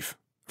Debrief.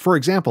 For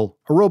example,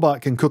 a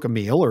robot can cook a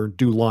meal or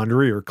do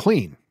laundry or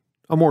clean.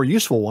 A more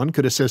useful one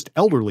could assist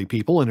elderly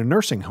people in a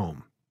nursing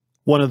home.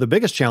 One of the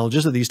biggest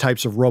challenges that these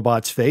types of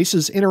robots face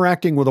is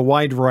interacting with a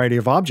wide variety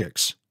of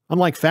objects.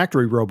 Unlike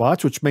factory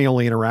robots, which may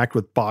only interact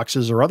with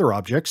boxes or other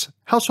objects,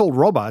 household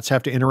robots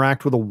have to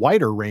interact with a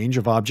wider range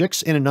of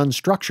objects in an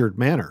unstructured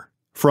manner.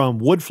 From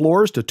wood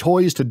floors to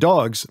toys to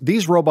dogs,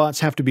 these robots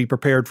have to be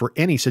prepared for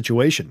any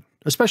situation.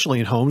 Especially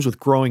in homes with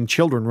growing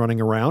children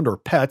running around or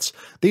pets,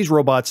 these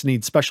robots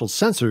need special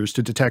sensors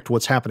to detect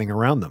what's happening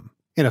around them.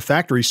 In a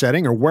factory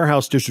setting or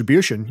warehouse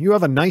distribution, you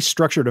have a nice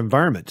structured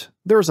environment.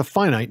 There is a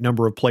finite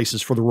number of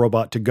places for the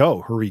robot to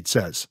go, Harid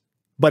says.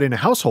 But in a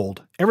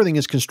household, everything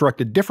is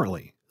constructed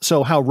differently.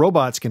 So how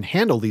robots can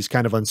handle these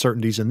kind of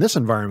uncertainties in this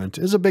environment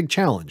is a big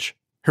challenge.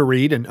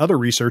 Harid and other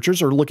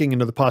researchers are looking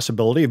into the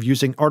possibility of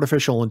using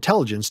artificial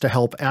intelligence to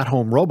help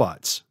at-home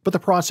robots, but the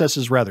process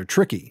is rather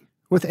tricky.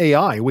 With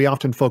AI, we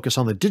often focus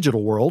on the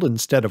digital world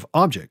instead of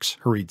objects,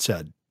 Harid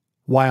said.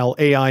 While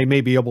AI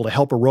may be able to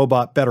help a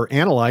robot better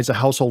analyze a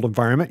household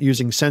environment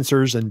using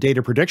sensors and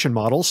data prediction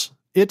models,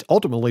 it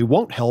ultimately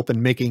won't help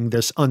in making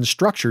this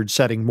unstructured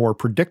setting more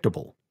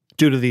predictable.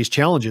 Due to these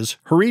challenges,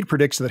 Harid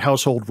predicts that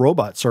household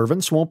robot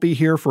servants won't be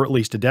here for at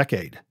least a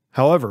decade.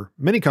 However,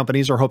 many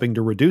companies are hoping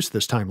to reduce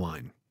this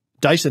timeline.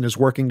 Dyson is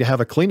working to have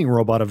a cleaning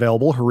robot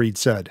available, Harid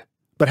said.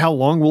 But how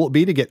long will it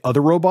be to get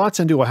other robots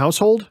into a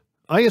household?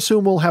 I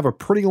assume we'll have a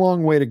pretty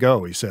long way to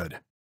go, he said.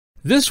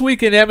 This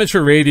Week in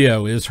Amateur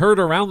Radio is heard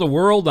around the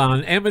world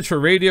on amateur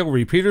radio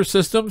repeater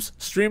systems,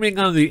 streaming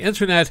on the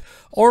internet,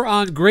 or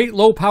on great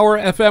low-power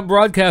FM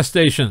broadcast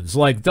stations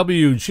like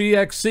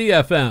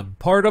WGXC-FM,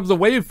 part of the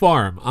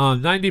Wavefarm,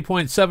 on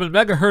 90.7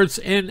 MHz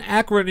in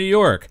Akron, New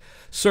York,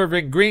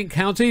 serving Greene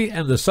County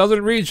and the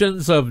southern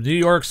regions of New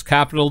York's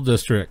Capital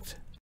District.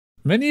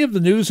 Many of the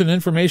news and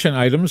information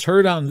items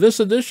heard on this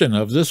edition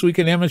of This Week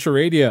in Amateur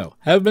Radio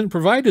have been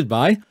provided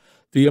by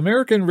the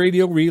American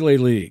Radio Relay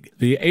League,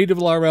 the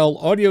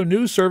ARRL Audio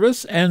News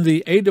Service, and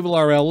the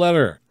ARRL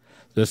Letter,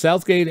 the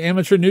Southgate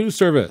Amateur News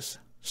Service,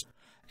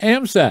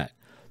 AMSAT,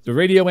 the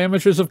Radio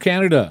Amateurs of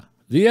Canada,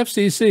 the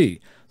FCC,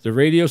 the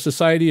Radio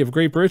Society of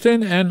Great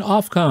Britain, and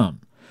Ofcom,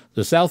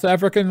 the South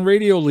African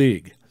Radio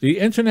League, the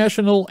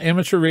International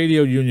Amateur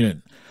Radio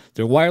Union,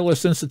 the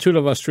Wireless Institute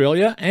of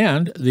Australia,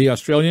 and the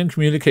Australian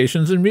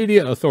Communications and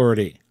Media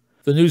Authority,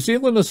 the New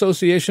Zealand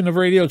Association of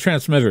Radio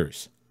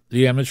Transmitters,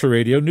 the Amateur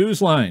Radio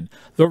Newsline,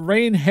 the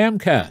Rain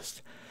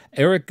Hamcast,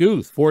 Eric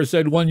Guth,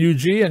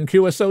 4Z1UG and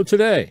QSO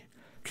Today,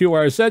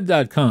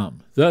 QRZ.com,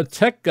 the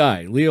Tech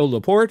Guy, Leo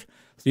Laporte,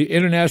 the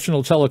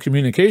International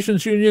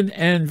Telecommunications Union,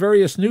 and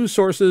various news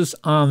sources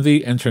on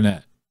the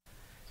Internet.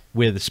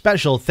 With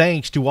special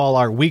thanks to all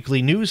our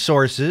weekly news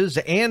sources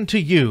and to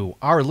you,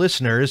 our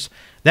listeners,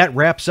 that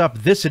wraps up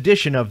this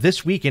edition of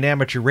This Week in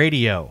Amateur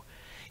Radio.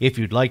 If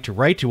you'd like to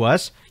write to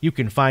us, you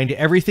can find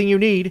everything you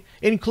need,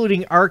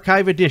 including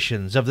archive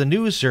editions of the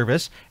news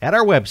service, at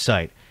our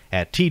website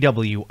at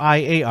twiar.net.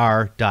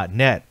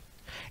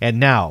 And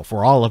now,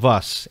 for all of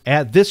us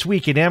at This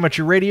Week in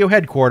Amateur Radio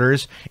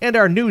headquarters and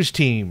our news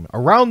team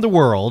around the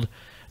world,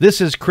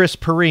 this is Chris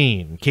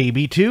Perrine,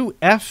 KB2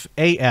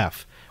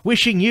 FAF,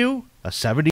 wishing you a 70